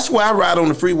 Because that's why I ride on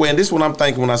the freeway, and this is what I'm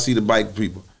thinking when I see the bike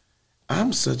people.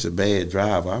 I'm such a bad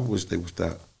driver. I wish they would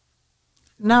stop.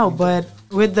 No, but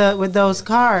with those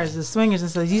cars, the swingers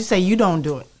and stuff, you say you don't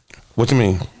do it. What you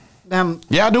mean?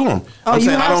 Yeah, I do them. Oh, you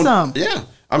have some? Yeah,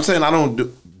 I'm saying I don't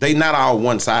do. They not all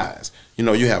one size. You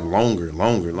know, you have longer.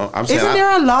 I'm saying, isn't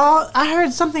there a law? I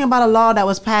heard something about a law that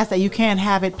was passed that you can't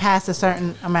have it past a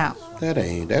certain amount. That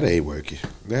ain't working.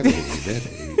 That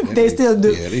ain't. They still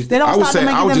do. Yeah, they don't. I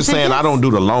was just saying I don't do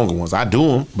the longer ones. I do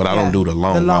them, but I don't do the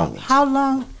long ones. How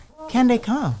long can they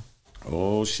come?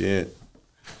 Oh shit!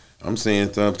 I'm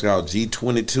saying something called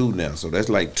G22 now, so that's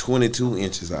like 22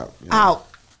 inches out. You know? Out.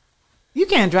 You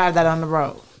can't drive that on the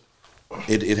road.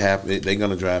 It happened. They're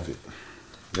gonna drive it.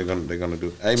 They're gonna do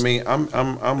it. I mean, I'm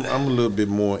a little bit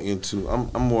more into. I'm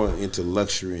more into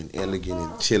luxury and elegant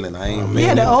and chilling. I ain't.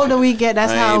 Yeah, the older we get,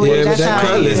 that's how we. Yeah,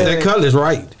 that color's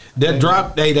right. That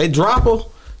drop. They dropper.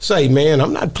 Say, man,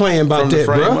 I'm not playing about that,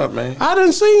 bro. Up, man. I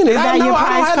done seen it. I don't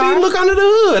have to even look under the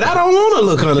hood. I don't want to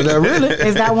look under there, really.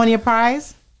 Is that one of your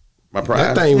prize? My prize.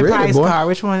 That thing your really, prize boy. car.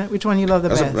 Which one you love the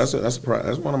best? That's a prize.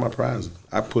 That's one of my prizes.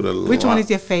 I put a. Which one is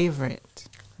your favorite?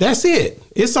 That's it.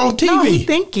 It's on TV. No, He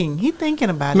thinking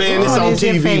about it. Man, it's on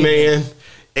TV, man.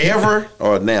 Ever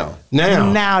or now?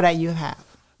 Now that you have.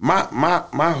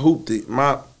 My hoop,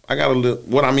 I got a little,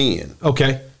 what I'm in.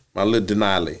 Okay. My little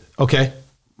Denali. Okay.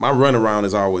 My runaround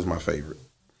is always my favorite.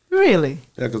 Really?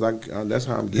 Yeah, because that's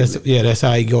how I'm getting it. Yeah, that's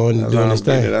how he going doing his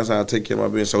thing. That's how I take care of my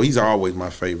business. So he's always my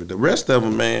favorite. The rest of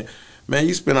them, man,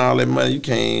 you spend all that money, you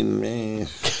can't, man.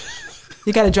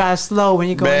 You got to drive slow when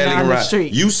you're going down the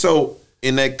street. You so,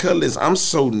 in that Cutlass, I'm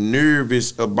so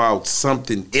nervous about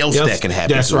something else that can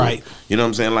happen. That's right. You know what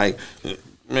I'm saying? Like,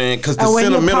 man, because the when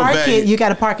sentimental you park value. You got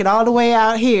to park it all the way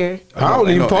out here. I don't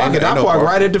even park it. I park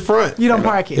right at the front. You don't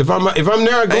park it. If I'm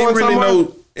there going somewhere.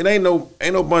 It ain't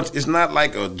no bunch. It's not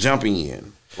like a jumping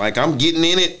in. Like I'm getting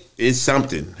in it. It's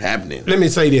something happening. Let me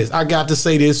say this. I got to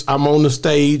say this. I'm on the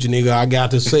stage, nigga. I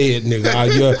got to say it, nigga.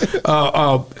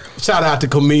 Shout out to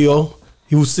Camille.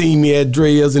 He was seeing me at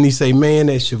Dre's and he say, man,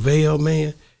 that Chevelle,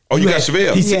 man. Oh, you got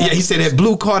Chevelle? He said that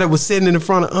blue car that was sitting in the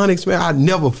front of Onyx, man. I'll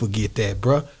never forget that,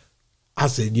 bro. I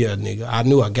said, yeah, nigga. I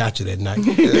knew I got you that night.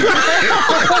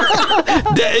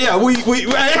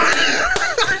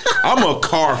 I'm a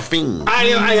car fiend.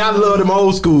 I love them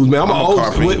old schools, man. I'm an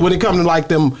old school. When it comes to like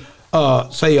them,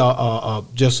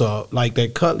 like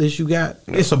that Cutlass you got,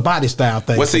 it's a body style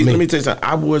thing. Well, see, let me tell you something.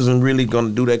 I wasn't really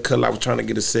gonna do that Cutlass. I was trying to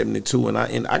get a 72,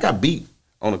 and I got beat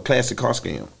on a classic car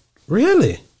scam.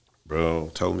 Really?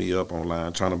 Bro, told me up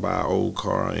online trying to buy an old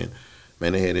car, and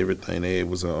man, they had everything. They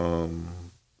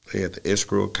had the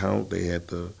escrow account, they had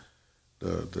the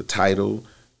title,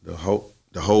 the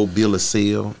whole bill of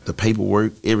sale, the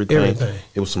paperwork, everything.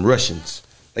 It was some Russians.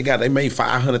 They made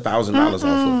 $500,000 off of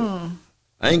it.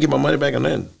 I ain't get my money back on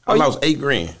nothing. I lost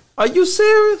 $8,000. Are you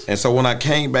serious? And so when I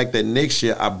came back that next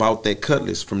year, I bought that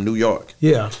Cutlass from New York.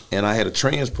 Yeah. And I had a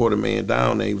transporter man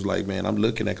down there. He was like, man, I'm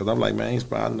looking at, because I'm like, man, I ain't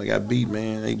spotting. I got beat,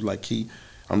 man. And he was like, Key,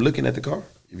 I'm looking at the car.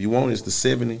 If you want it, it's the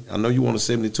 70. I know you want a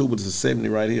 72, but it's a 70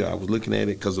 right here. I was looking at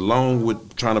it because along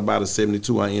with trying to buy the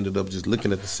 72, I ended up just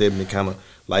looking at the 70, kind of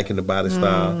liking the body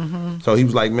style. Mm-hmm. So he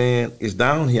was like, man, it's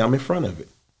down here. I'm in front of it.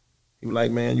 He was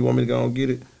like, man, you want me to go and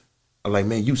get it? I'm like,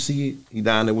 man, you see it? He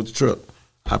down there with the truck.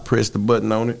 I pressed the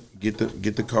button on it, get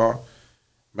the car.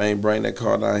 Man, bring that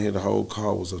car down here. The whole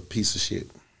car was a piece of shit.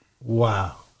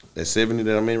 Wow. That 70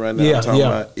 that I'm in right now, I'm talking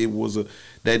about, it was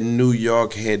that New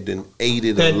York had done ate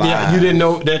it alive. Yeah, you didn't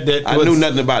know that I knew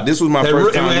nothing about it. This was my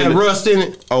first time. It had rust in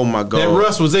it. Oh my God. That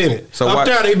rust was in it. So up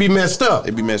there, they'd be messed up.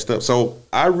 They'd be messed up. So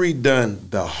I redone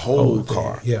the whole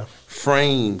car. Yeah.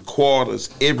 Frame,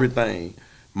 quarters, everything,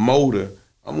 motor.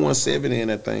 I'm 170 in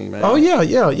that thing, man. Oh yeah.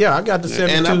 I got the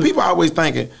 72. And people always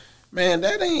thinking, man,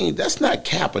 that's not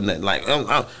cap or nothing. Like,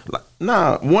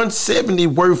 nah, 170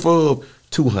 worth of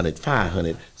 200,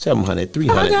 500, 700,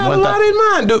 300. I got a lot in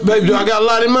mind, baby. I got a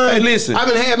lot in mind. Hey, listen. I've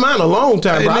been had mine a long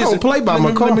time, bro. I don't play by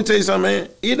my car. Let me tell you something, man.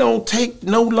 It don't take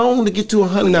no long to get to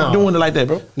 100 doing it like that,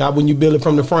 bro. Not when you build it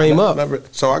from the frame up.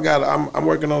 So I'm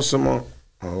working on some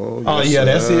that's it.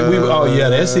 That's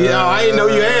it. Oh, I didn't know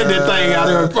you had that thing out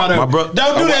there in front of me.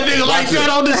 Don't do that nigga like that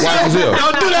on the set.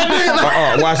 Don't do that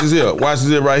nigga. Watch this here. Watch this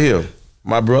here right here.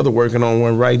 My brother working on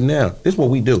one right now. This is what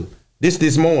we do.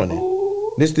 This morning.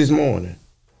 This morning.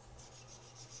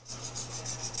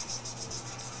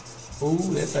 Ooh,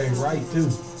 that thing right too.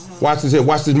 Watch this here.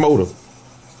 Watch this motor.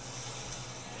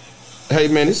 Hey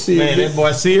man, it's serious. Man, that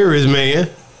boy serious, man.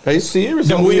 Hey, it's serious.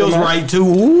 The wheels here, right too.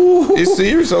 Ooh. It's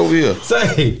serious over here.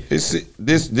 Say. It's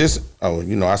this. Oh,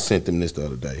 I sent them this the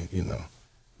other day.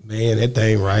 Man, that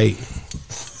thing right.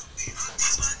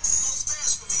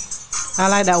 I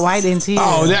like that white interior.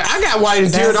 Oh, I got white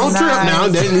interior. Don't trip now.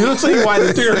 You'll see white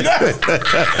interior.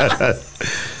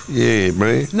 Yeah,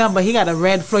 man. No, but he got a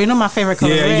red floor. You know my favorite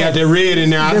color. Yeah, red. he got that red in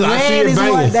there. I see it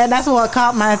banging. That's what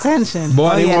caught my attention.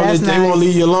 Boy, they won't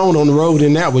leave you alone on the road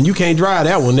in that one. You can't drive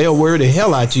that one. They'll wear the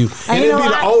hell out you. And it'll be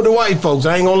the older white folks.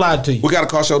 I ain't gonna lie to you. We got a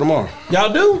car show tomorrow.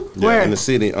 Y'all do? Yeah, where? In the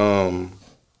city.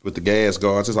 With the gas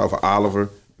guards. It's off of Oliver.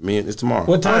 It's tomorrow.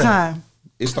 What time?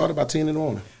 It started about 10 in the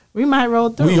morning. We might roll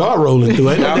through. We are rolling through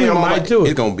it.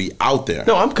 It's gonna be out there.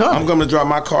 No, I'm coming. I'm gonna drop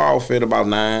my car off at about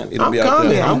 9. It'll be out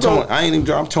there. I ain't even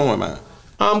driving. I'm towing mine.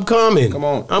 I'm coming. Come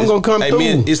on. I'm going to come through. Me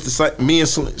and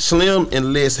Slim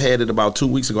and Les had it about 2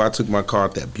 weeks ago. I took my car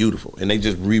up there. Beautiful. And they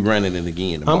just rerunning it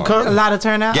again tomorrow. I'm coming. A lot of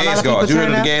turnout. Gas guards. You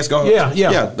heard of the gas guards?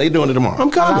 Yeah. They doing it tomorrow.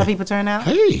 I'm coming. A lot of people turn out.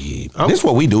 Hey. This is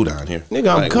what we do down here.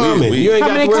 Nigga, I'm coming. You ain't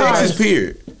got to Texas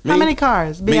period. How many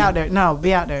cars? Be out there. No,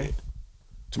 be out there.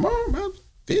 Tomorrow, about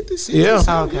 50, 60.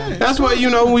 Yeah. Okay. That's why,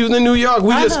 when we was in New York,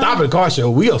 we just stop at a car show.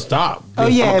 We'll stop. Oh,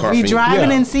 yeah. If we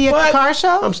driving and see a car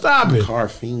show? I'm stopping. Car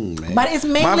fiend, man. But it's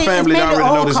mainly my family already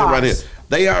know this cars. right here.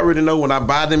 They already know when I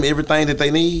buy them everything that they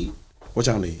need. What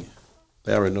y'all need?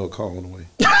 They already know a car on the way.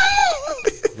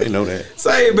 They know that.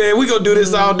 Say, man, we gonna do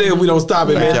this all day. We don't stop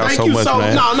it, man. Y'all Thank so you much, so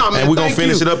man. No, man. And we gonna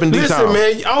finish it up in Listen, detail.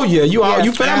 man. Oh yeah,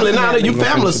 you family now. You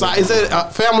family size. Is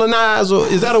that family-nized or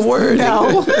is that a word?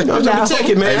 No. I'm trying to check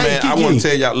it, man. Hey, man, I want to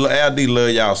tell y'all, LD love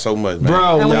y'all so much, man.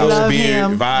 Bro, and we y'all love spirit,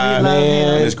 him. vibe,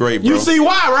 man. It's great, bro. You see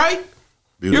why, right?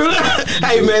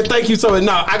 Hey man, thank you so much.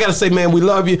 No, I gotta say, man, we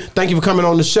love you. Thank you for coming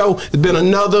on the show. It's been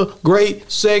another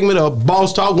great segment of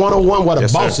Boss Talk 101, where the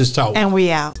bosses talk. And we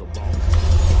out.